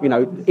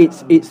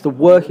 It's the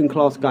working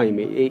class game.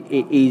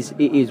 It is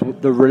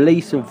the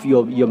release of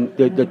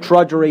the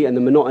drudgery and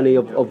the monotony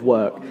of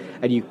work,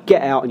 and you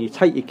get out and you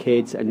take your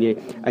kids and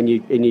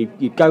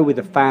you go with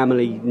the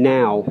family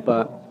now,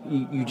 but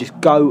you just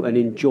go and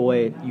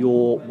enjoy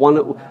your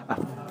 4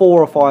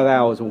 or 5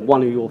 hours of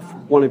one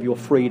of your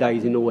 3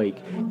 days in the week.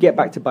 Get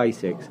back to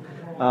basics.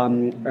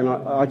 And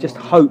I just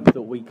hope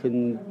that we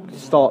can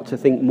start to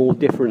think more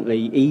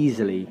differently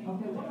easily.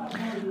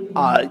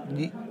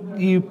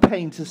 You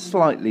paint a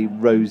slightly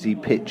rosy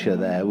picture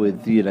there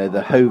with the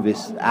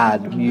Hovis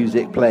ad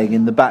music playing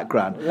in the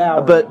background.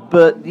 But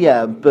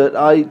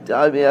I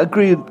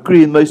agree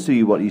with most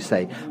of what you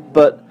say.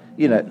 But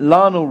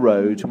Larnell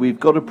Road, we've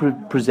got to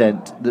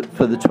present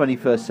for the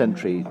 21st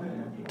century.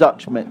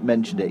 Dutch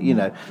mentioned it,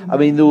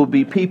 there will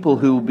be people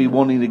who will be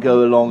wanting to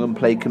go along and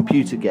play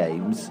computer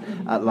games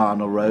at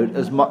Larnell Road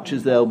as much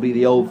as there'll be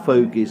the old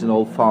fogies and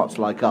old farts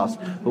like us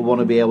who want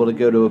to be able to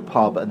go to a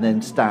pub and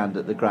then stand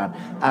at the ground.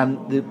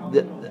 And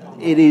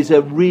it is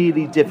a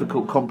really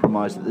difficult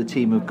compromise that the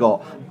team have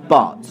got.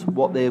 But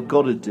what they've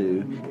got to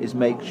do is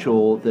make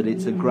sure that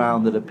it's a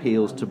ground that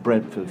appeals to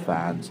Brentford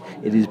fans.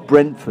 It is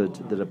Brentford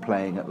that are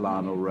playing at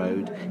Larnell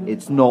Road.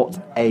 It's not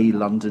a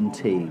London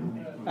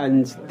team.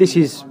 And this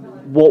is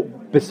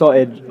what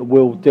Beesotted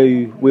will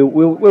do.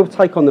 We'll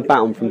take on the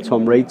baton from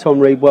Tom Reed. Tom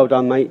Reed, well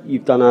done, mate.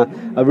 You've done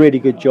a really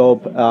good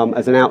job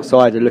as an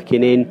outsider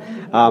looking in.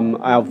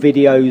 Our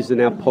videos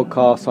and our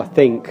podcasts, I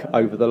think,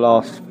 over the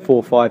last 4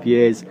 or 5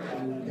 years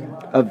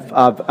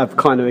have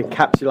kind of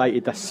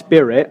encapsulated the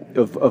spirit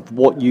of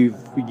what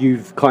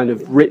you've kind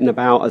of written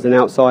about as an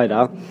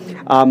outsider.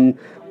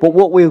 But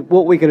what we're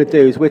going to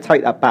do is we'll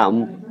take that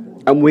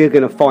baton and we're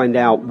going to find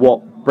out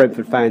what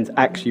Brentford fans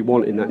actually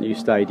want in that new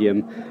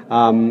stadium,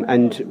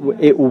 and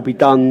it will be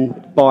done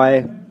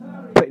by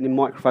putting in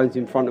microphones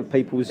in front of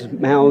people's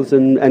mouths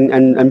and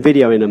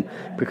videoing them,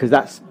 because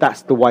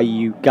that's the way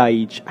you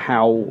gauge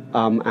how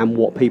and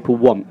what people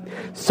want.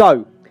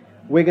 So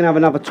we're going to have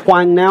another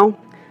twang now,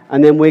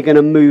 and then we're going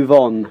to move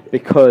on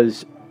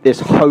because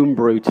there's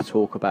homebrew to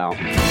talk about.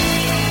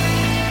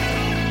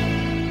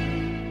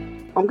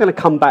 I'm going to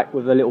come back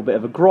with a little bit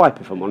of a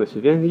gripe, if I'm honest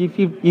with you.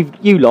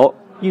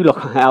 You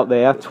lot out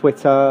there,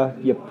 Twitter,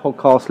 your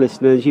podcast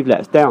listeners, you've let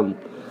us down.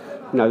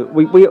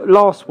 We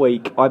last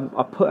week I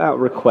put out a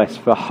request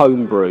for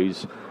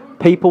homebrews,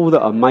 people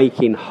that are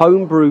making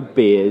homebrew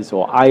beers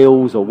or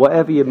ales or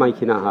whatever you're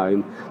making at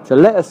home, to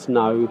let us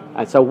know,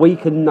 and so we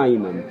can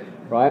name them,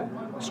 right?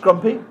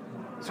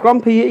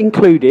 Scrumpy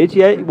included,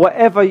 yeah.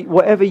 Whatever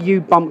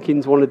you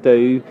bumpkins want to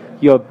do,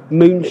 your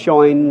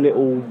moonshine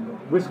little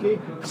whiskey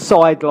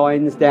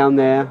sidelines down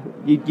there.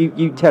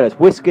 You tell us,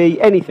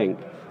 whiskey,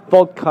 anything.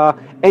 Vodka,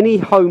 any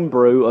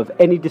homebrew of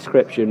any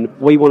description,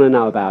 we want to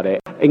know about it,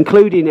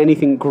 including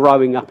anything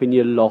growing up in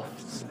your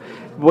lofts.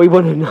 We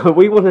want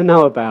to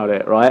know about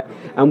it, right?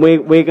 And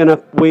we're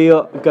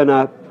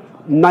gonna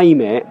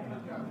name it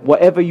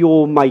whatever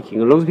you're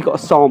making, as long as we've got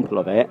a sample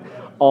of it,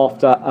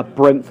 after a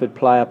Brentford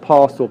player,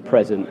 past or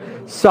present.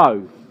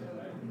 So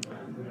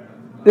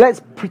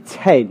let's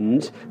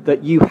pretend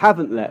that you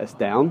haven't let us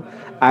down,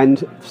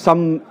 and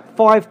some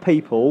 5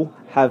 people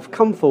have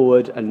come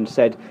forward and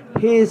said,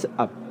 "Here's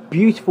a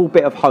beautiful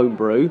bit of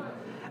homebrew,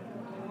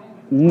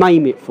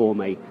 name it for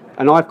me."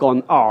 And I've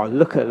gone, "Oh,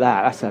 look at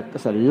that,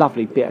 that's a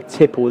lovely bit of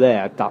tipple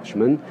there,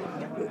 Dutchman.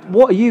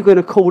 What are you going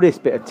to call this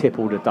bit of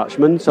tipple, the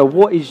Dutchman? So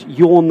what is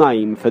your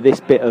name for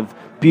this bit of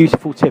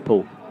beautiful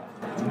tipple?"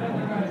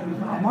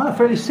 Mine are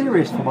fairly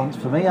serious for once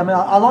for me. I mean,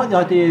 I like the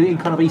idea in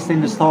kind of East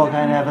End style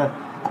going to have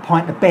a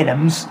pint of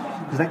Benhams,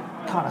 because that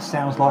kind of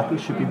sounds like it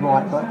should be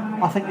right. But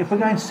I think if we're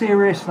going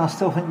serious, and I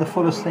still think the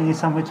fullest thing is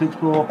somewhere to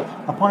explore,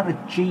 a pint of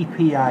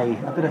GPA,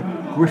 a bit of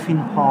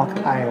Griffin Park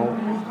Ale,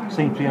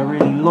 seems to be a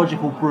really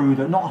logical brew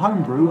that, not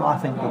homebrew, I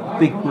think the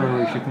big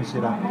brewery should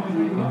consider,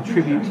 in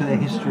tribute to their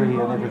history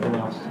and everything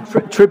else.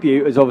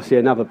 Tribute is obviously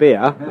another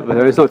beer,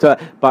 it's not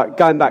but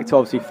going back to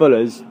obviously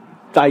Fuller's,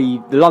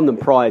 the London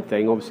Pride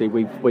thing, obviously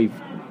we've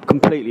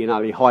completely and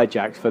utterly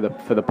hijacked for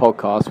the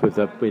podcast with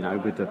the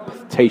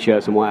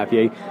t-shirts and what have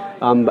you,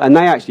 and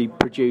they actually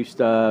produced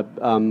a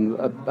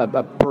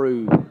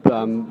brew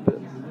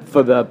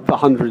for the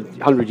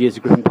 100 years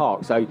of Griffin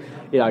Park. So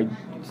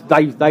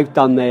they've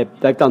done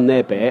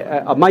their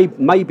bit.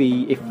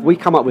 Maybe if we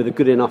come up with a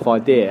good enough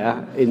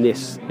idea in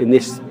this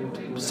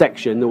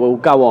section, that will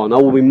go on. I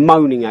will be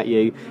moaning at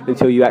you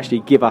until you actually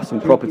give us some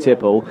proper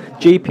tipple.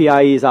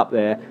 GPA is up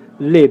there.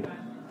 Lib.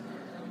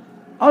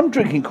 I'm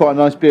drinking quite a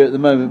nice beer at the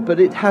moment, but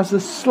it has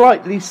a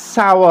slightly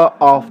sour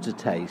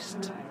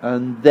aftertaste,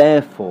 and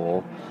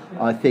therefore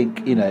I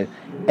think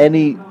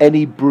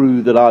any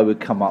brew that I would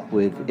come up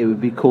with, it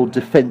would be called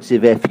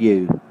defensive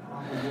FU,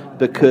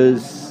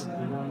 because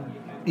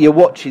you're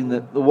watching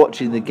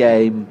the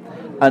game,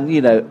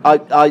 and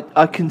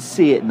I can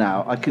see it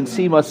now. I can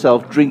see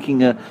myself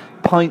drinking a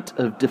pint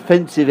of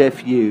defensive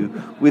FU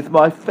with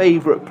my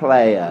favourite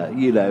player,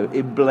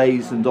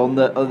 emblazoned on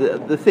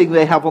the thing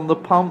they have on the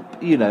pump.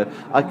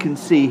 I can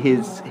see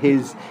his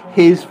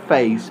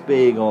face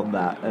being on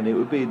that, and it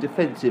would be a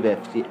defensive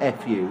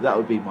FU. That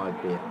would be my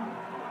beer.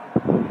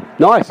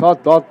 Nice. I'll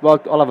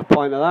have a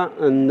pint of that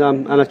and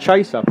a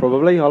chaser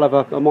probably. I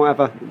might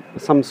have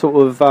some sort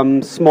of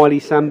smiley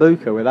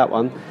sambuca with that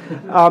one.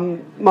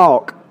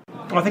 Mark.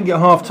 I think at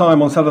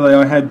half-time on Saturday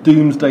I had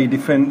Doomsday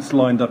Defence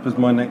lined up as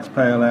my next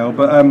pale ale,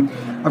 but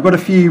I've got a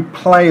few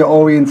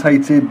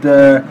player-orientated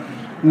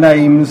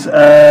names.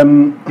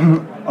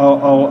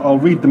 I'll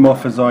read them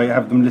off as I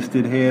have them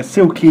listed here.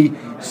 Silky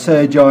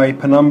Sergei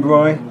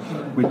Penumbrai,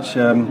 which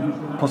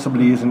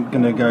possibly isn't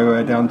going to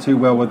go down too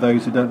well with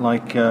those who don't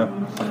like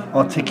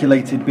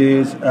articulated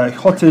beers.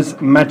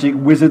 Hotter's Magic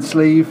Wizard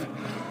Sleeve.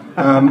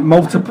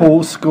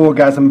 Multiple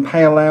Scoregasm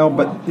Pale Ale,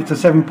 but it's a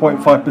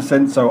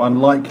 7.5%, so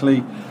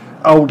unlikely.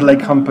 Old Leg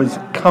Humpers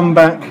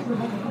Comeback,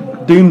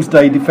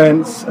 Doomsday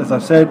Defence, as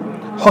I've said,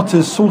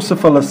 Hotter's Saucer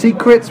Full of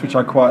Secrets, which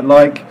I quite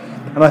like,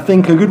 and I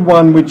think a good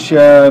one which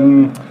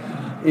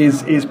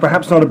is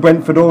perhaps not a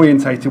Brentford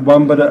orientated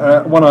one,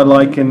 but one I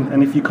like,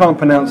 and if you can't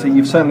pronounce it,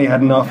 you've certainly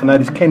had enough, and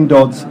that is Ken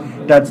Dodd's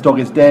Dad's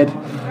Dog is Dead,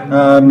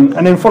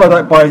 and then followed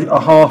up by a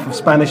half of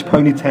Spanish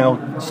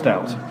Ponytail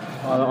Stout.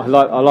 I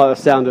like the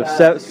sound of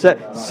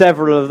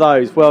several of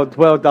those.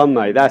 Well done,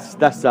 mate.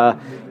 That's a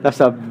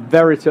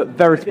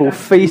veritable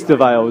feast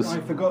of ales.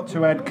 I forgot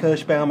to add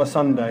Kirschbaumer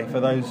Sunday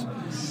for those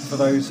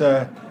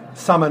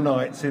summer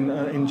nights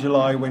in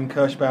July when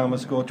Kirschbaumer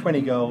scored 20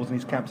 goals and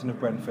he's captain of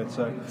Brentford.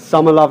 So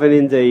summer loving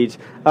indeed.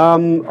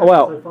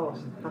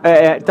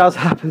 It does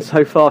happen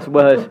so fast.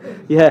 I'd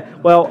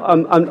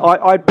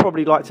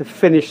probably like to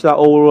finish that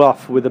all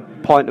off with a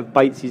pint of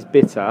Bates's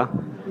Bitter.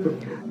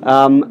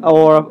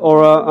 Or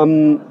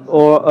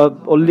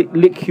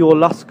liqueur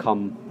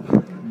luscum,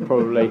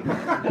 probably.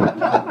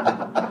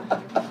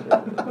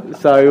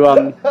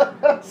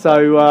 So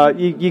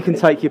you can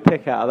take your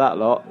pick out of that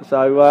lot.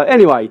 So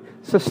anyway,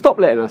 so stop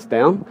letting us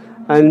down,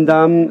 and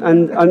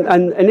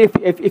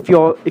if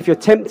you're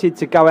tempted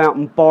to go out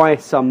and buy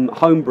some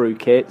homebrew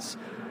kits,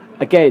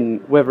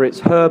 again, whether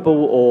it's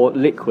herbal or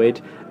liquid,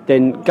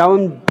 then go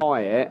and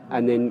buy it,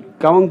 and then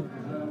go and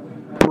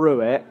brew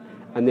it.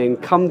 And then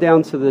come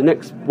down to the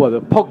next,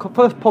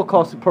 first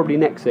podcast is probably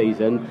next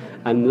season,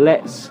 and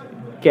let's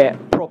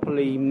get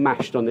properly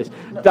mashed on this.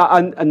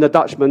 And the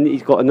Dutchman,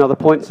 he's got another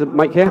point to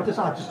make here. I just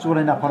want to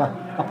end up on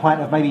a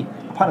pint of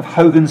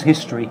Hogan's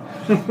history.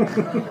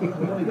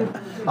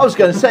 I was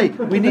going to say,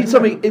 we need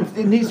something.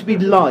 It needs to be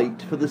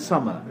light for the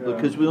summer,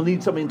 because we'll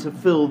need something to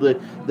fill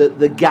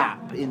the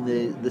gap in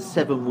the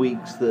 7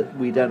 weeks that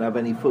we don't have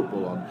any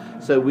football on.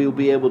 So we'll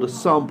be able to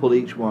sample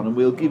each one, and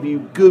we'll give you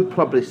good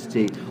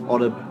publicity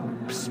on a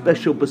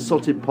special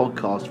Beesotted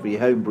podcast for your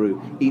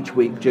homebrew each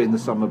week during the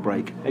summer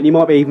break. And you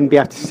might even be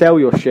able to sell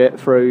your shit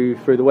through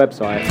the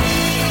website.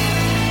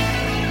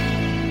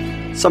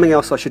 Something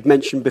else I should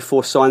mention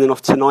before signing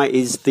off tonight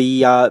is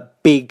the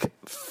big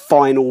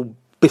final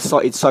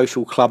Beesotted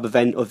Social Club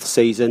event of the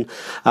season.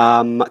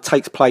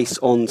 Takes place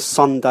on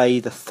Sunday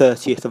the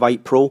 30th of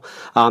April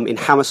in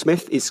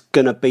Hammersmith. It's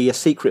going to be a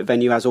secret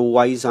venue as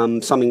always,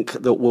 something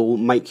that will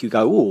make you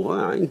go,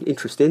 oh,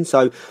 interesting.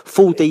 So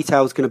full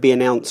details going to be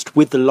announced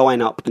with the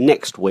lineup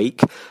next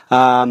week.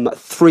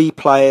 3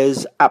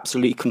 players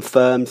absolutely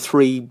confirmed,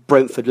 3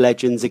 Brentford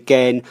legends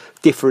again,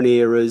 different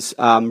eras.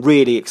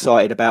 Really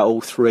excited about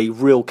all 3,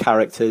 real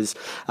characters.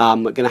 We're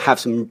going to have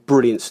some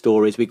brilliant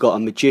stories. We've got a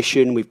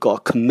magician, we've got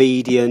a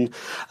comedian,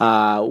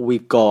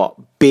 we've got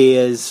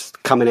beers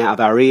coming out of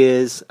our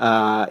ears.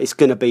 It's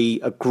going to be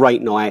a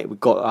great night. We've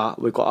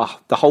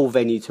got the whole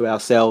venue to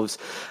ourselves.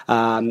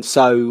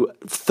 So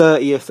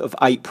 30th of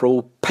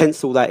April,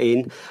 pencil that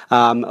in.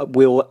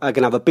 We're going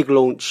to have a big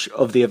launch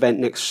of the event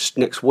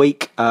next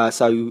week.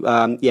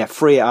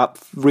 Free it up,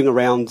 ring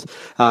around,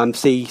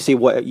 see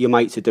what your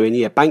mates are doing.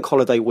 Yeah, bank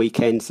holiday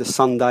weekend's the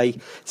Sunday.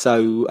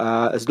 So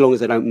as long as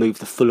they don't move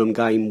the Fulham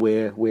game,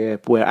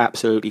 we're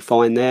absolutely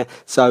fine there.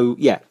 So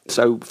yeah,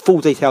 so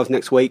full details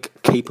next week.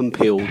 Keep them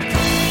peeled.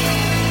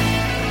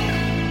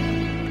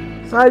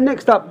 So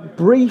next up,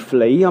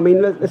 briefly, I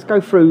mean, let's go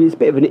through this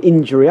bit of an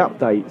injury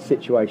update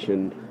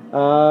situation.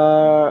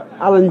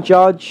 Alan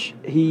Judge,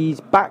 he's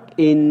back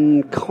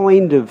in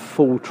kind of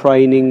full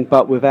training,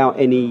 but without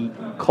any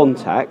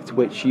contact,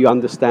 which you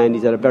understand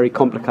he's had a very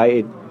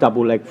complicated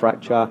double leg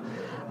fracture.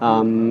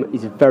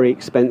 He's a very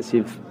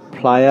expensive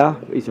player.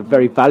 He's a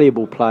very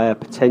valuable player,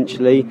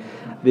 potentially.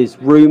 There's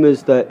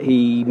rumours that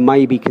he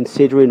may be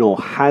considering or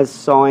has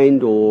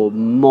signed or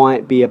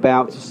might be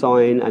about to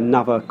sign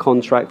another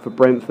contract for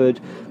Brentford.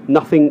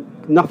 Nothing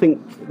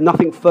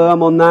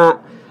firm on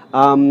that,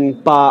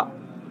 but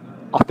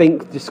I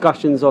think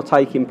discussions are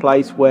taking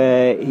place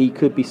where he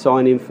could be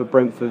signing for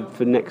Brentford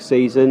for next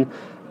season.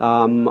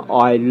 Let's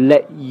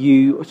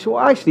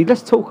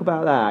talk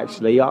about that,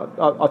 actually.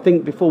 I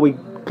think before we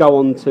go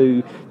on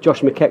to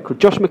Josh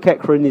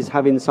McEachran is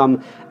having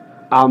some,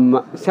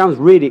 sounds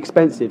really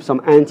expensive, some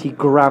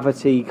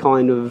anti-gravity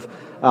kind of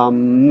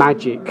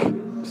magic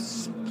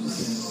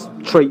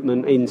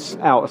treatment in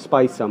outer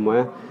space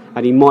somewhere,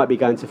 and he might be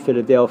going to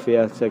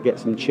Philadelphia to get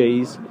some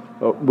cheese.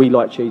 We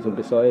like cheese on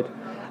Beesotted.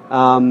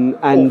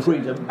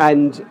 Freedom.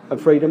 And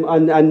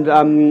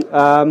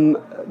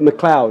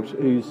McLeod,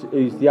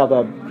 who's the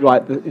other,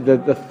 like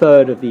the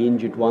third of the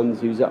injured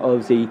ones, who's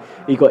obviously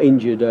he got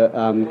injured at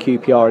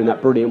QPR in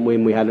that brilliant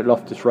win we had at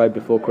Loftus Road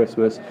before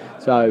Christmas.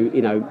 So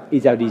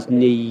he's had his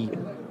knee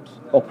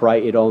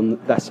operated on.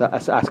 That's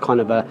kind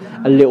of a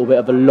little bit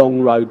of a long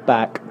road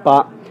back.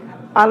 But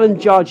Alan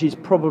Judge is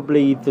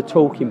probably the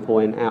talking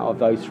point out of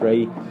those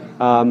three.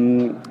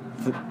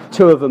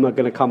 Two of them are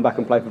going to come back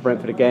and play for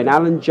Brentford again.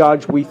 Alan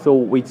Judge, we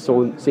thought we'd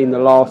seen the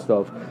last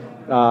of.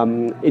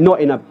 Not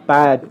in a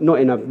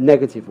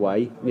negative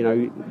way.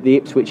 The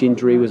Ipswich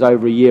injury was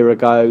over a year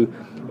ago.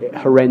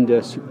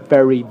 Horrendous,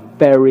 very,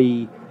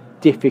 very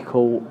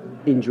difficult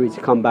injury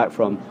to come back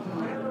from.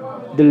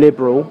 The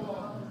Liberal,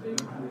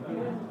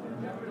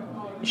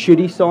 should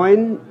he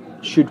sign?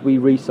 Should we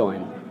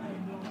re-sign?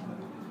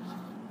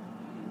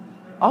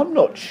 I'm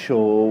not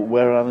sure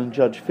where Alan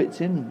Judge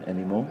fits in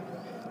anymore.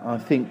 I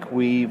think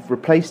we've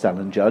replaced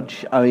Alan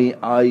Judge. Very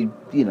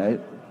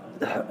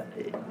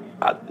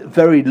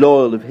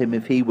loyal of him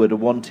if he were to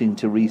wanting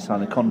to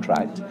re-sign a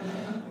contract,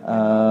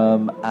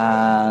 and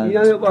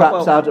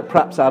perhaps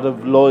out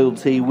of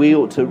loyalty, we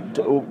ought to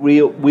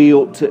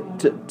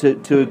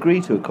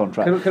agree to a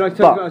contract. Can I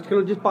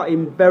just butt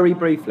in very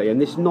briefly? And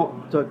this is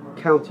not to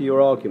counter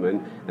your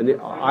argument. And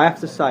I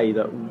have to say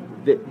that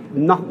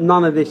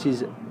none of this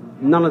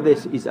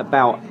is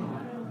about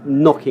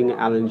knocking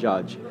Alan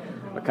Judge.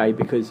 Okay,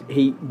 because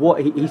he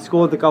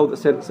scored the goal that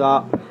sent us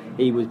up.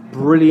 He was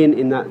brilliant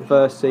in that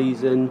first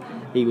season.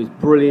 He was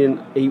brilliant.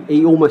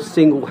 He almost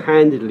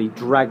single-handedly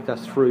dragged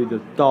us through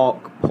the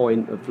dark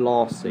point of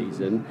last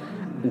season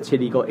until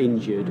he got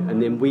injured.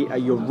 And then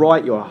you're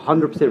right, you're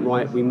 100%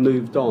 right, we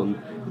moved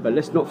on. But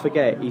let's not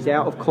forget, he's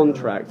out of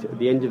contract at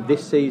the end of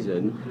this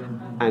season,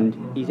 and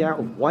he's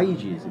out of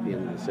wages at the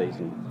end of the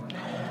season.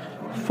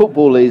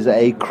 Football is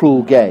a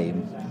cruel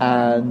game.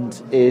 And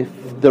if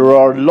there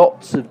are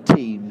lots of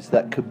teams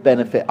that could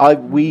benefit,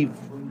 we've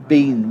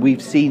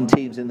seen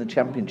teams in the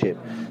Championship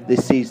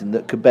this season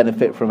that could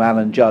benefit from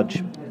Alan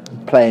Judge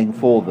playing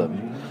for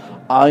them.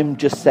 I'm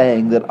just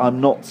saying that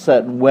I'm not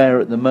certain where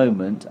at the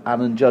moment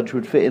Alan Judge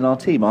would fit in our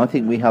team. I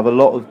think we have a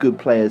lot of good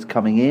players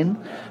coming in.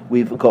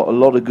 We've got a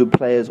lot of good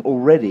players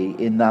already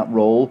in that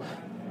role.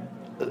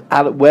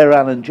 Where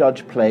Alan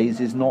Judge plays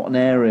is not an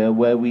area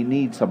where we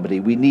need somebody.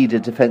 We need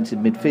a defensive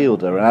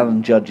midfielder, and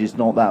Alan Judge is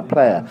not that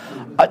player.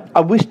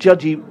 I wish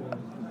Judgy,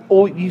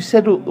 you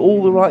said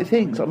all the right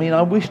things. I mean,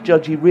 I wish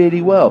Judgy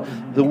really well.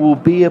 There will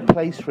be a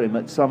place for him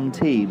at some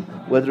team.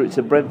 Whether it's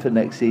at Brentford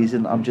next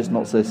season, I'm just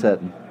not so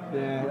certain.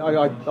 Yeah,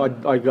 I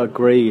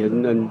agree,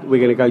 and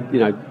we're going to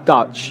go,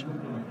 Dutch.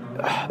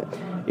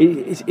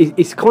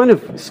 It's kind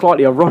of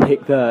slightly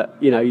ironic that,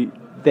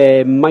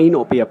 there may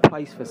not be a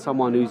place for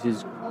someone who's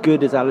as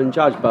good as Alan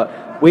Judge, but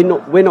we're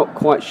not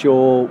quite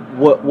sure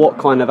what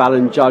kind of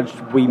Alan Judge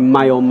we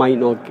may or may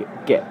not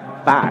get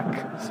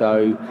back.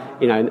 So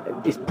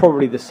it's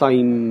probably the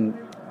same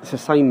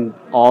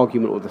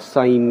argument or the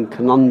same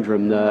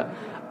conundrum that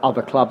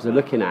other clubs are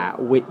looking at.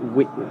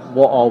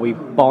 What are we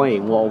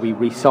buying? What are we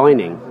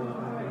re-signing?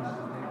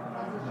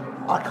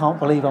 I can't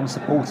believe I'm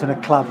supporting a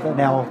club that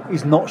now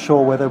is not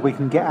sure whether we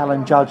can get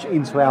Alan Judge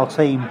into our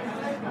team.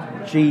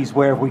 Geez,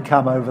 where have we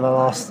come over the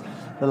last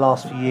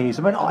few years?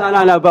 I mean,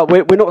 no. But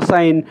we're not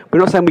saying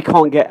we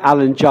can't get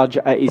Alan Judge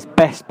at his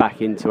best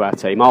back into our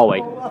team, are we?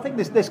 Well, I think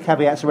there's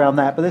caveats around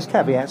that, but there's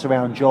caveats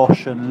around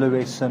Josh and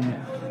Lewis and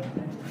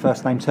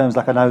first name terms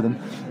like I know them.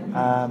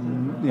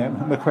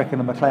 McCracken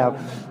and McLeod.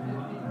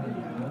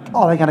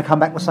 Are they going to come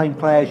back the same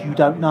players? You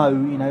don't know.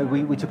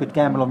 We took a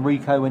gamble on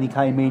Rico when he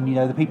came in.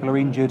 The people are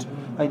injured.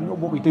 And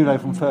what we do know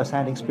from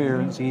first-hand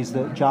experience is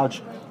that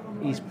Judge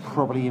is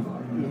probably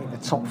the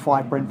top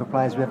 5 Brentford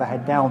players we've ever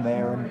had down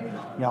there, and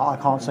I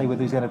can't say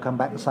whether he's going to come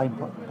back the same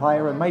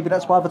player, and maybe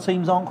that's why other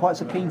teams aren't quite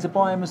so keen to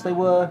buy him as they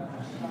were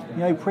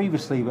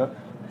previously. But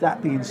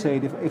that being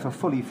said, if a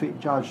fully fit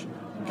Judge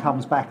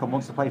comes back and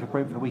wants to play for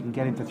Brentford, we can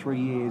get him for 3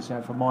 years,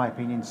 from my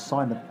opinion,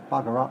 sign the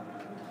bugger up.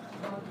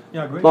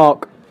 Yeah, I agree.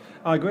 Mark?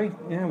 I agree.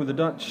 Yeah, with the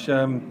Dutch,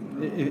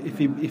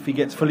 if he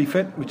gets fully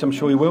fit, which I'm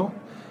sure he will,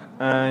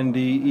 and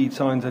he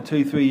signs a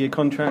 2-3 year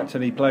contract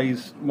and he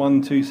plays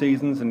 1-2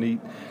 seasons and he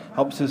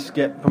helps us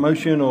get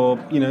promotion or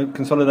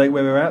consolidate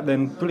where we're at,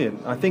 then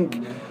brilliant. I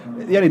think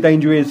the only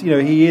danger is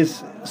he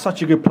is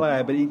such a good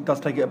player, but he does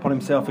take it upon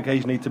himself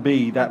occasionally to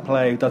be that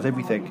player who does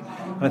everything.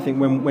 And I think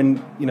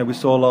when we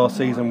saw last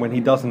season when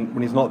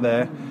he's not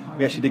there,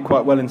 we actually did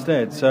quite well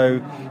instead. So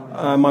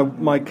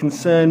my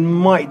concern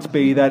might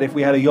be that if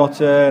we had a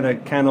Jota and a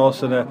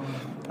Canos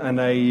and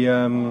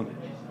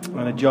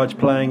a Judge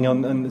playing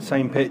on the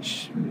same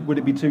pitch, would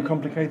it be too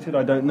complicated?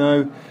 I don't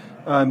know.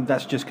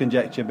 That's just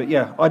conjecture. But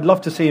yeah, I'd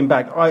love to see him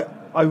back.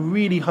 I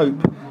really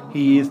hope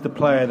he is the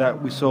player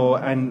that we saw,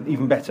 and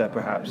even better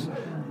perhaps.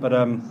 But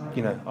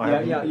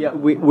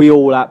we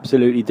all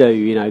absolutely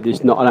do.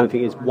 There's not. I don't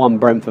think there's one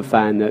Brentford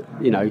fan that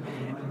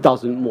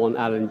doesn't want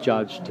Alan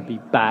Judge to be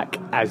back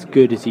as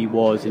good as he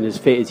was and as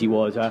fit as he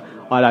was. I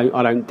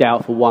don't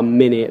doubt for 1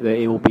 minute that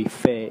he will be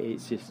fit.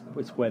 It's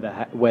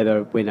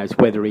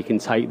whether he can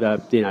take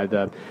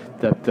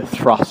the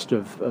thrust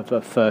of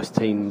a first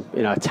team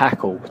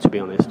tackle. To be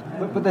honest,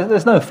 but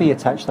there's no fee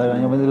attached though.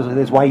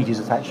 There's wages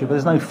attached to it, but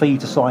there's no fee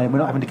to sign him. We're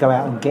not having to go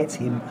out and get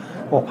him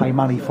or pay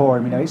money for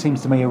him. It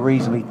seems to me a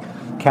reasonably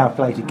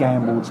calculated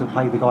gamble to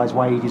pay the guy's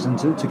wages and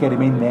to get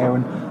him in there.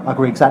 And I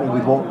agree exactly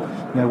with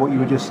what you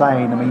were just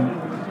saying. I mean,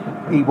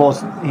 he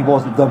was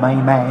the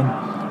main man,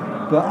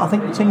 but I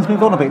think the team's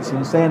moved on a bit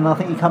since then. And I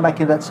think he come back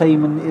in that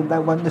team, and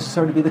that won't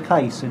necessarily be the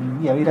case.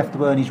 And he'd have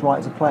to earn his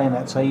right to play in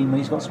that team, and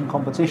he's got some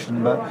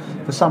competition. But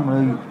for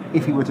someone who,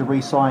 if he were to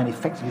re-sign,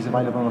 effectively is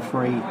available on a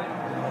free,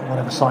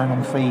 whatever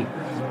sign-on fee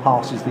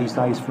passes these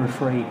days for a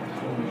free,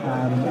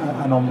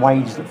 and on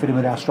wages that fit in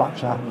with our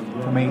structure,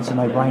 for me it's a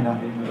no-brainer.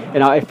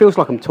 It feels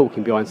like I'm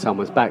talking behind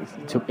someone's back,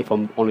 if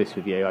I'm honest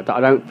with you. I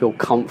don't feel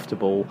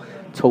comfortable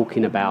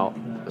talking about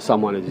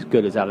someone as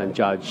good as Alan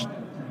Judge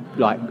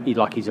like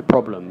he's a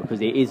problem, because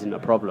he isn't a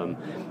problem.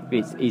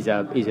 He's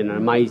an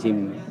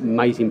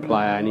amazing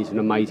player, and he's an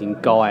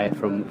amazing guy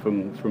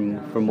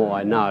from what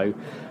I know.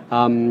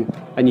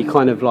 And you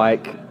kind of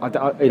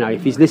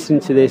if he's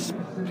listening to this,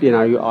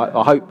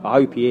 I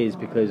hope he is,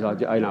 because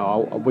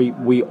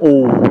we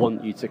all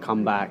want you to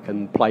come back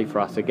and play for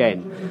us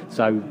again.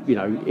 So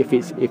if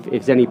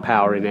there's any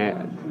power in it,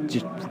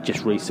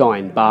 just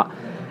re-sign. But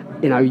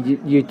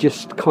you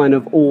just kind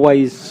of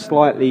always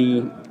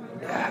slightly,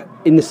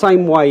 in the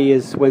same way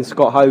as when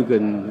Scott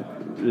Hogan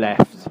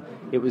left,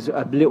 it was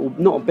a little,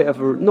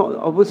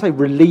 I would say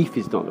relief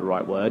is not the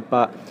right word,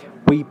 but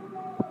we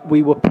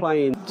were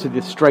playing to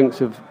the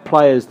strengths of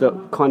players that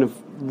kind of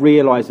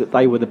realised that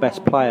they were the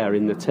best player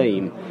in the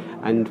team,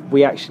 and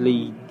we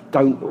actually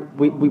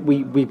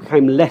we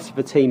became less of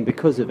a team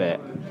because of it.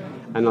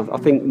 And I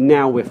think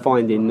now we're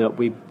finding that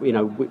we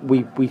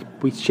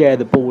share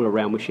the ball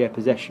around, we share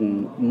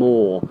possession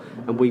more,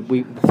 and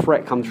the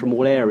threat comes from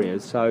all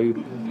areas. So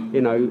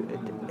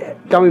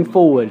going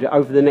forward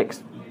over the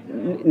next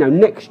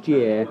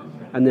year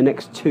and the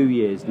next 2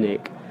 years,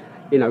 Nick,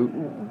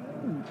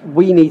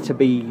 we need to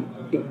be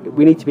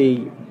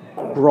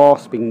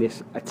grasping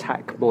this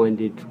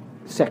attack-minded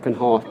second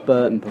half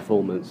Burton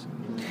performance.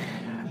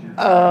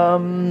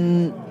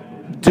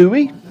 Do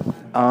we?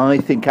 I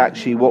think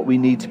actually what we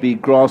need to be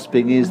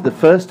grasping is the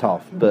first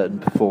half Burton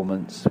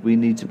performance. We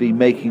need to be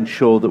making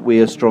sure that we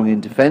are strong in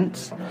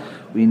defence.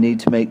 We need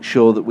to make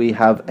sure that we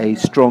have a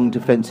strong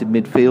defensive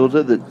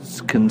midfielder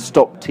that can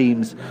stop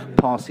teams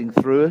passing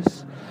through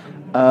us.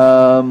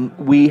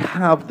 We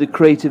have the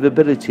creative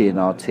ability in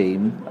our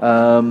team,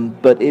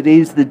 but it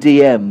is the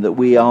DM that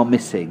we are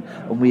missing,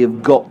 and we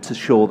have got to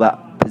shore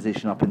that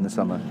position up in the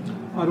summer.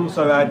 I'd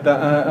also add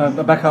that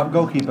a backup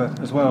goalkeeper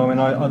as well. I mean,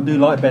 I do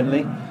like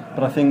Bentley,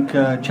 but I think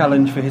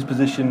challenge for his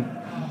position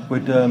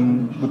would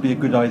be a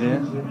good idea.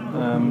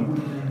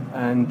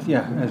 And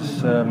yeah,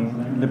 as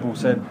Liberal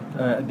said,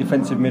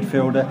 defensive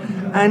midfielder,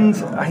 and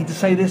I hate to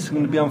say this, I'm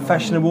going to be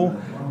unfashionable,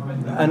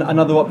 and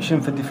another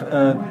option for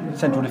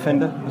central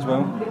defender as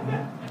well,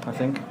 I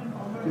think.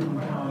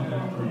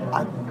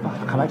 I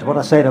come back to what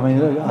I said. I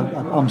mean,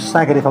 I'm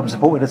staggered if I'm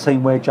supporting a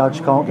team where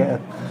Judge can't get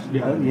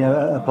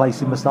a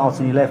place in the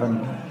starting 11.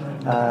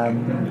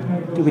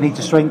 Do we need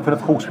to strengthen?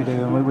 Of course we do.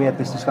 And we had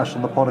this discussion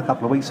on the pod a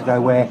couple of weeks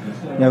ago where,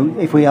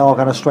 if we are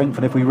going to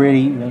strengthen, if we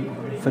really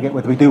forget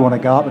whether we do want to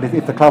go up, but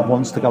if the club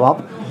wants to go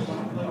up,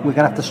 we're going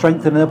to have to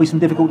strengthen, and there'll be some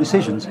difficult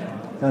decisions.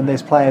 And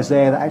there's players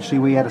there that actually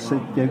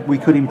we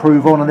could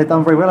improve on, and they've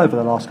done very well over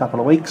the last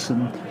couple of weeks.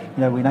 And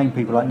we named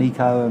people like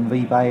Nico and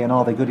Vibe, and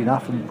are they good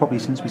enough? And probably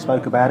since we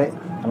spoke about it,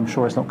 and I'm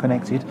sure it's not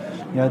connected,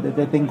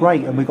 they've been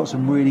great, and we've got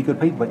some really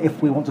good people. But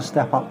if we want to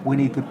step up, we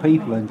need good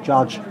people. And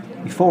Judge,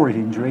 before his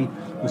injury,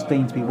 was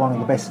deemed to be one of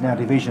the best in our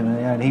division,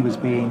 and he was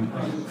being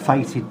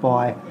feted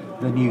by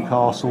the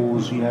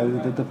Newcastles,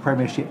 the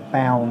Premiership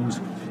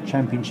bound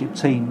Championship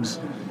teams.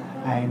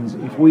 And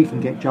if we can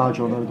get Judge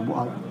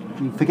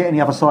forget any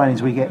other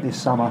signings we get this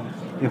summer,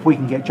 if we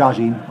can get Judge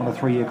in on a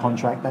 3-year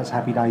contract, that's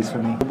happy days for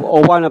me.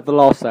 I won't have the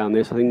last say on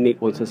this. I think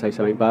Nick wants to say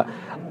something, but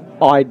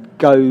I'd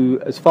go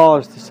as far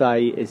as to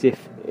say as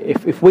if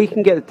if we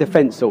can get the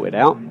defence sorted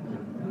out,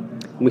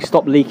 and we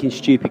stop leaking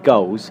stupid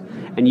goals,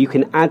 and you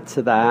can add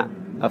to that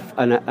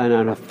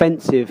an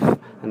offensive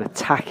and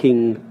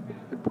attacking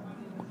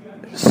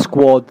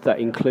squad that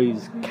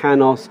includes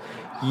Canos,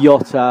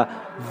 Jota,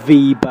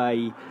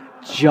 Vibe,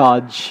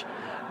 Judge,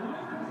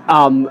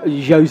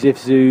 Joseph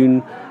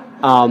Zun.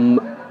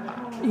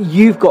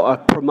 You've got a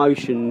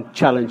promotion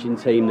challenging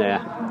team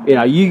there. You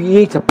know, you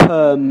need to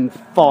perm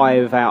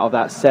 5 out of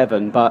that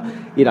 7, but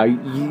you know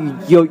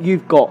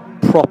you've got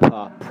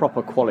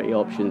proper quality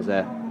options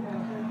there.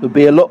 There'll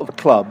be a lot of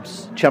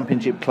clubs,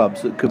 championship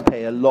clubs, that could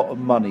pay a lot of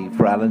money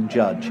for Alan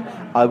Judge.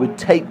 I would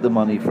take the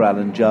money for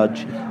Alan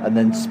Judge and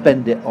then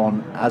spend it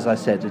on, as I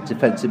said, a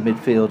defensive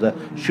midfielder,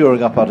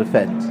 shoring up our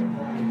defence.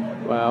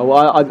 Well,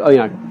 I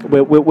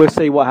we'll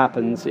see what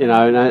happens. You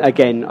know, and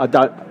again, I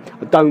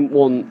don't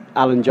want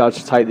Alan Judge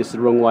to take this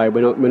the wrong way.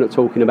 We're not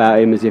talking about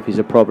him as if he's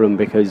a problem,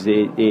 because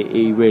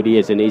he really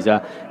isn't. He's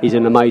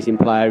an amazing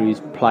player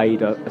who's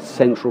played a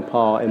central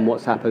part in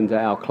what's happened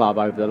at our club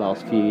over the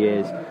last few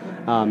years.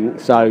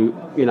 So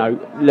you know,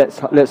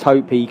 let's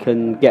hope he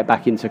can get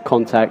back into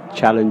contact,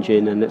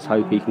 challenging, and let's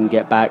hope he can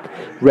get back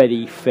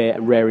ready, fit,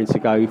 and raring to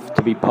go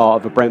to be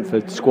part of a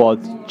Brentford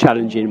squad,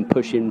 challenging and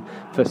pushing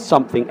for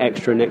something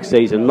extra next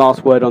season.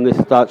 Last word on this,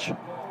 Dutch.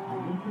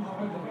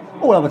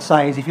 All I would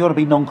say is, if you want to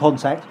be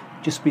non-contact,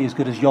 just be as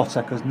good as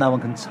Jota, because no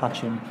one can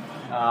touch him.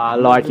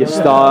 Like your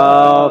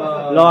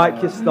style.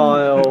 Like your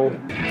style.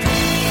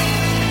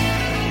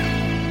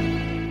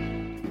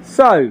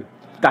 So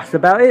that's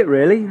about it,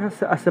 really.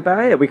 That's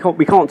about it. We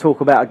can't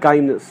talk about a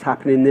game that's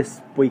happening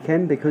this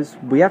weekend because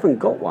we haven't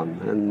got one.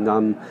 And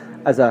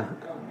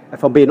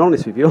if I'm being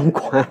honest with you, I'm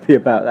quite happy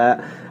about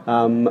that.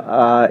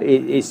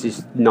 It's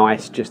just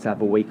nice just to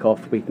have a week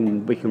off. We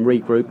can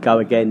regroup, go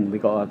again. We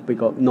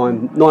got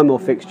nine more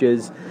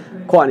fixtures.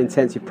 Quite an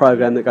intensive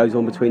programme that goes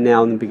on between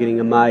now and the beginning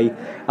of May.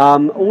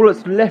 All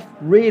that's left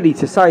really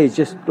to say is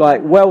just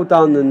like well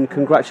done and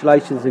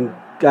congratulations,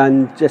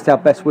 and just our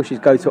best wishes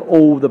go to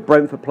all the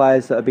Brentford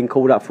players that have been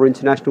called up for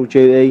international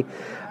duty.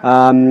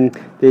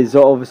 There's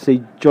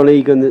obviously John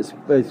Egan that's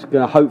going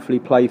to hopefully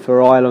play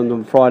for Ireland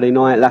on Friday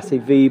night. Lasse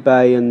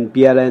Vibe and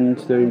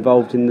Bjelland, they're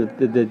involved in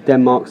the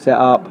Denmark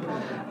setup,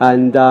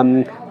 and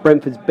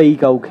Brentford's B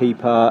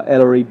goalkeeper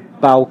Ellery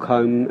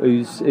Balcombe,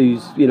 who's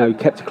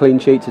kept a clean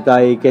sheet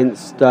today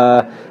against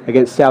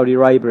Saudi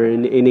Arabia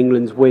in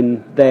England's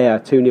win there,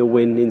 2-0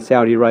 win in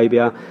Saudi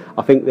Arabia.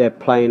 I think they're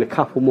playing a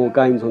couple more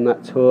games on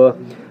that tour.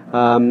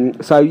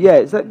 So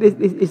yeah,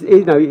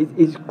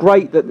 it's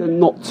great that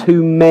not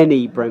too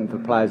many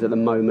Brentford players at the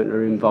moment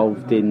are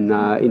involved in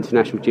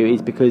international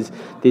duties, because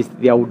there's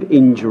the old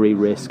injury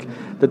risk.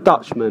 The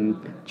Dutchman,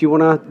 do you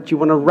want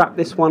to wrap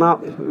this one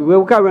up?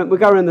 We'll go around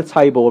the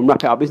table and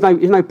wrap it up. There's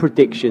no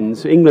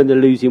predictions. England are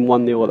losing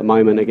 1-0 at the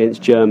moment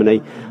against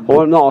Germany. Well,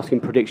 I'm not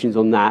asking predictions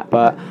on that,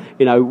 but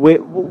you know,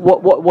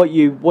 what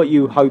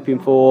you hoping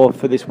for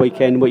this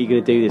weekend? What are you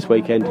going to do this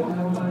weekend?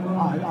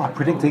 I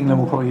predict England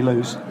will probably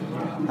lose.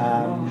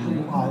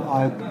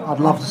 I'd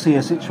love to see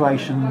a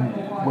situation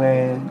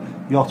where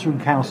Jota and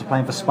Canos are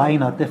playing for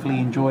Spain. I'd definitely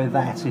enjoy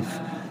that if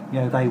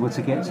they were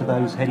to get to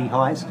those heady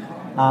heights.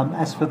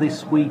 As for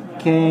this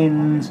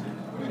weekend,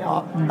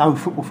 no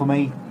football for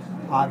me.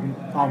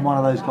 I'm one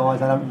of those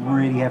guys. I don't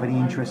really have any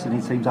interest in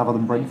any teams other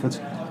than Brentford.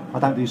 I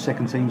don't do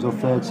second teams or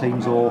third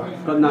teams or.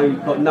 Got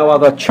no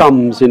other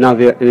chums in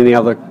any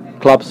other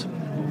clubs.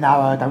 No,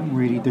 I don't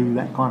really do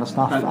that kind of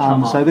stuff.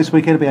 So this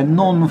weekend will be a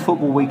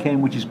non-football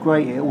weekend, which is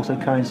great. It also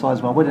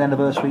coincides with my wedding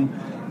anniversary,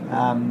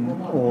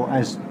 or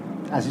as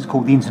it's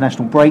called, the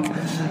international break.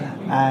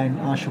 And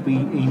I shall be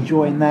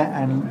enjoying that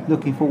and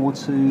looking forward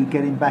to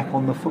getting back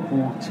on the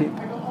football tip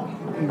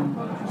in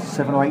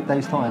 7 or 8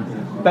 days' time.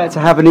 Better to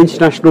have an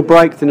international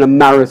break than a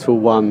marital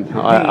one,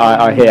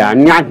 I hear.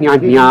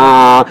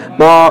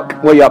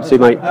 Mark, what are you up to,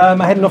 mate? I'm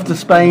heading off to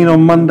Spain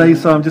on Monday,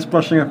 so I'm just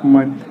brushing up on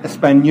my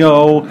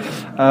Espanol.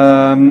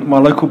 My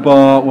local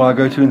bar where I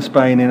go to in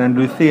Spain, in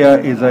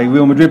Andalusia, is a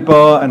Real Madrid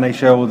bar, and they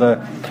show all the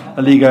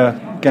La Liga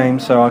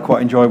games, so I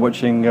quite enjoy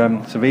watching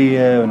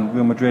Sevilla and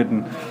Real Madrid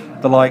and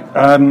the like.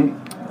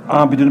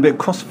 I'll be doing a bit of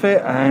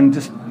CrossFit and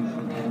just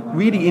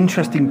really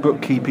interesting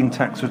bookkeeping,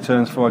 tax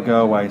returns before I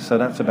go away, so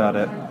that's about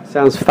it.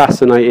 Sounds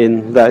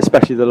fascinating, that,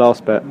 especially the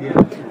last bit. Yeah.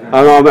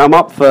 I'm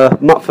up for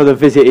the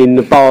visiting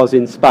the bars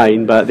in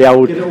Spain, but the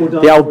old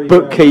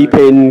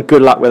bookkeeping,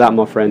 good luck with that,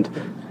 my friend.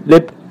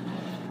 Lib?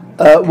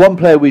 One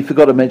player we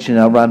forgot to mention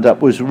in our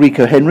roundup was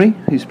Rico Henry,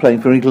 who's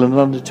playing for England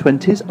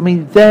under-20s. I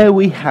mean, there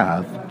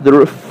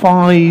are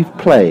 5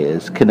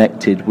 players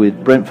connected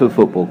with Brentford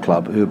Football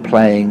Club who are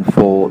playing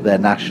for their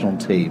national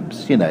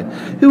teams. You know,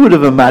 who would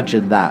have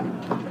imagined that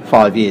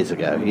 5 years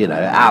ago? You know,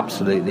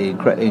 absolutely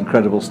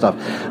incredible stuff.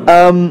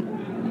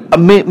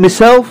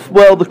 Myself,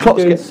 well, the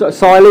clock's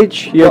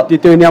silage. You're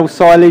doing the old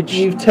silage.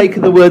 You've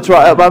taken the words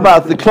right out of my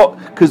mouth. The clock,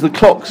 because the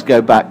clocks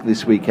go back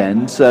this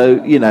weekend. So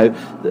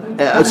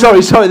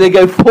sorry, they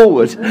go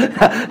forward.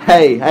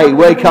 hey,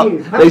 wake up!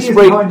 They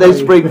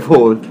spring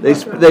forward.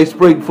 They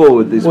spring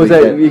forward this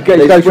weekend. It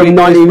goes from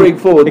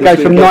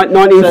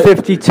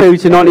 1952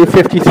 to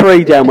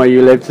 1953 down where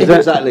you lived.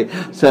 Exactly.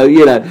 So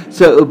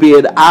so it'll be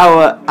an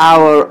hour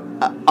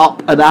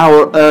up an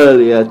hour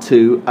earlier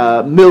to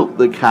milk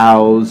the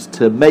cows,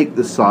 to make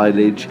the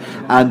silage,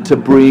 and to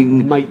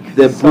bring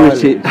the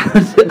British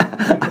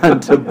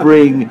and to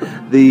bring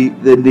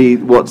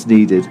what's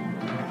needed.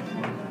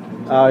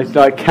 It's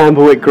like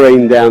Camberwick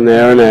Green down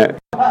there, isn't it?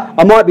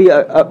 I might be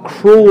at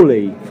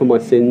Crawley for my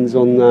sins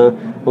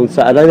on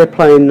Saturday. They're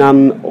playing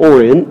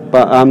Orient,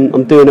 but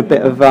I'm doing a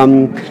bit of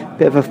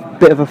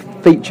a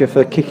feature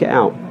for Kick It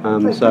Out.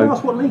 Can I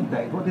ask what league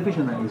that is? What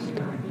division that is?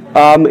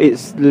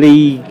 It's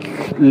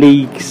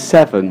League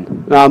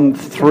 7.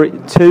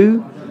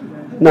 2?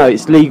 No,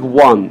 it's League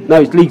 1.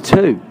 No, it's League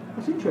 2.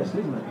 That's interesting,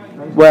 isn't it?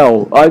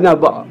 Well, I know,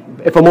 but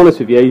if I'm honest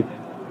with you,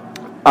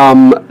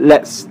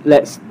 let's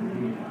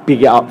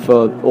big it up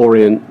for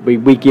Orient.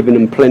 We've given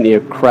them plenty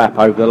of crap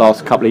over the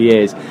last couple of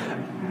years.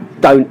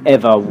 Don't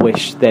ever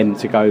wish them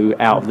to go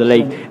out of the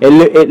league.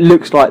 It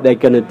looks like they're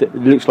gonna.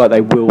 Looks like they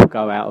will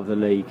go out of the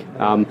league.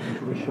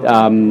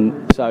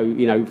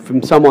 So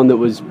from someone that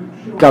was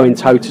going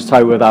toe to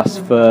toe with us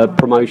for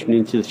promotion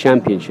into the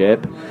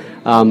Championship,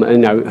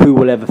 who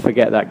will ever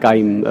forget that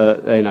game?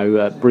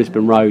 At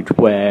Brisbane Road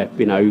where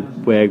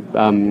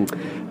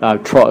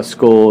Trotter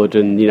scored,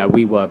 and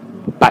we were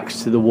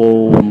backs to the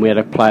wall, and we had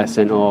a player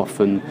sent off,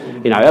 and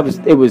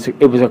it was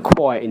a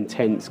quite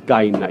intense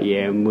game that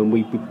year. And when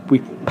we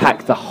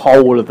packed the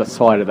whole of the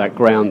side of that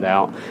ground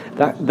out,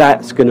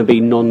 that's going to be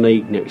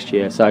non-league next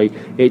year. So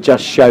it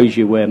just shows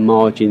you where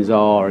margins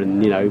are.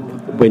 And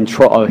when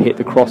Trotter hit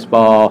the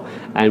crossbar,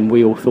 and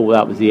we all thought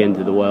that was the end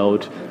of the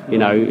world.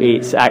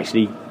 It's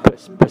actually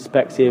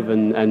perspective,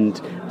 and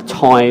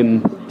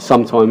time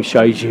sometimes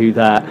shows you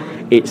that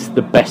it's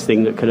the best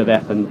thing that could have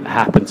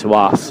happened to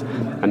us,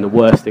 and the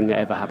worst thing that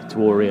ever happened to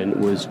Orient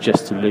was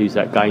just to lose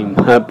that game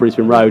at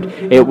Brisbane Road.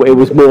 It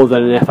was more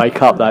than an FA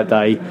Cup that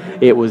day.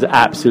 It was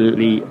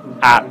absolutely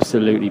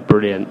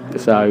brilliant.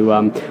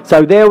 So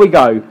there we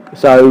go.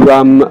 So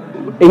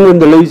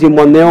England are losing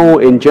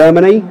 1-0 in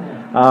Germany.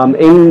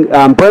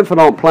 Brentford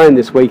aren't playing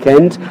this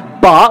weekend,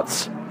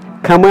 but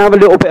can we have a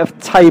little bit of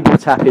table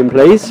tapping,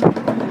 please?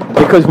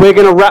 Because we're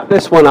going to wrap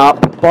this one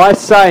up by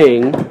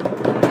saying,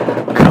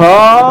 "Come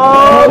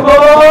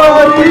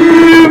on,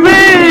 you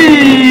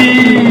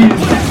Bees!"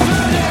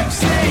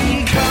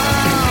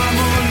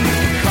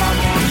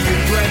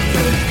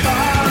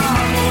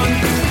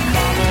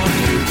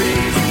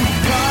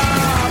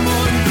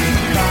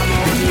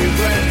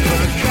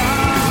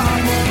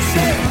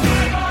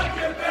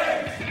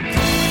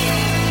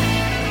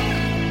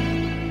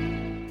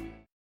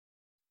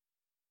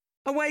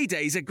 Away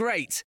days are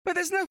great, but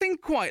there's nothing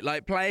quite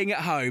like playing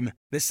at home.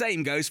 The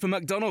same goes for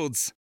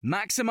McDonald's.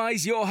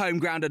 Maximise your home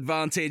ground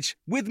advantage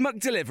with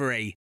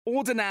McDelivery.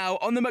 Order now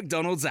on the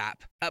McDonald's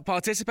app. At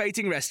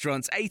participating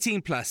restaurants,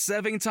 18 plus,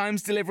 serving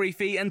times, delivery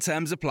fee and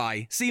terms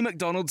apply. See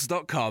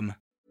mcdonalds.com.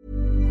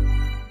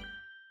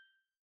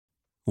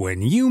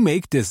 When you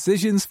make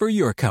decisions for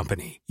your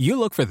company, you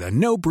look for the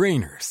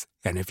no-brainers.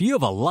 And if you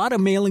have a lot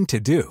of mailing to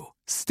do,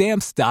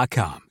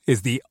 Stamps.com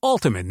is the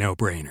ultimate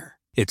no-brainer.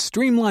 It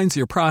streamlines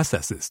your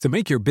processes to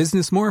make your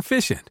business more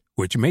efficient,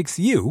 which makes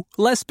you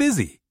less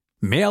busy.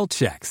 Mail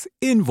checks,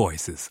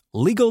 invoices,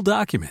 legal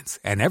documents,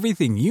 and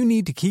everything you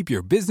need to keep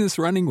your business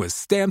running with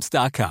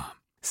Stamps.com.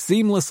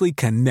 Seamlessly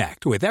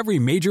connect with every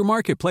major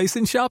marketplace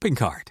and shopping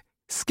cart.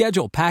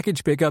 Schedule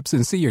package pickups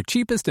and see your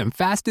cheapest and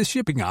fastest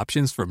shipping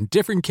options from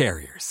different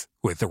carriers,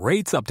 with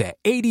rates up to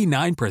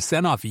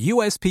 89% off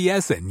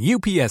USPS and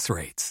UPS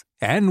rates.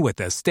 And with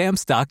the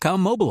Stamps.com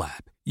mobile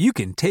app, you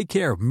can take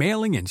care of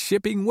mailing and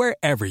shipping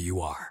wherever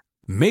you are.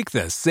 Make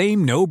the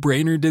same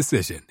no-brainer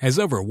decision as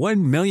over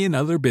 1 million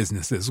other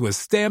businesses with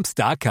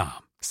Stamps.com.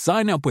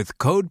 Sign up with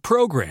code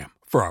PROGRAM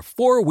for a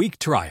 4-week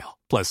trial,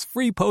 plus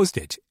free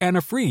postage and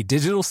a free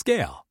digital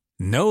scale.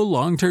 No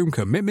long-term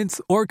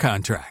commitments or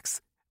contracts.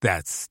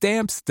 That's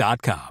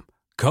Stamps.com.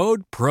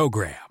 Code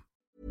PROGRAM.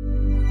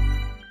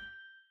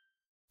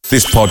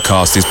 This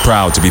podcast is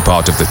proud to be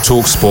part of the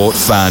TalkSport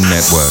Fan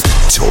Network.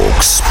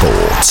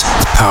 TalkSport.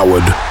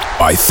 Powered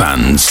by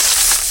fans.